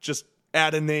 just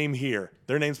add a name here.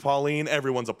 Their name's Pauline.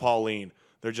 Everyone's a Pauline.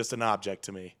 They're just an object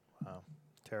to me. Wow.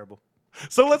 Terrible.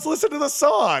 So let's listen to the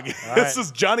song. All This right. is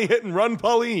Johnny Hit and Run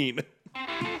Pauline.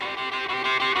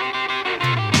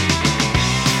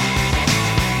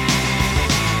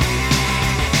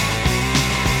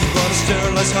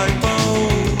 Sterilized hypo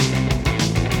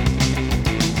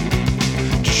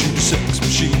to shoot a sex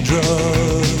machine drug.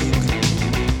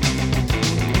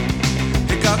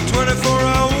 It got 24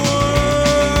 hours.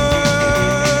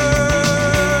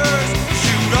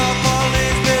 Shoot off all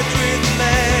his between the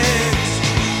legs.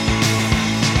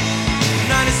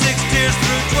 96 tears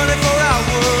through 24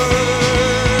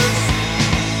 hours.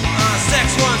 Sex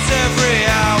once every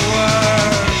hour.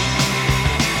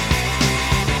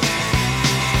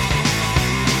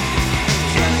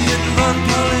 Run,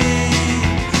 Pauline.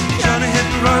 Johnny hit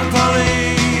and run,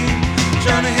 Pauline.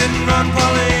 Johnny hit and run,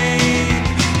 Pauline.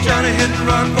 Johnny hit and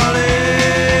run, Pauline.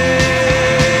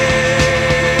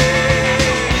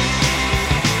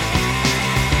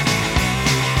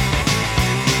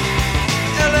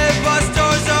 LA bus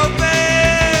doors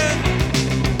open,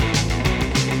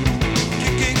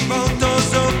 kicking both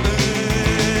doors open.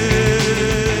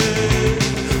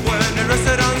 When they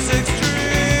rested on 6th Street.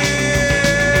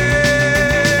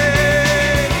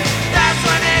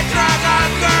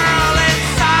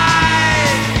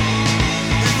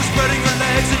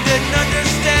 Didn't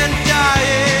understand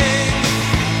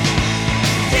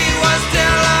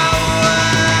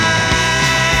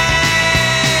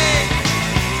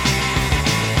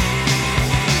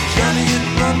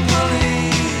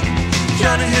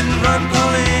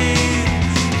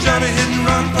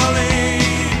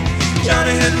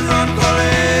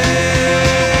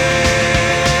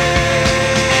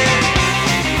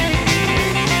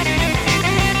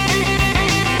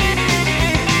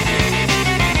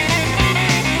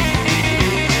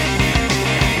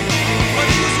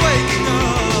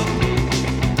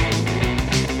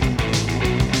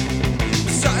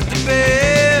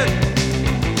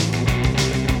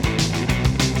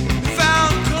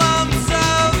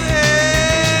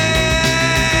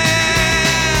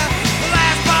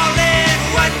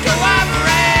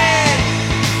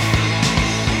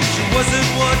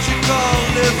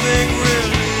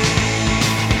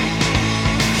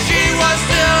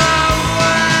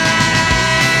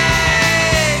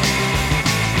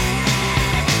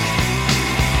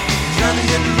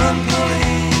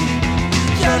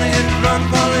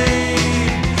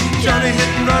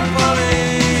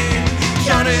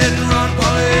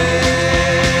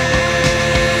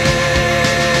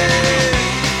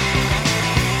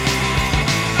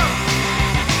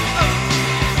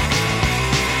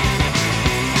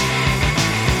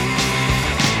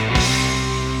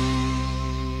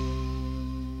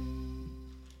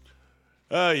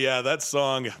Yeah, that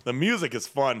song. The music is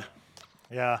fun.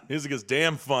 Yeah. Music is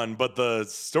damn fun, but the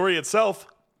story itself,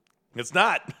 it's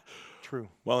not. True.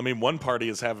 Well, I mean, one party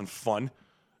is having fun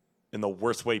in the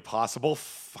worst way possible.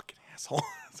 Fucking asshole.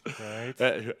 Right.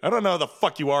 I don't know who the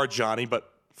fuck you are, Johnny,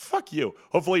 but fuck you.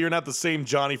 Hopefully you're not the same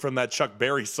Johnny from that Chuck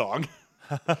Berry song.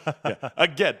 Yeah.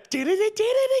 Again.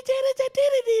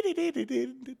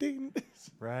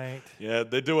 Right. Yeah,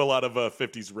 they do a lot of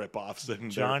 50s ripoffs in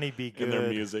Johnny be in their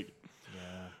good. music. Yeah.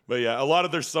 But yeah, a lot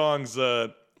of their songs, yeah.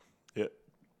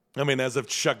 I mean, as if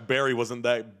Chuck Berry wasn't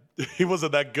that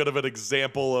good of an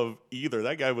example of either.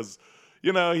 That guy was,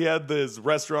 he had this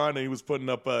restaurant and he was putting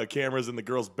up cameras in the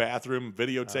girls' bathroom,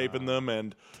 videotaping them.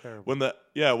 And terrible.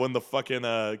 when the fucking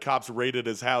cops raided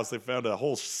his house, they found a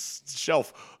whole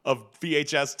shelf of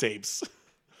VHS tapes.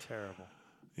 Terrible.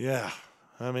 Yeah,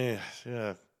 I mean,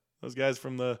 yeah, those guys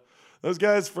from the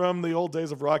old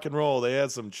days of rock and roll, they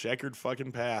had some checkered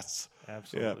fucking pasts.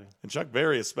 Absolutely. Yeah, and Chuck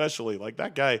Berry especially, like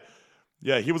that guy.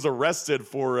 Yeah, he was arrested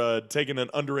for taking an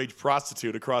underage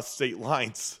prostitute across state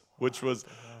lines, which was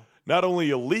not only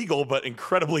illegal but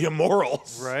incredibly immoral.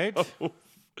 Right. So,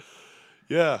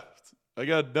 yeah, I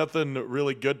got nothing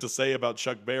really good to say about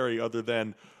Chuck Berry other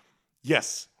than,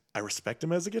 yes, I respect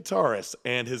him as a guitarist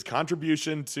and his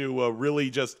contribution to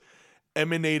really just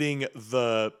emanating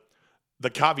the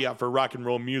caveat for rock and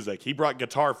roll music. He brought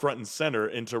guitar front and center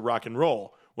into rock and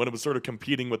roll when it was sort of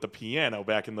competing with the piano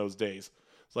back in those days.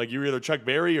 It's like you were either Chuck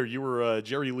Berry or you were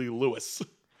Jerry Lee Lewis.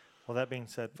 Well, that being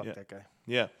said, fuck that guy.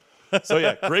 Yeah. So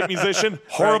yeah, great musician,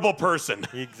 horrible person.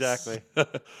 Exactly.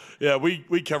 Yeah,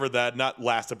 we covered that, not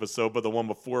last episode, but the one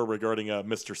before regarding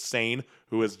Mr. Sane,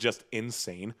 who is just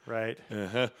insane. Right.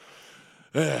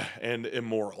 And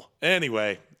immoral.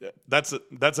 Anyway, that's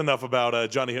enough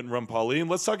about Johnny Hit and Run Pauline.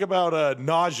 Let's talk about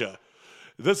Nausea.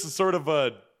 This is sort of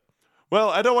I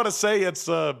don't want to say it's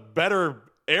a better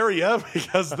area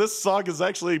because this song is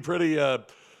actually pretty I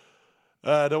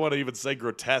don't want to even say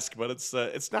grotesque, but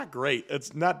it's not great.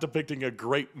 It's not depicting a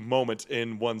great moment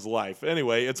in one's life.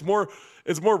 Anyway,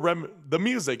 the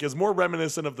music is more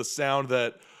reminiscent of the sound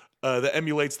that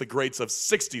emulates the greats of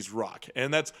 60s rock.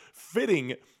 And that's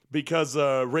fitting because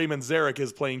Raymond Zarek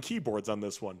is playing keyboards on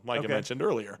this one, like I mentioned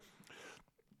earlier.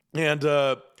 And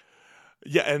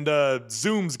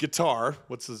Zoom's guitar,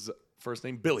 what's his first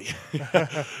name? Billy.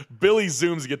 Billy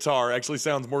Zoom's guitar actually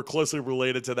sounds more closely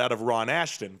related to that of Ron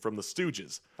Ashton from the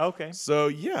Stooges. Okay. So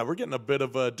yeah, we're getting a bit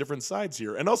of different sides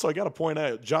here. And also I got to point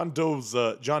out John Doe's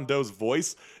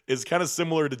voice is kind of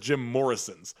similar to Jim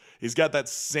Morrison's. He's got that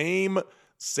same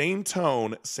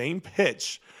tone, same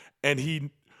pitch, and he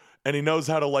knows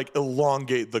how to like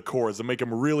elongate the chords and make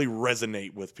them really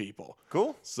resonate with people.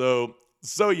 Cool. So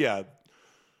yeah.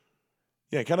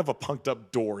 Yeah, kind of a punked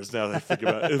up Doors now that I think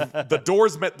about it. If the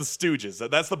Doors met the Stooges.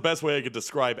 That's the best way I could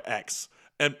describe X.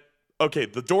 And, okay,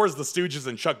 the Doors, the Stooges,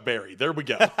 and Chuck Berry. There we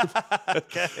go.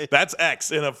 Okay. That's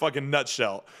X in a fucking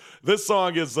nutshell. This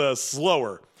song is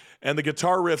slower, and the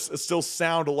guitar riffs still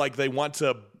sound like they want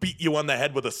to beat you on the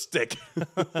head with a stick.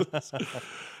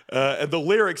 And the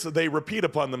lyrics, they repeat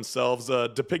upon themselves,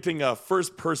 depicting a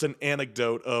first-person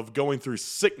anecdote of going through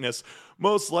sickness,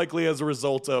 most likely as a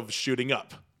result of shooting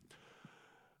up.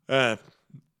 The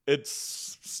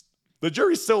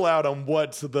jury's still out on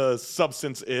what the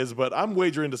substance is, but I'm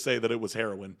wagering to say that it was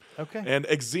heroin. Okay. And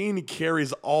Exene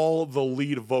carries all the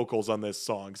lead vocals on this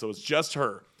song, so it's just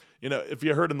her. If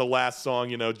you heard in the last song,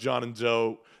 John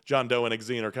Doe and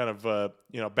Exene are kind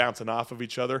of bouncing off of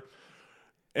each other.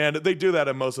 And they do that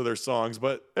in most of their songs,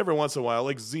 but every once in a while,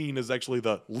 Exene is actually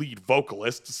the lead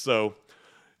vocalist, so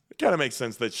it kind of makes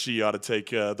sense that she ought to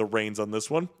take the reins on this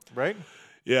one. Right.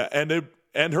 Yeah,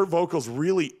 and her vocals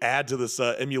really add to this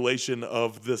emulation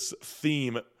of this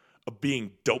theme of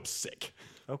being dope sick.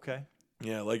 Okay.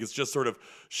 Yeah, like it's just sort of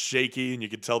shaky, and you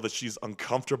can tell that she's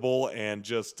uncomfortable, and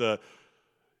just,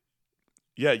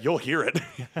 you'll hear it,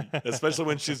 especially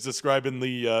when she's describing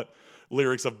the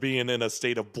lyrics of being in a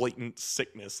state of blatant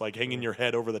sickness, like hanging your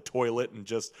head over the toilet and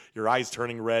just your eyes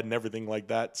turning red and everything like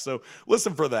that. So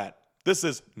listen for that. This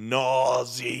is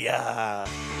Nausea.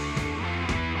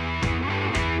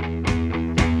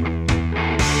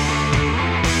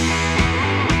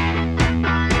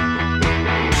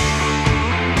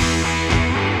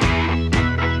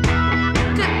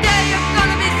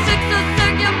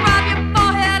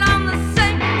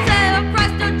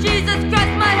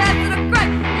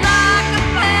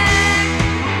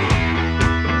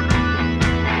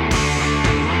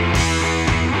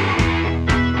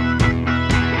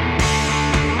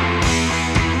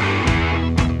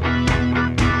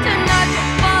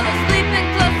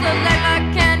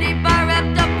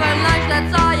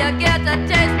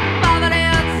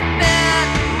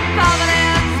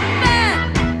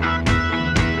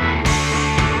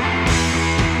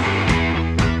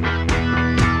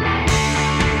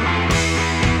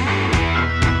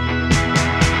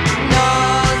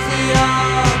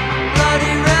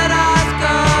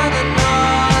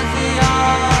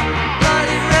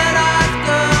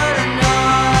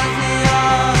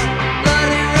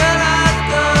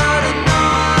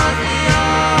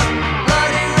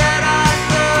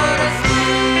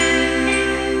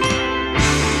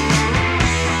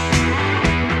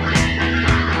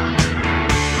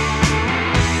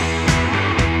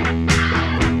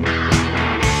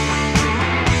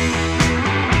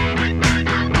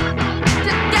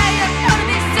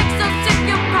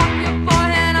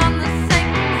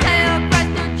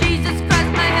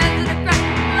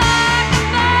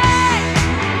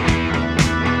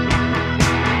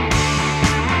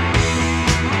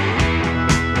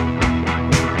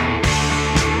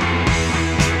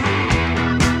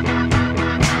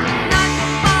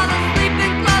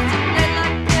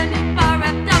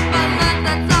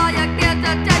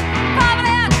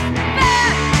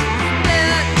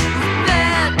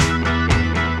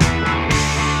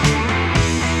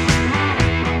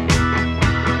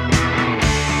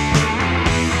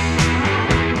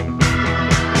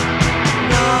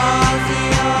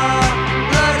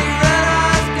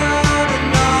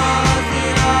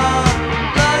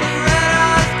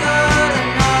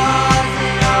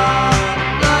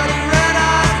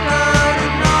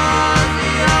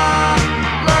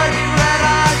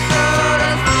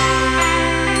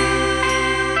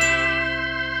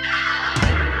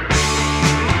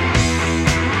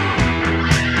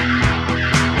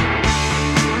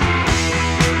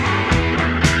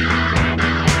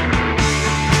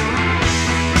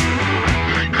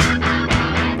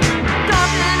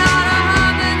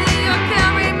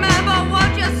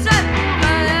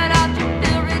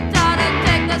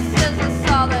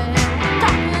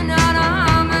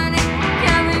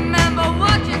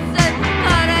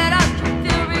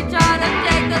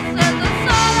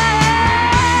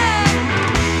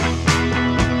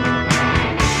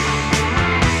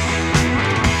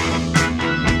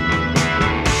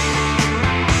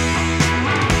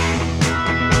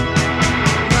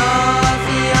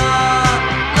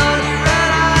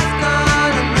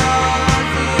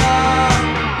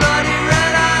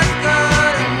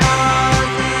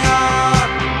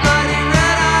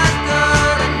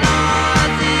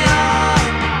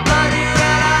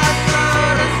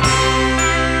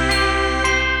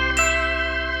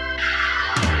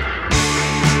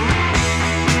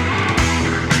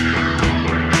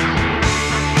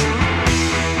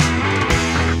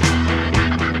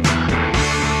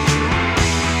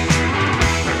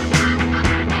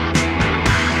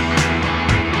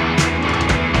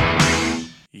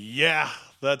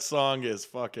 That song is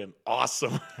fucking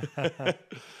awesome.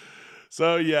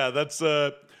 So yeah, the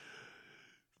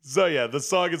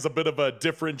song is a bit of a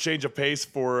different change of pace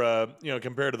for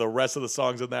compared to the rest of the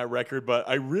songs in that record. But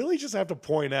I really just have to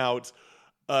point out,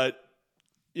 up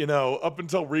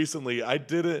until recently, I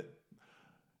didn't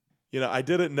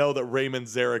know that Raymond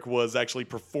Zarek was actually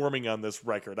performing on this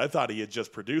record. I thought he had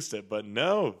just produced it, but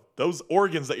no, those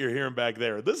organs that you're hearing back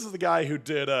there. This is the guy who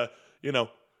did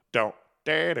don't.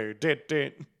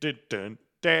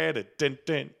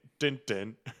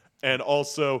 And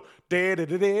also, yeah,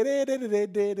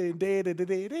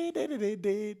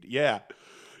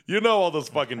 all those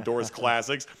fucking Doors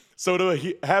classics. So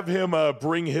to have him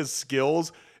bring his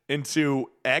skills into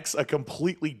X, a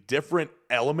completely different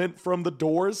element from the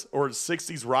Doors or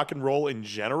 60s rock and roll in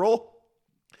general,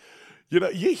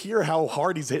 you hear how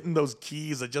hard he's hitting those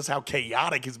keys and just how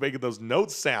chaotic he's making those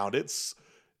notes sound. It's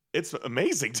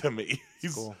amazing to me.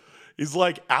 He's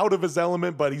like out of his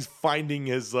element, but he's finding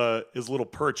his little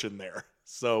perch in there.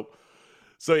 So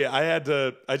yeah, I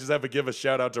just have to give a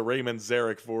shout out to Raymond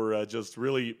Zarek for just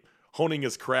really honing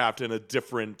his craft in a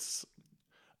different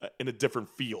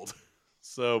field.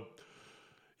 So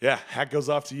yeah, hat goes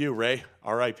off to you, Ray.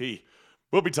 R.I.P.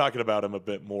 We'll be talking about him a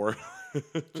bit more.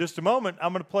 Just a moment.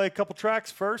 I'm going to play a couple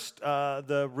tracks first.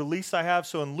 The release I have,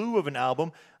 so in lieu of an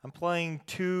album, I'm playing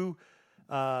 2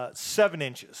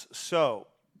 7-inches. So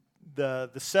the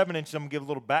 7-inches, I'm going to give a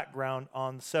little background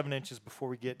on the 7 inches before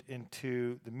we get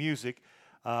into the music.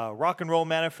 Rock N Roll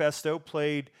Manifesto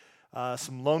played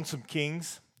some Lonesome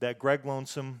Kings that Greg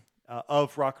Lonesome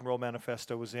of Rock N Roll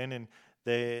Manifesto was in, and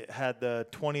they had the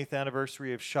 20th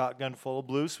anniversary of Shotgun Full of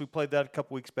Blues. We played that a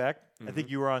couple weeks back. Mm-hmm. I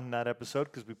think you were on that episode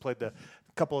because we played a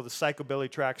couple of the psychobilly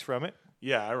tracks from it.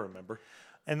 Yeah, I remember.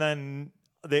 And then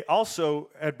they also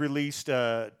had released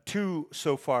 2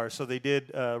 so far. So they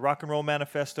did Rock N Roll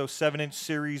Manifesto 7-inch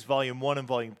series, Volume 1 and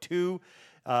Volume 2.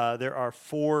 There are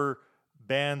 4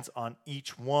 bands on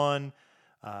each one.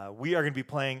 We are going to be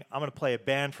playing, I'm going to play a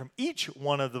band from each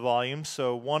one of the volumes.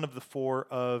 So one of the 4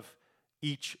 of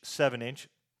each 7-inch,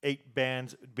 8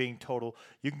 bands being total.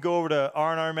 You can go over to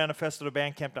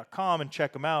rnrmanifesto.bandcamp.com and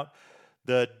check them out.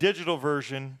 The digital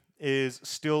version is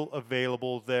still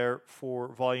available there for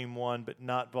Volume 1, but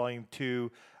not Volume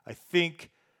 2. I think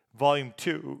Volume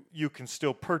 2, you can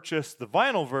still purchase the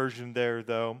vinyl version there,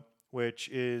 though, which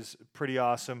is pretty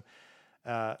awesome.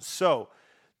 So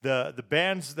the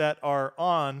bands that are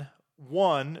on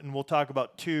 1, and we'll talk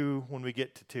about 2 when we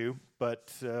get to 2,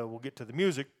 but we'll get to the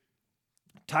music.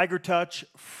 Tiger Touch,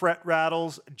 Fret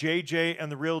Rattles, JJ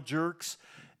and the Real Jerks,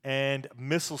 and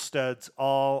Missile Studs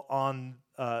all on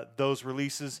those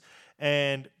releases.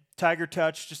 And Tiger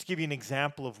Touch, just to give you an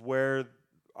example of where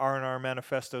R&R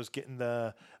Manifesto is getting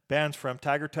the bands from.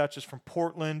 Tiger Touch is from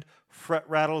Portland. Fret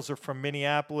Rattles are from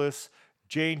Minneapolis.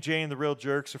 J&J and the Real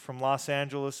Jerks are from Los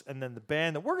Angeles. And then the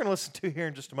band that we're going to listen to here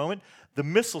in just a moment, the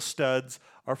Missile Studs,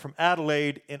 are from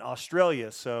Adelaide in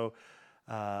Australia. So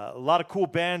a lot of cool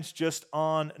bands just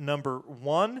on number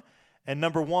 1. And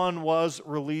number 1 was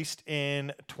released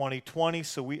in 2020,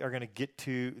 so we are going to get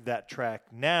to that track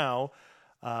now.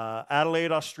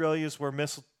 Adelaide, Australia is where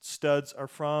Missile Studs are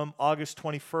from. August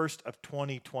 21st of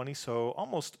 2020, so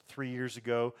almost 3 years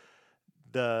ago,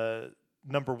 the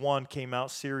number 1 came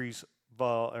out,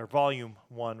 Volume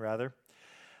 1, rather.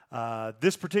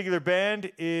 This particular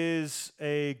band is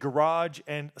a garage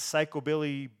and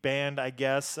psychobilly band, I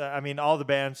guess. I mean, all the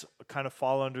bands kind of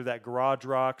fall under that garage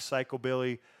rock,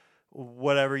 psychobilly,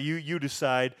 whatever. You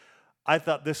decide. I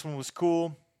thought this one was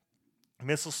cool.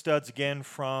 Missile Studs, again,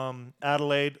 from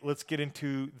Adelaide. Let's get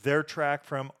into their track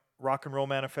from Rock N Roll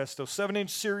Manifesto 7-inch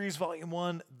series, Volume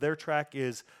 1. Their track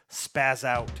is Spaz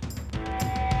Out.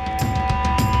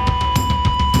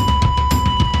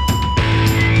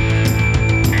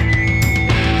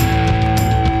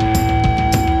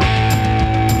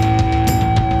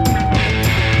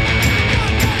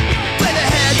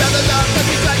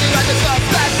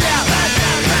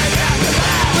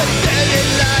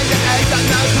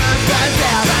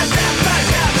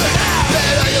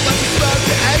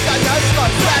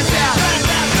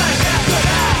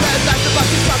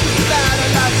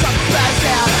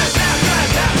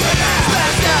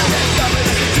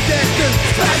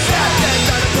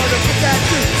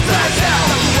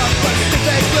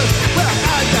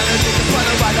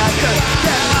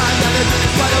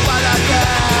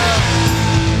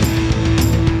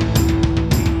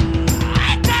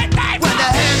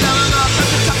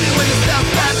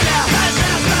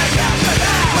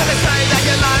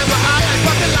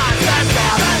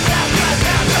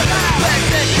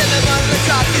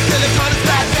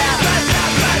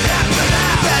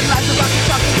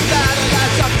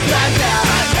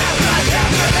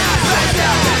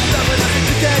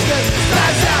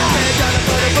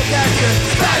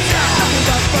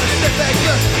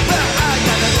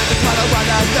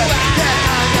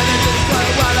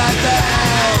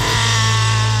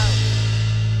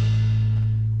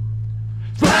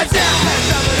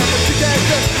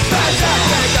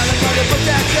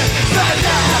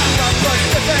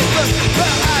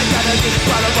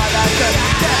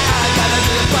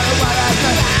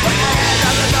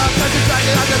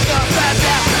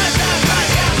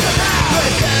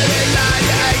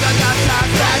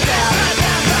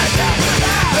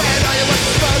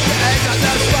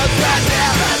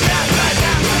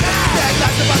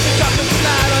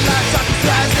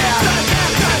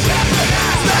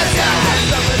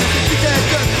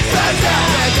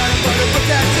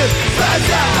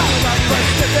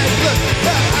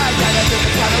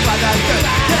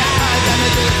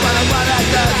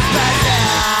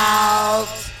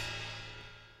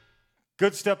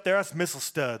 Good stuff there. That's Missile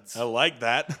Studs. I like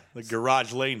that. The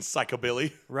Garage Lane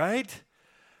psychobilly. Right?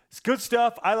 It's good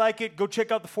stuff. I like it. Go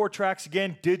check out the 4 tracks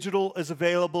again. Digital is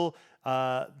available.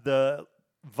 The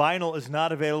vinyl is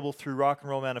not available through Rock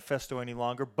N Roll Manifesto any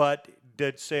longer, but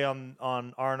did say on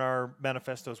R&R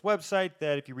Manifesto's website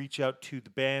that if you reach out to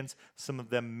the bands, some of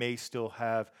them may still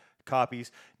have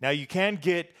copies. Now, you can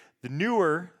get the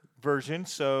newer version,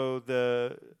 so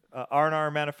the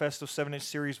R&R Manifesto 7-inch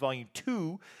series volume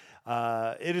 2.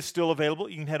 It is still available.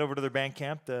 You can head over to their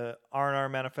Bandcamp, the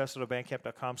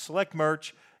rnrmanifesto.bandcamp.com. Select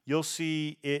merch. You'll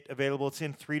see it available. It's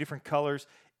in 3 different colors.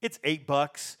 It's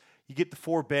 $8. You get the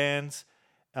 4 bands,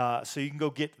 so you can go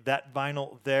get that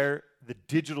vinyl there. The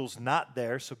digital's not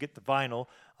there, so get the vinyl.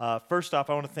 First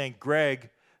off, I want to thank Greg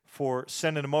for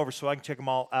sending them over so I can check them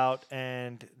all out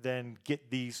and then get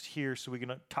these here so we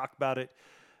can talk about it.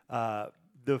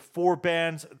 The 4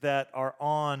 bands that are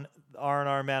on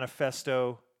R&R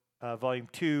Manifesto Volume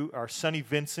 2 are Sonny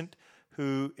Vincent,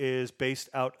 who is based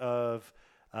out of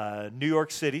New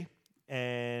York City.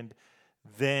 And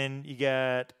then you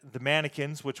got the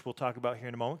Manikins, which we'll talk about here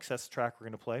in a moment because that's the track we're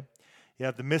going to play. You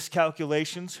have the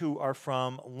Miscalculations, who are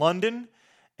from London.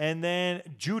 And then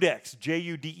Judex,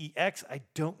 Judex. I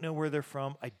don't know where they're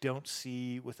from. I don't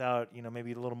see without,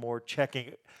 maybe a little more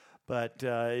checking. But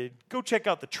go check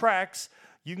out the tracks.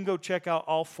 You can go check out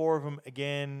all 4 of them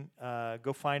again.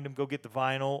 Go find them. Go get the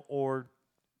vinyl, or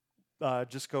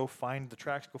just go find the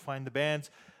tracks. Go find the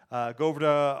bands. Go over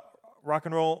to Rock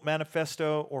N Roll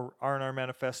Manifesto or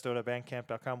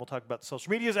rnrmanifesto.bandcamp.com. We'll talk about the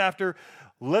social medias after.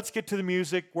 Let's get to the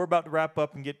music. We're about to wrap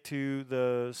up and get to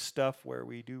the stuff where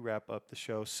we do wrap up the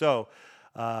show. So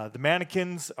the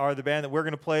Manikins are the band that we're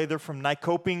going to play. They're from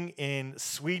Nyköping in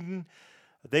Sweden.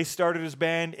 They started as a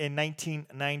band in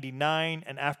 1999,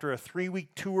 and after a 3-week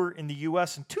tour in the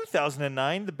U.S. in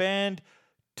 2009, the band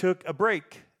took a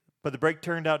break. But the break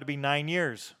turned out to be 9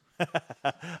 years.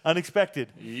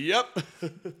 Unexpected. Yep.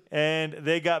 And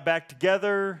they got back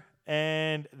together,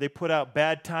 and they put out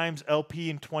Bad Times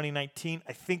LP in 2019.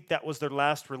 I think that was their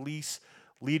last release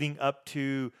leading up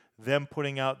to them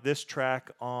putting out this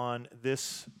track on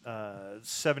this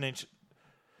 7-inch,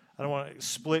 I don't want to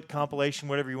split compilation,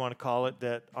 whatever you want to call it,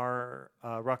 that our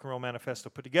Rock N Roll Manifesto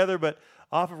put together. But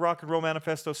off of Rock N Roll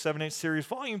Manifesto 7-inch series,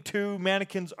 Volume 2,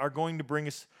 Manikins are going to bring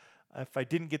us, if I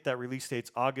didn't get that release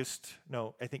date, it's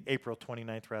April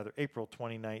 29th, rather. April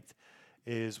 29th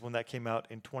is when that came out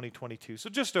in 2022. So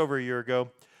just over a year ago.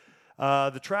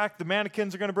 The track the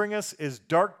Manikins are going to bring us is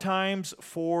Dark Times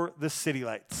for the City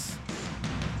Lights.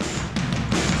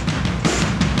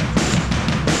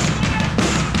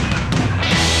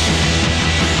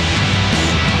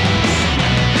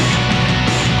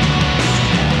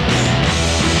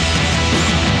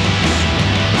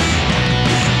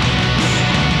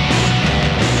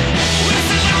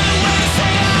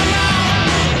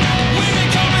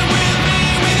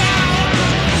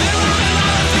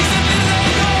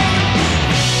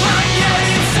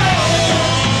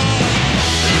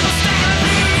 People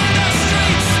stand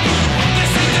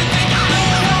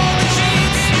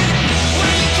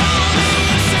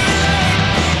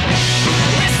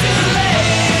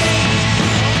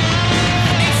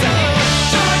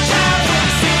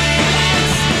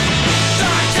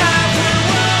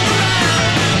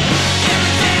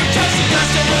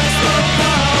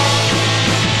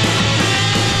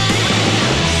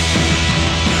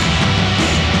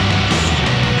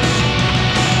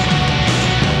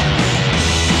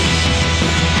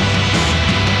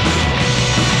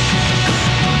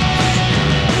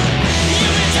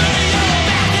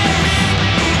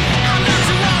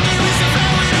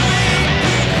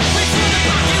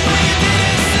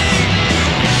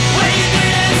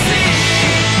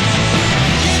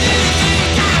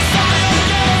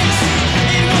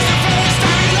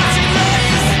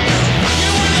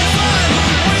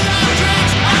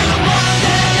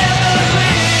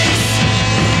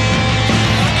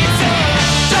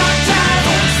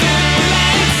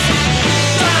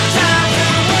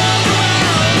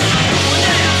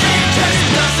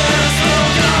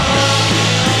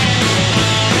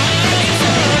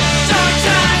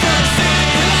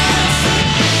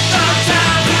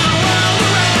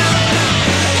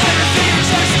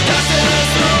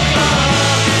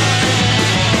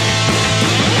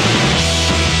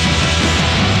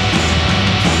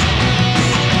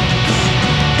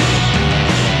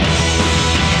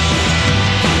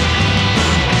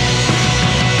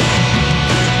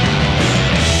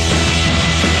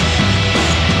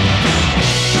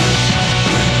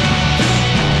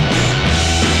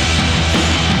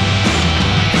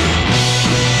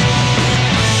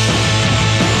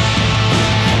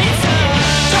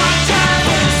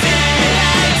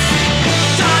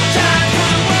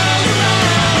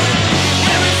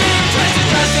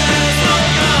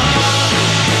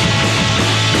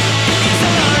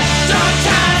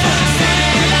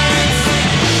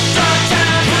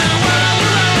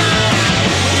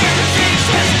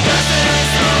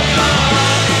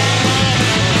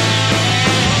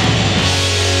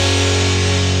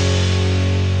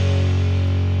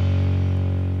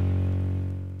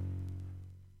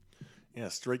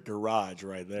straight garage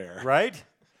right there. Right?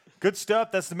 Good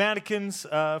stuff. That's the Manikins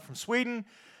from Sweden.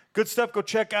 Good stuff. Go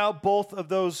check out both of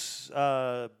those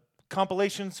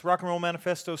compilations, Rock N Roll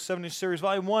Manifesto 7-inch series,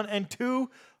 Volume 1 and 2.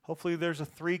 Hopefully there's a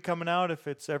 3 coming out. If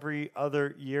it's every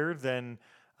other year, then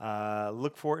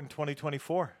look for it in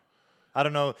 2024. I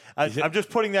don't know. I'm just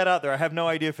putting that out there. I have no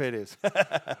idea if it is.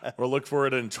 Or look for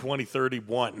it in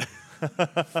 2031.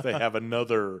 They have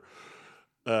another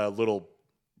little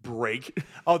break.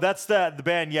 Oh, that's the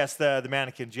band, yes, the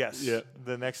Manikins, yes. Yeah.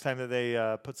 The next time that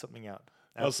they put something out.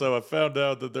 Also, I found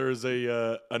out that there's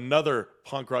another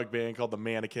punk rock band called the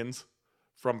Manikins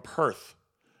from Perth.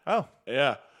 Oh.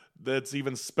 Yeah, that's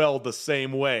even spelled the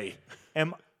same way.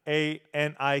 Manikins?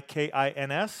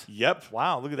 Yep.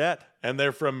 Wow, look at that. And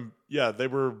they're from,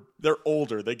 they're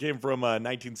older. They came from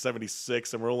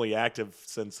 1976 and were only active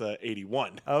since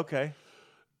 81. Okay.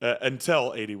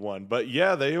 Until 81. But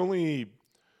yeah,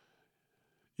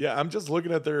 I'm just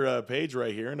looking at their page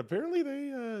right here, and apparently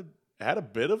they had a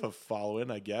bit of a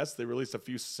following, I guess. They released a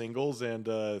few singles and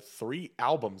 3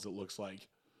 albums, it looks like.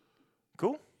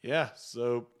 Cool. Yeah,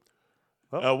 so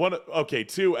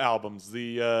 2 albums.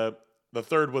 The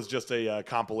third was just a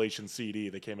compilation CD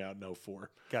that came out in 2004.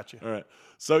 Gotcha. All right.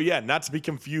 So yeah, not to be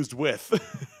confused with.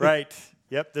 Right.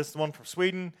 Yep, this is the one from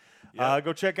Sweden. Yep.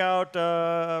 Go check out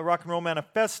Rock N Roll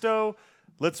Manifesto.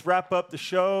 Let's wrap up the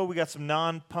show. We got some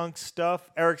non-punk stuff.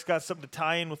 Eric's got something to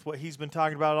tie in with what he's been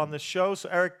talking about on this show. So,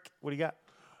 Eric, what do you got?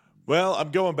 Well,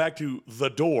 I'm going back to The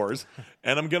Doors,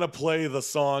 and I'm going to play the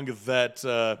song that,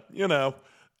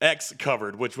 X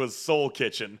covered, which was Soul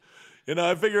Kitchen.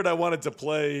 I figured I wanted to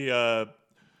play, I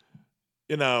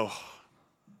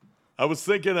was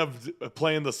thinking of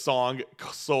playing the song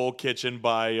Soul Kitchen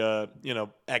by,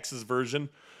 X's version,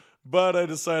 but I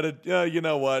decided, you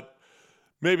know what?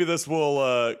 Maybe this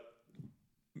will,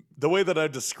 the way that I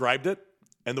described it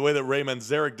and the way that Raymond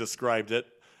Zarek described it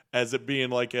as it being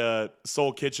like a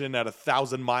Soul Kitchen at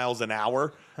 1,000 miles an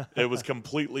hour, it was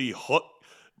completely hooked.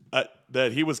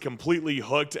 That he was completely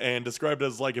hooked and described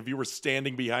as like if you were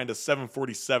standing behind a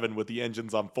 747 with the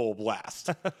engines on full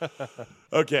blast.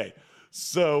 Okay,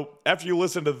 so after you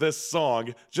listen to this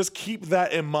song, just keep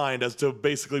that in mind as to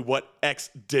basically what X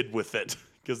did with it,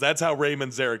 because that's how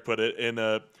Raymond Zarek put it in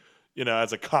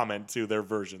as a comment to their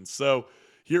version. So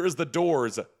here is The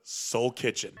Doors' Soul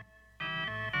Kitchen.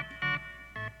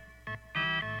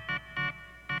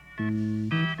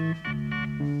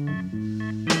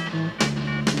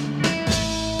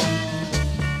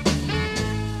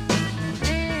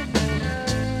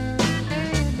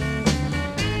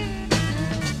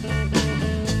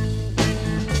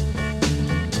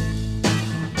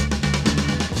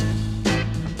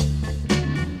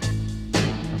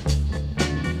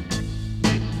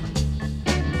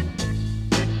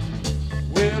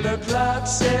 The clock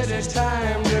said it's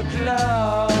time to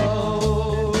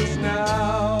close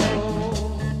now.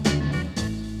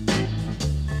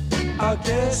 I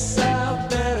guess I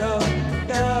better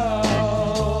go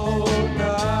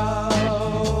now.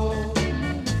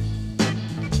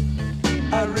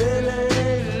 I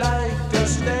really like to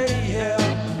stay here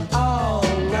all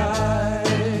night.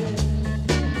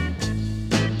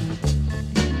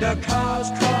 The cars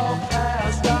crawl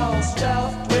past all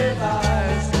stuffed with eyes.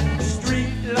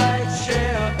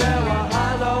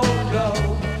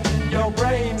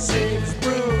 Seems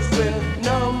bruised with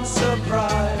numb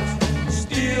surprise.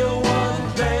 Still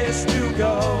one place to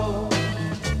go.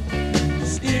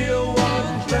 Still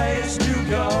one place to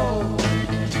go.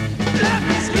 Let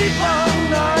me sleep all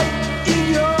night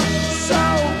in your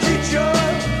soul kitchen.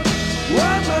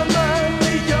 Warm my mind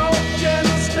with your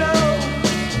gentle stone.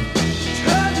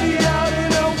 Turn me out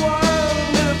in a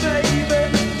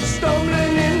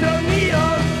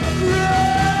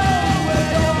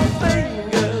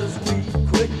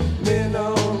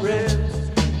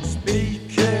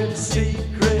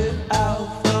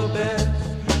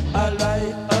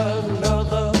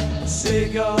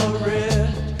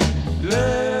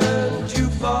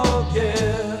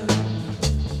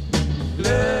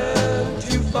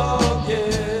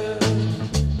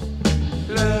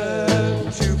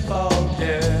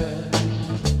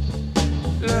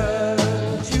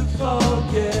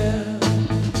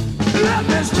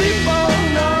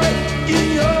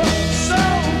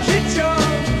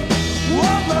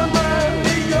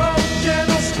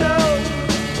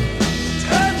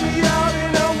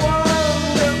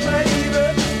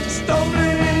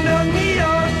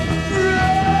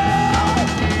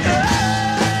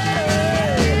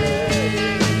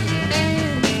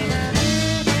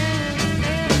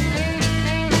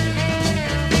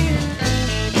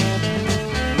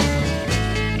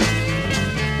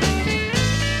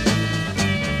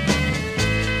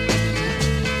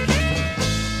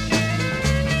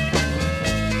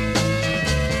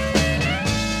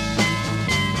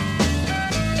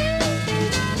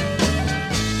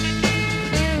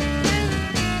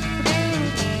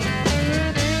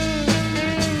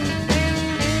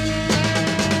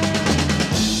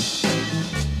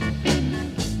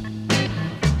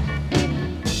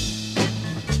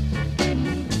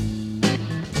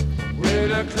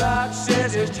The clock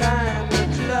says it's time to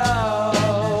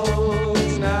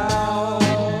close now.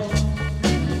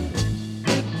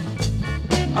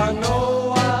 I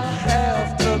know I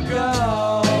have to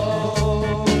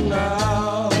go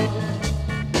now.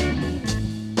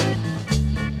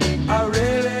 I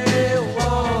really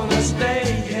wanna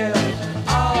stay here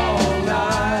all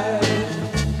night.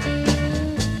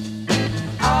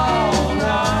 All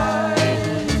night.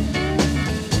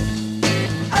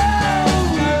 All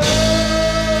night.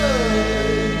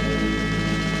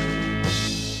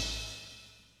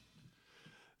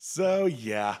 So,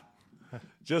 yeah.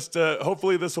 Just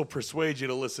hopefully this will persuade you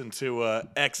to listen to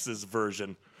X's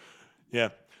version. Yeah.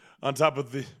 On top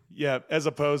of as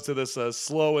opposed to this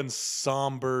slow and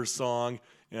somber song.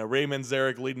 You know, Ray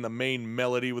Manzarek leading the main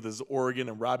melody with his organ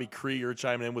and Robbie Krieger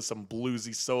chiming in with some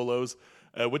bluesy solos,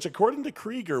 which according to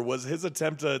Krieger was his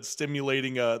attempt at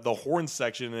stimulating the horn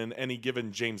section in any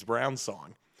given James Brown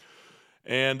song.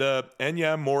 And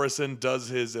Morrison does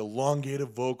his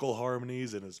elongated vocal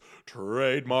harmonies and his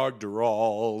trademark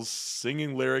drawls,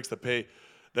 singing lyrics that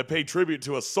pay tribute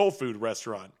to a soul food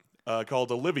restaurant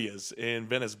called Olivia's in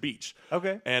Venice Beach.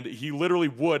 Okay. And he literally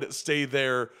would stay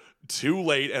there too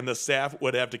late, and the staff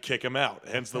would have to kick him out.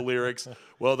 Hence the lyrics,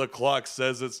 well, the clock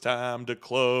says it's time to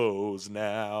close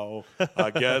now.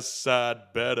 I guess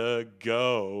I'd better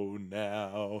go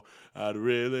now. I'd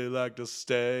really like to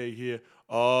stay here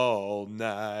all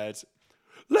night.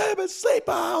 Let me sleep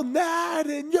all night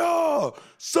in your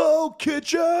soul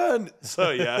kitchen. So,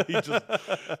 yeah, he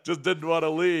just didn't want to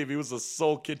leave. He was a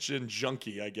soul kitchen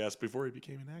junkie, I guess, before he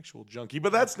became an actual junkie.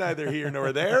 But that's neither here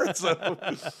nor there.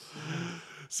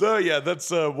 So yeah,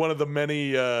 that's one of the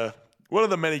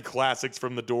many classics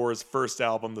from the Doors' first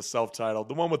album, the self-titled,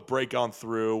 the one with "Break On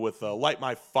Through" with "Light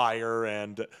My Fire"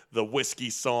 and the whiskey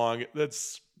song.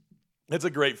 It's a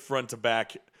great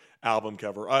front-to-back album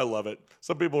cover. I love it.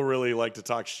 Some people really like to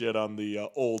talk shit on the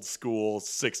old school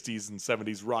 60s and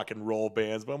 70s rock and roll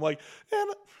bands, but I'm like, man,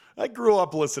 I grew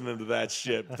up listening to that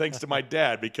shit thanks to my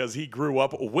dad because he grew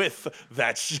up with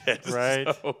that shit. Right.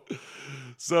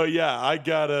 So yeah, I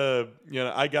got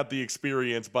the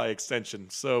experience by extension.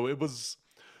 So it was,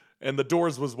 and the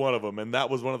Doors was one of them, and that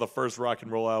was one of the first rock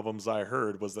and roll albums I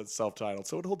heard was that self-titled.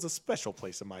 So it holds a special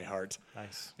place in my heart.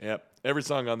 Nice. Yep. Every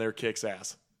song on there kicks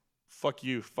ass. Fuck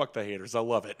you. Fuck the haters. I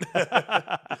love it.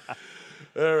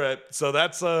 All right. So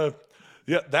that's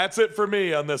it for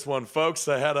me on this one, folks.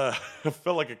 I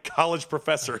felt like a college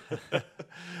professor.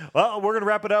 Well, we're going to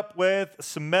wrap it up with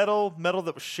some metal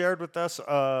that was shared with us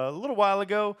a little while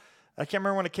ago. I can't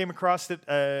remember when I came across it.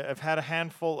 I've had a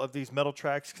handful of these metal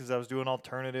tracks because I was doing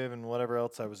alternative and whatever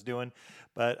else I was doing.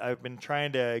 But I've been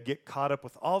trying to get caught up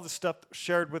with all the stuff that was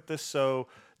shared with us. So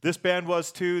this band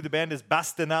was too. The band is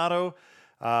Bastinado.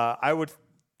 I would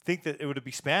think that it would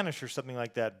be Spanish or something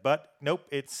like that, but nope,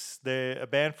 it's a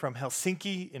band from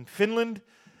Helsinki in Finland,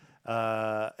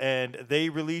 and they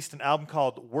released an album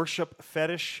called Worship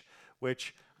Fetish,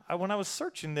 which when I was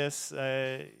searching this,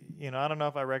 I don't know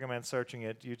if I recommend searching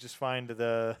it. You just find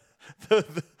the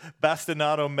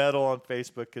Bastinado metal on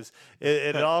Facebook, because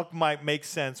it all might make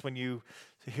sense when you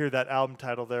hear that album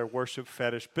title there, Worship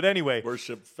Fetish. But anyway.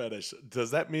 Worship Fetish. Does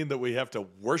that mean that we have to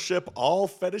worship all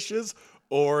fetishes?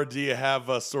 Or do you have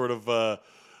a sort of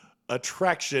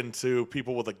attraction to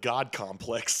people with a god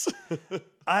complex?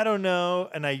 I don't know.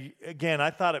 And I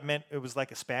thought it was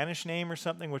like a Spanish name or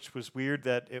something, which was weird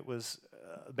that it was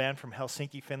a band from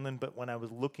Helsinki, Finland. But when I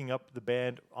was looking up the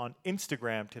band on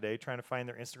Instagram today, trying to find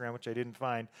their Instagram, which I didn't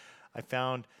find, I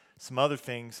found some other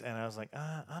things, and I was like,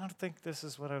 I don't think this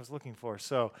is what I was looking for.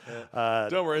 So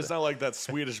don't worry, it's not like that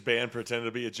Swedish band pretended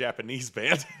to be a Japanese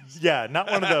band. Yeah,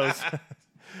 not one of those.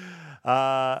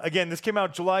 Again, this came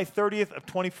out July 30th of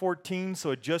 2014,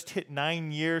 so it just hit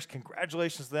 9 years.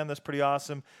 Congratulations to them. That's pretty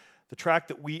awesome. The track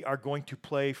that we are going to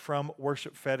play from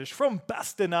Worship Fetish, from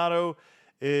Bastinado,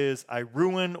 is I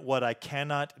Ruin What I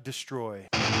Cannot Destroy.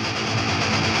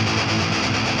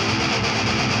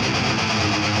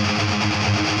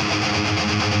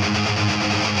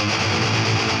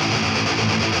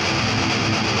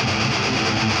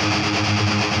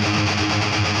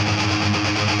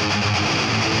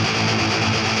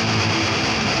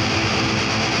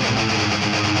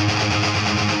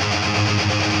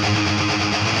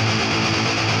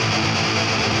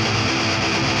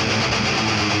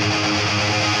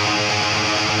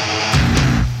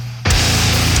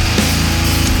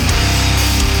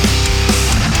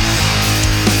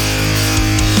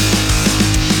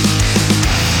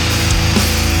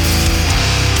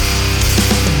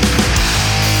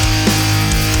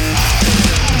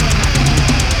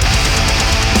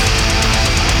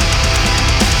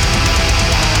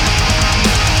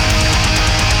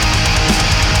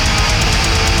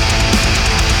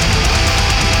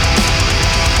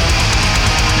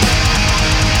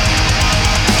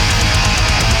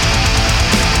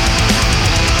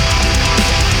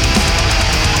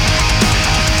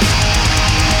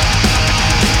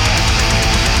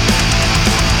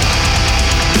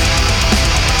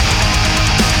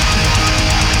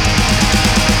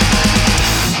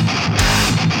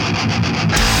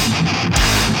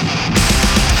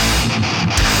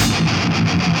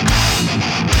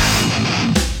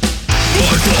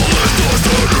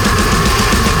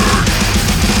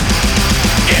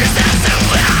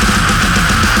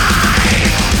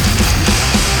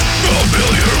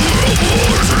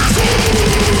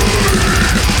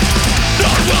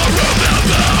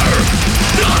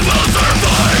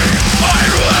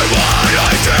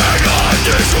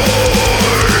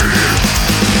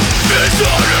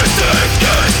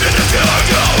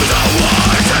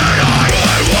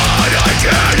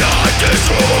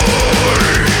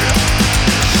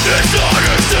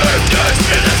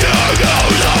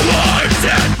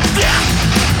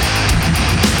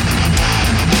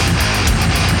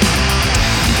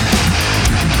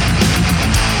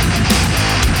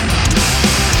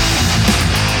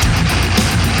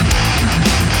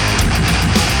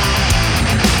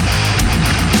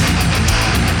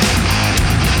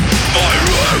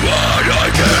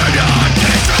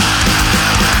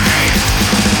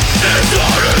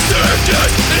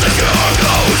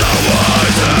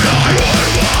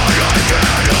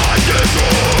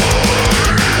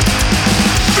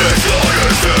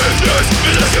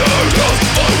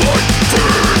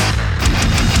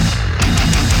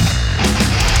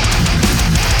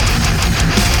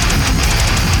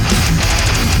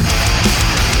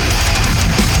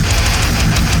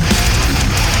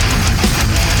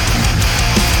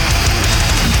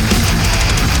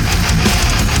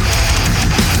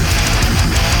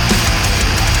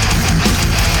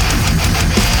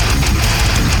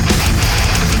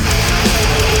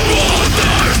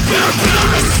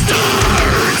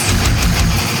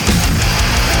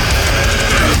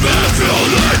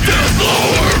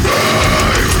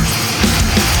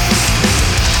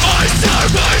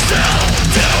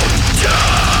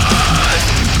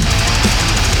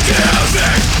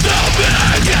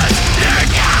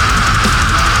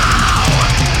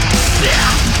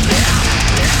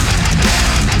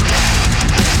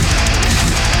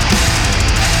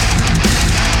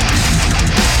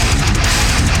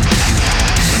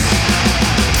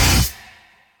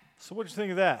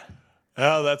 think of that?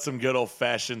 Oh, that's some good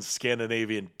old-fashioned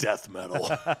Scandinavian death metal.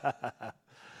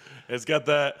 It's got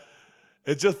that.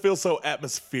 It just feels so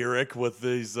atmospheric with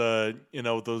these,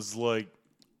 those like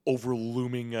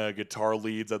overlooming guitar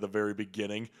leads at the very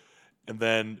beginning, and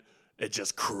then it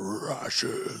just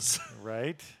crashes.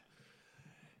 Right.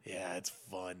 Yeah, it's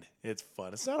fun. It's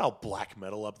fun. It's not all black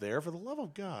metal up there, for the love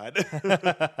of God.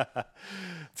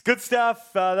 It's good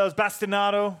stuff. That was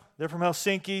Bastinado. They're from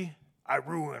Helsinki. I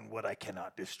ruin what I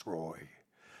cannot destroy.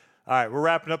 All right, we're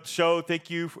wrapping up the show. Thank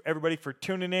you, everybody, for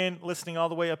tuning in, listening all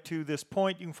the way up to this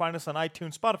point. You can find us on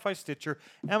iTunes, Spotify, Stitcher,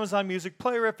 Amazon Music,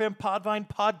 Player FM, Podvine,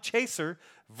 Podchaser,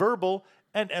 Verbal,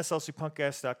 and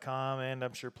SLCPunkcast.com, and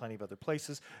I'm sure plenty of other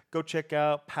places. Go check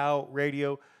out POW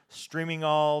Radio, streaming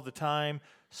all the time.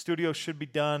 Studio should be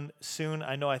done soon.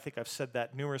 I think I've said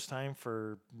that numerous times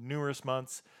for numerous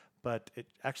months, but it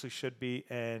actually should be,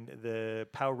 and the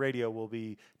POW Radio will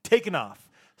be taken off.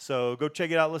 So go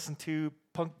check it out. Listen to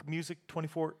punk music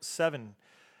 24/7.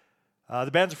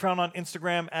 The bands are found on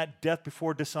Instagram at Death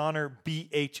Before Dishonor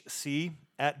BHC,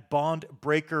 at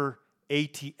BÖNDBREAKR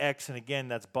ATX, and again,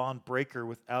 that's BÖNDBREAKR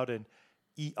without an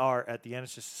ER at the end.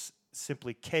 It's just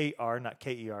simply KR, not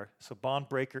KER. So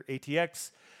BÖNDBREAKR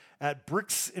ATX, at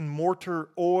BRIX'N MORTAR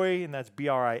OI, and that's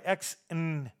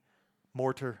BRIX'N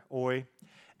MORTAR OI,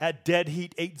 at Dead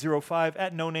Heat 805,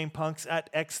 at Noname Punks, at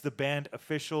X the Band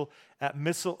Official, at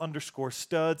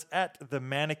Missile_Studs, at the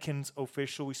Manikins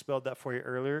Official. We spelled that for you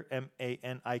earlier,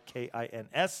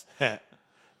 MANIKINS.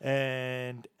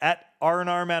 And at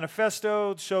R&R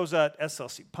Manifesto, shows at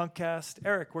SLC Punkcast.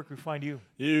 Eric, where can we find you?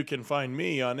 You can find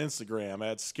me on Instagram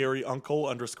at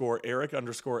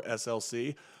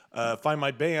scaryuncle_Eric_SLC. Find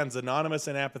my bands Anonymous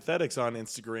and Apathetics on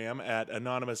Instagram at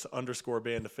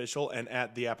Anonymous_bandofficial and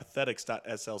at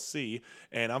theapathetics.slc,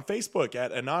 and on Facebook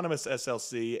at Anonymous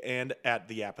SLC and at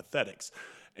the Apathetics.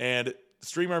 And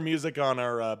stream our music on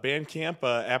our Bandcamp.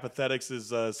 Apathetics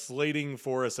is slating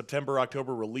for a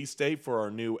September-October release date for our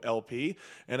new LP,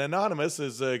 and Anonymous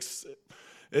is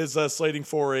slating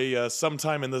for a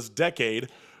sometime in this decade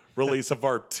release of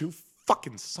our 2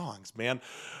 fucking songs, man.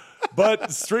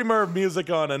 But stream our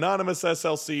music on Anonymous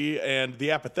SLC and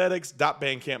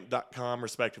theapathetics.bandcamp.com,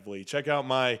 respectively. Check out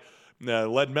my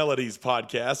Lead Melodies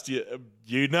podcast.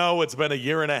 You know it's been a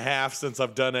year and a half since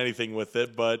I've done anything with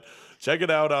it, but check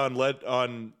it out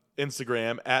on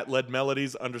Instagram at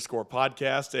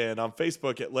leadmelodies_podcast and on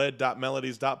Facebook at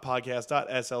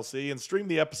lead.melodies.podcast.slc, and stream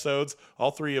the episodes, all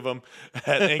 3 of them,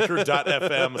 at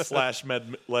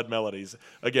anchor.fm/leadmelodies.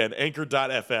 Again,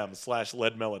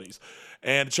 anchor.fm/leadmelodies.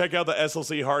 And check out the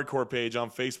SLC Hardcore page on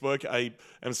Facebook. I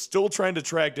am still trying to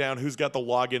track down who's got the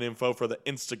login info for the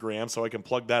Instagram so I can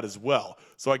plug that as well,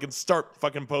 so I can start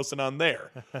fucking posting on there.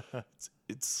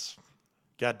 It's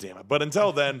God damn it. But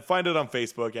until then, find it on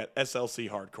Facebook at SLC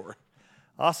Hardcore.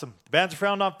 Awesome. The bands are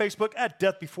found on Facebook at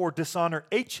Death Before Dishonor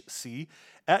HC,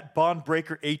 at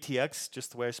BÖNDBREAKR ATX, just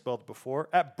the way I spelled it before,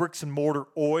 at BRIX'N MORTAR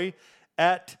OI,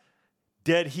 at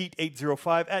Dead Heat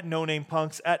 805, at Noname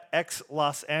Punks, at X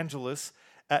Los Angeles,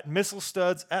 at Missile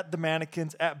Studs, at the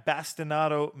Manikins, at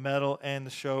Bastinado Metal, and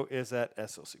the show is at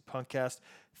SLC Punkcast.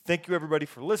 Thank you, everybody,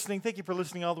 for listening. Thank you for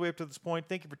listening all the way up to this point.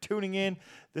 Thank you for tuning in.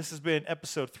 This has been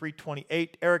episode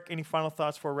 328. Eric, any final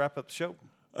thoughts before we wrap up the show?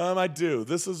 I do.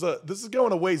 This is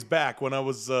going a ways back when I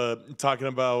was talking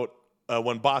about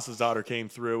when Boss's Daughter came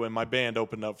through and my band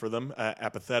opened up for them,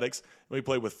 Apathetics. We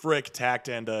played with Frick, Tact,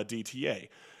 and DTA.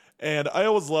 And I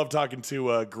always love talking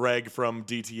to Greg from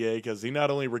DTA because he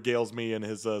not only regales me in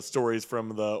his stories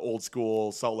from the old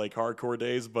school Salt Lake hardcore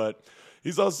days, but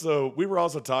we were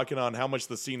also talking on how much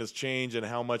the scene has changed and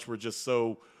how much we're just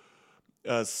so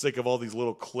sick of all these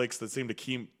little cliques that seem to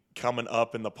keep coming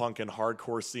up in the punk and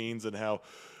hardcore scenes, and how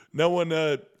no one,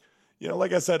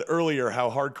 like I said earlier,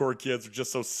 how hardcore kids are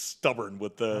just so stubborn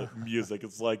with the music.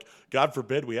 It's like, God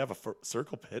forbid we have a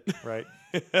circle pit. Right.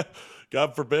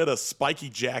 God forbid a spiky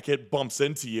jacket bumps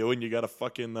into you and you got to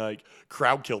fucking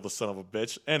crowd kill the son of a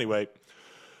bitch. Anyway,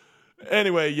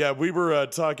 yeah, we were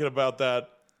talking about that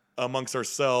amongst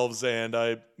ourselves, and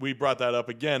we brought that up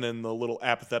again in the little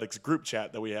Apathetics group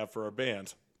chat that we have for our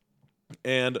band.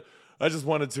 And I just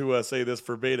wanted to say this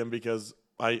verbatim because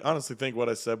I honestly think what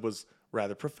I said was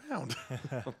rather profound.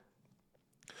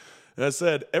 And I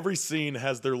said, every scene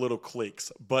has their little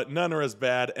cliques, but none are as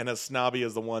bad and as snobby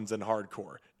as the ones in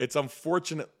hardcore. It's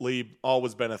unfortunately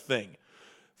always been a thing.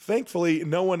 Thankfully,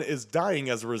 no one is dying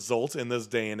as a result in this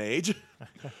day and age.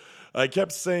 I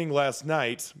kept saying last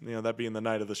night, that being the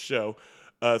night of the show,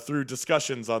 through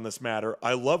discussions on this matter,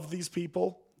 I love these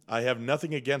people. I have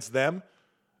nothing against them.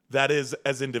 That is,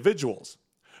 as individuals.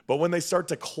 But when they start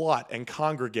to clot and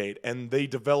congregate and they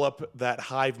develop that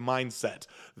hive mindset,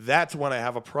 that's when I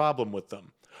have a problem with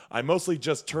them. I mostly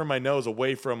just turn my nose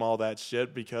away from all that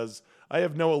shit because I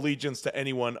have no allegiance to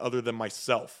anyone other than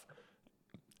myself.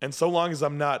 And so long as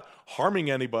I'm not harming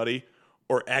anybody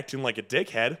or acting like a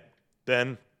dickhead,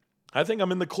 then I think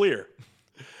I'm in the clear.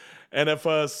 And if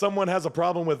someone has a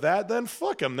problem with that, then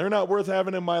fuck them. They're not worth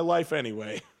having in my life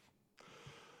anyway.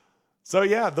 So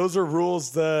yeah, those are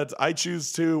rules that I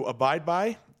choose to abide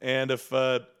by. And if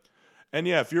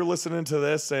you're listening to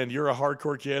this and you're a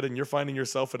hardcore kid and you're finding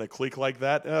yourself in a clique like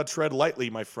that, tread lightly,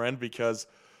 my friend, because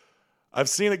I've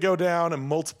seen it go down in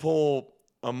multiple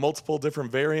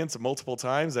different variants multiple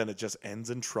times, and it just ends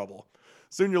in trouble.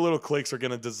 Soon your little cliques are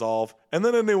going to dissolve, and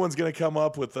then a new one's going to come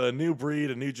up with a new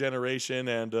breed, a new generation,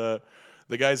 and the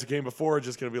guys who came before are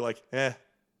just going to be like, that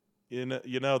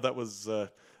was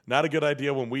not a good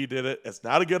idea when we did it. It's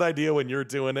not a good idea when you're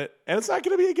doing it, and it's not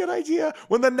going to be a good idea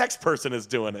when the next person is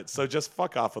doing it. So just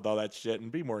fuck off with all that shit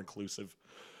and be more inclusive.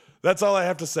 That's all I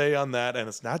have to say on that, and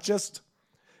it's not just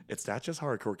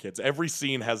hardcore kids. Every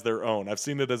scene has their own. I've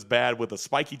seen it as bad with the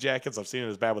spiky jackets. I've seen it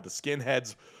as bad with the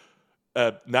skinheads.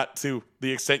 Not to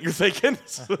the extent you're thinking,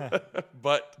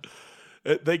 but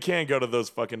they can go to those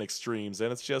fucking extremes.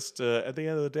 And it's just, at the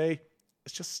end of the day,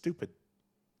 it's just stupid.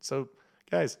 So,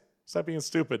 guys, stop being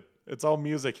stupid. It's all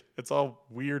music. It's all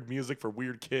weird music for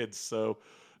weird kids. So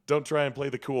don't try and play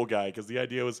the cool guy, because the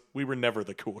idea was we were never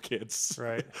the cool kids.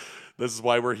 Right. This is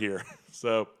why we're here.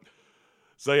 So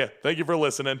yeah, thank you for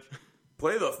listening.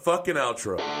 Play the fucking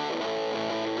outro.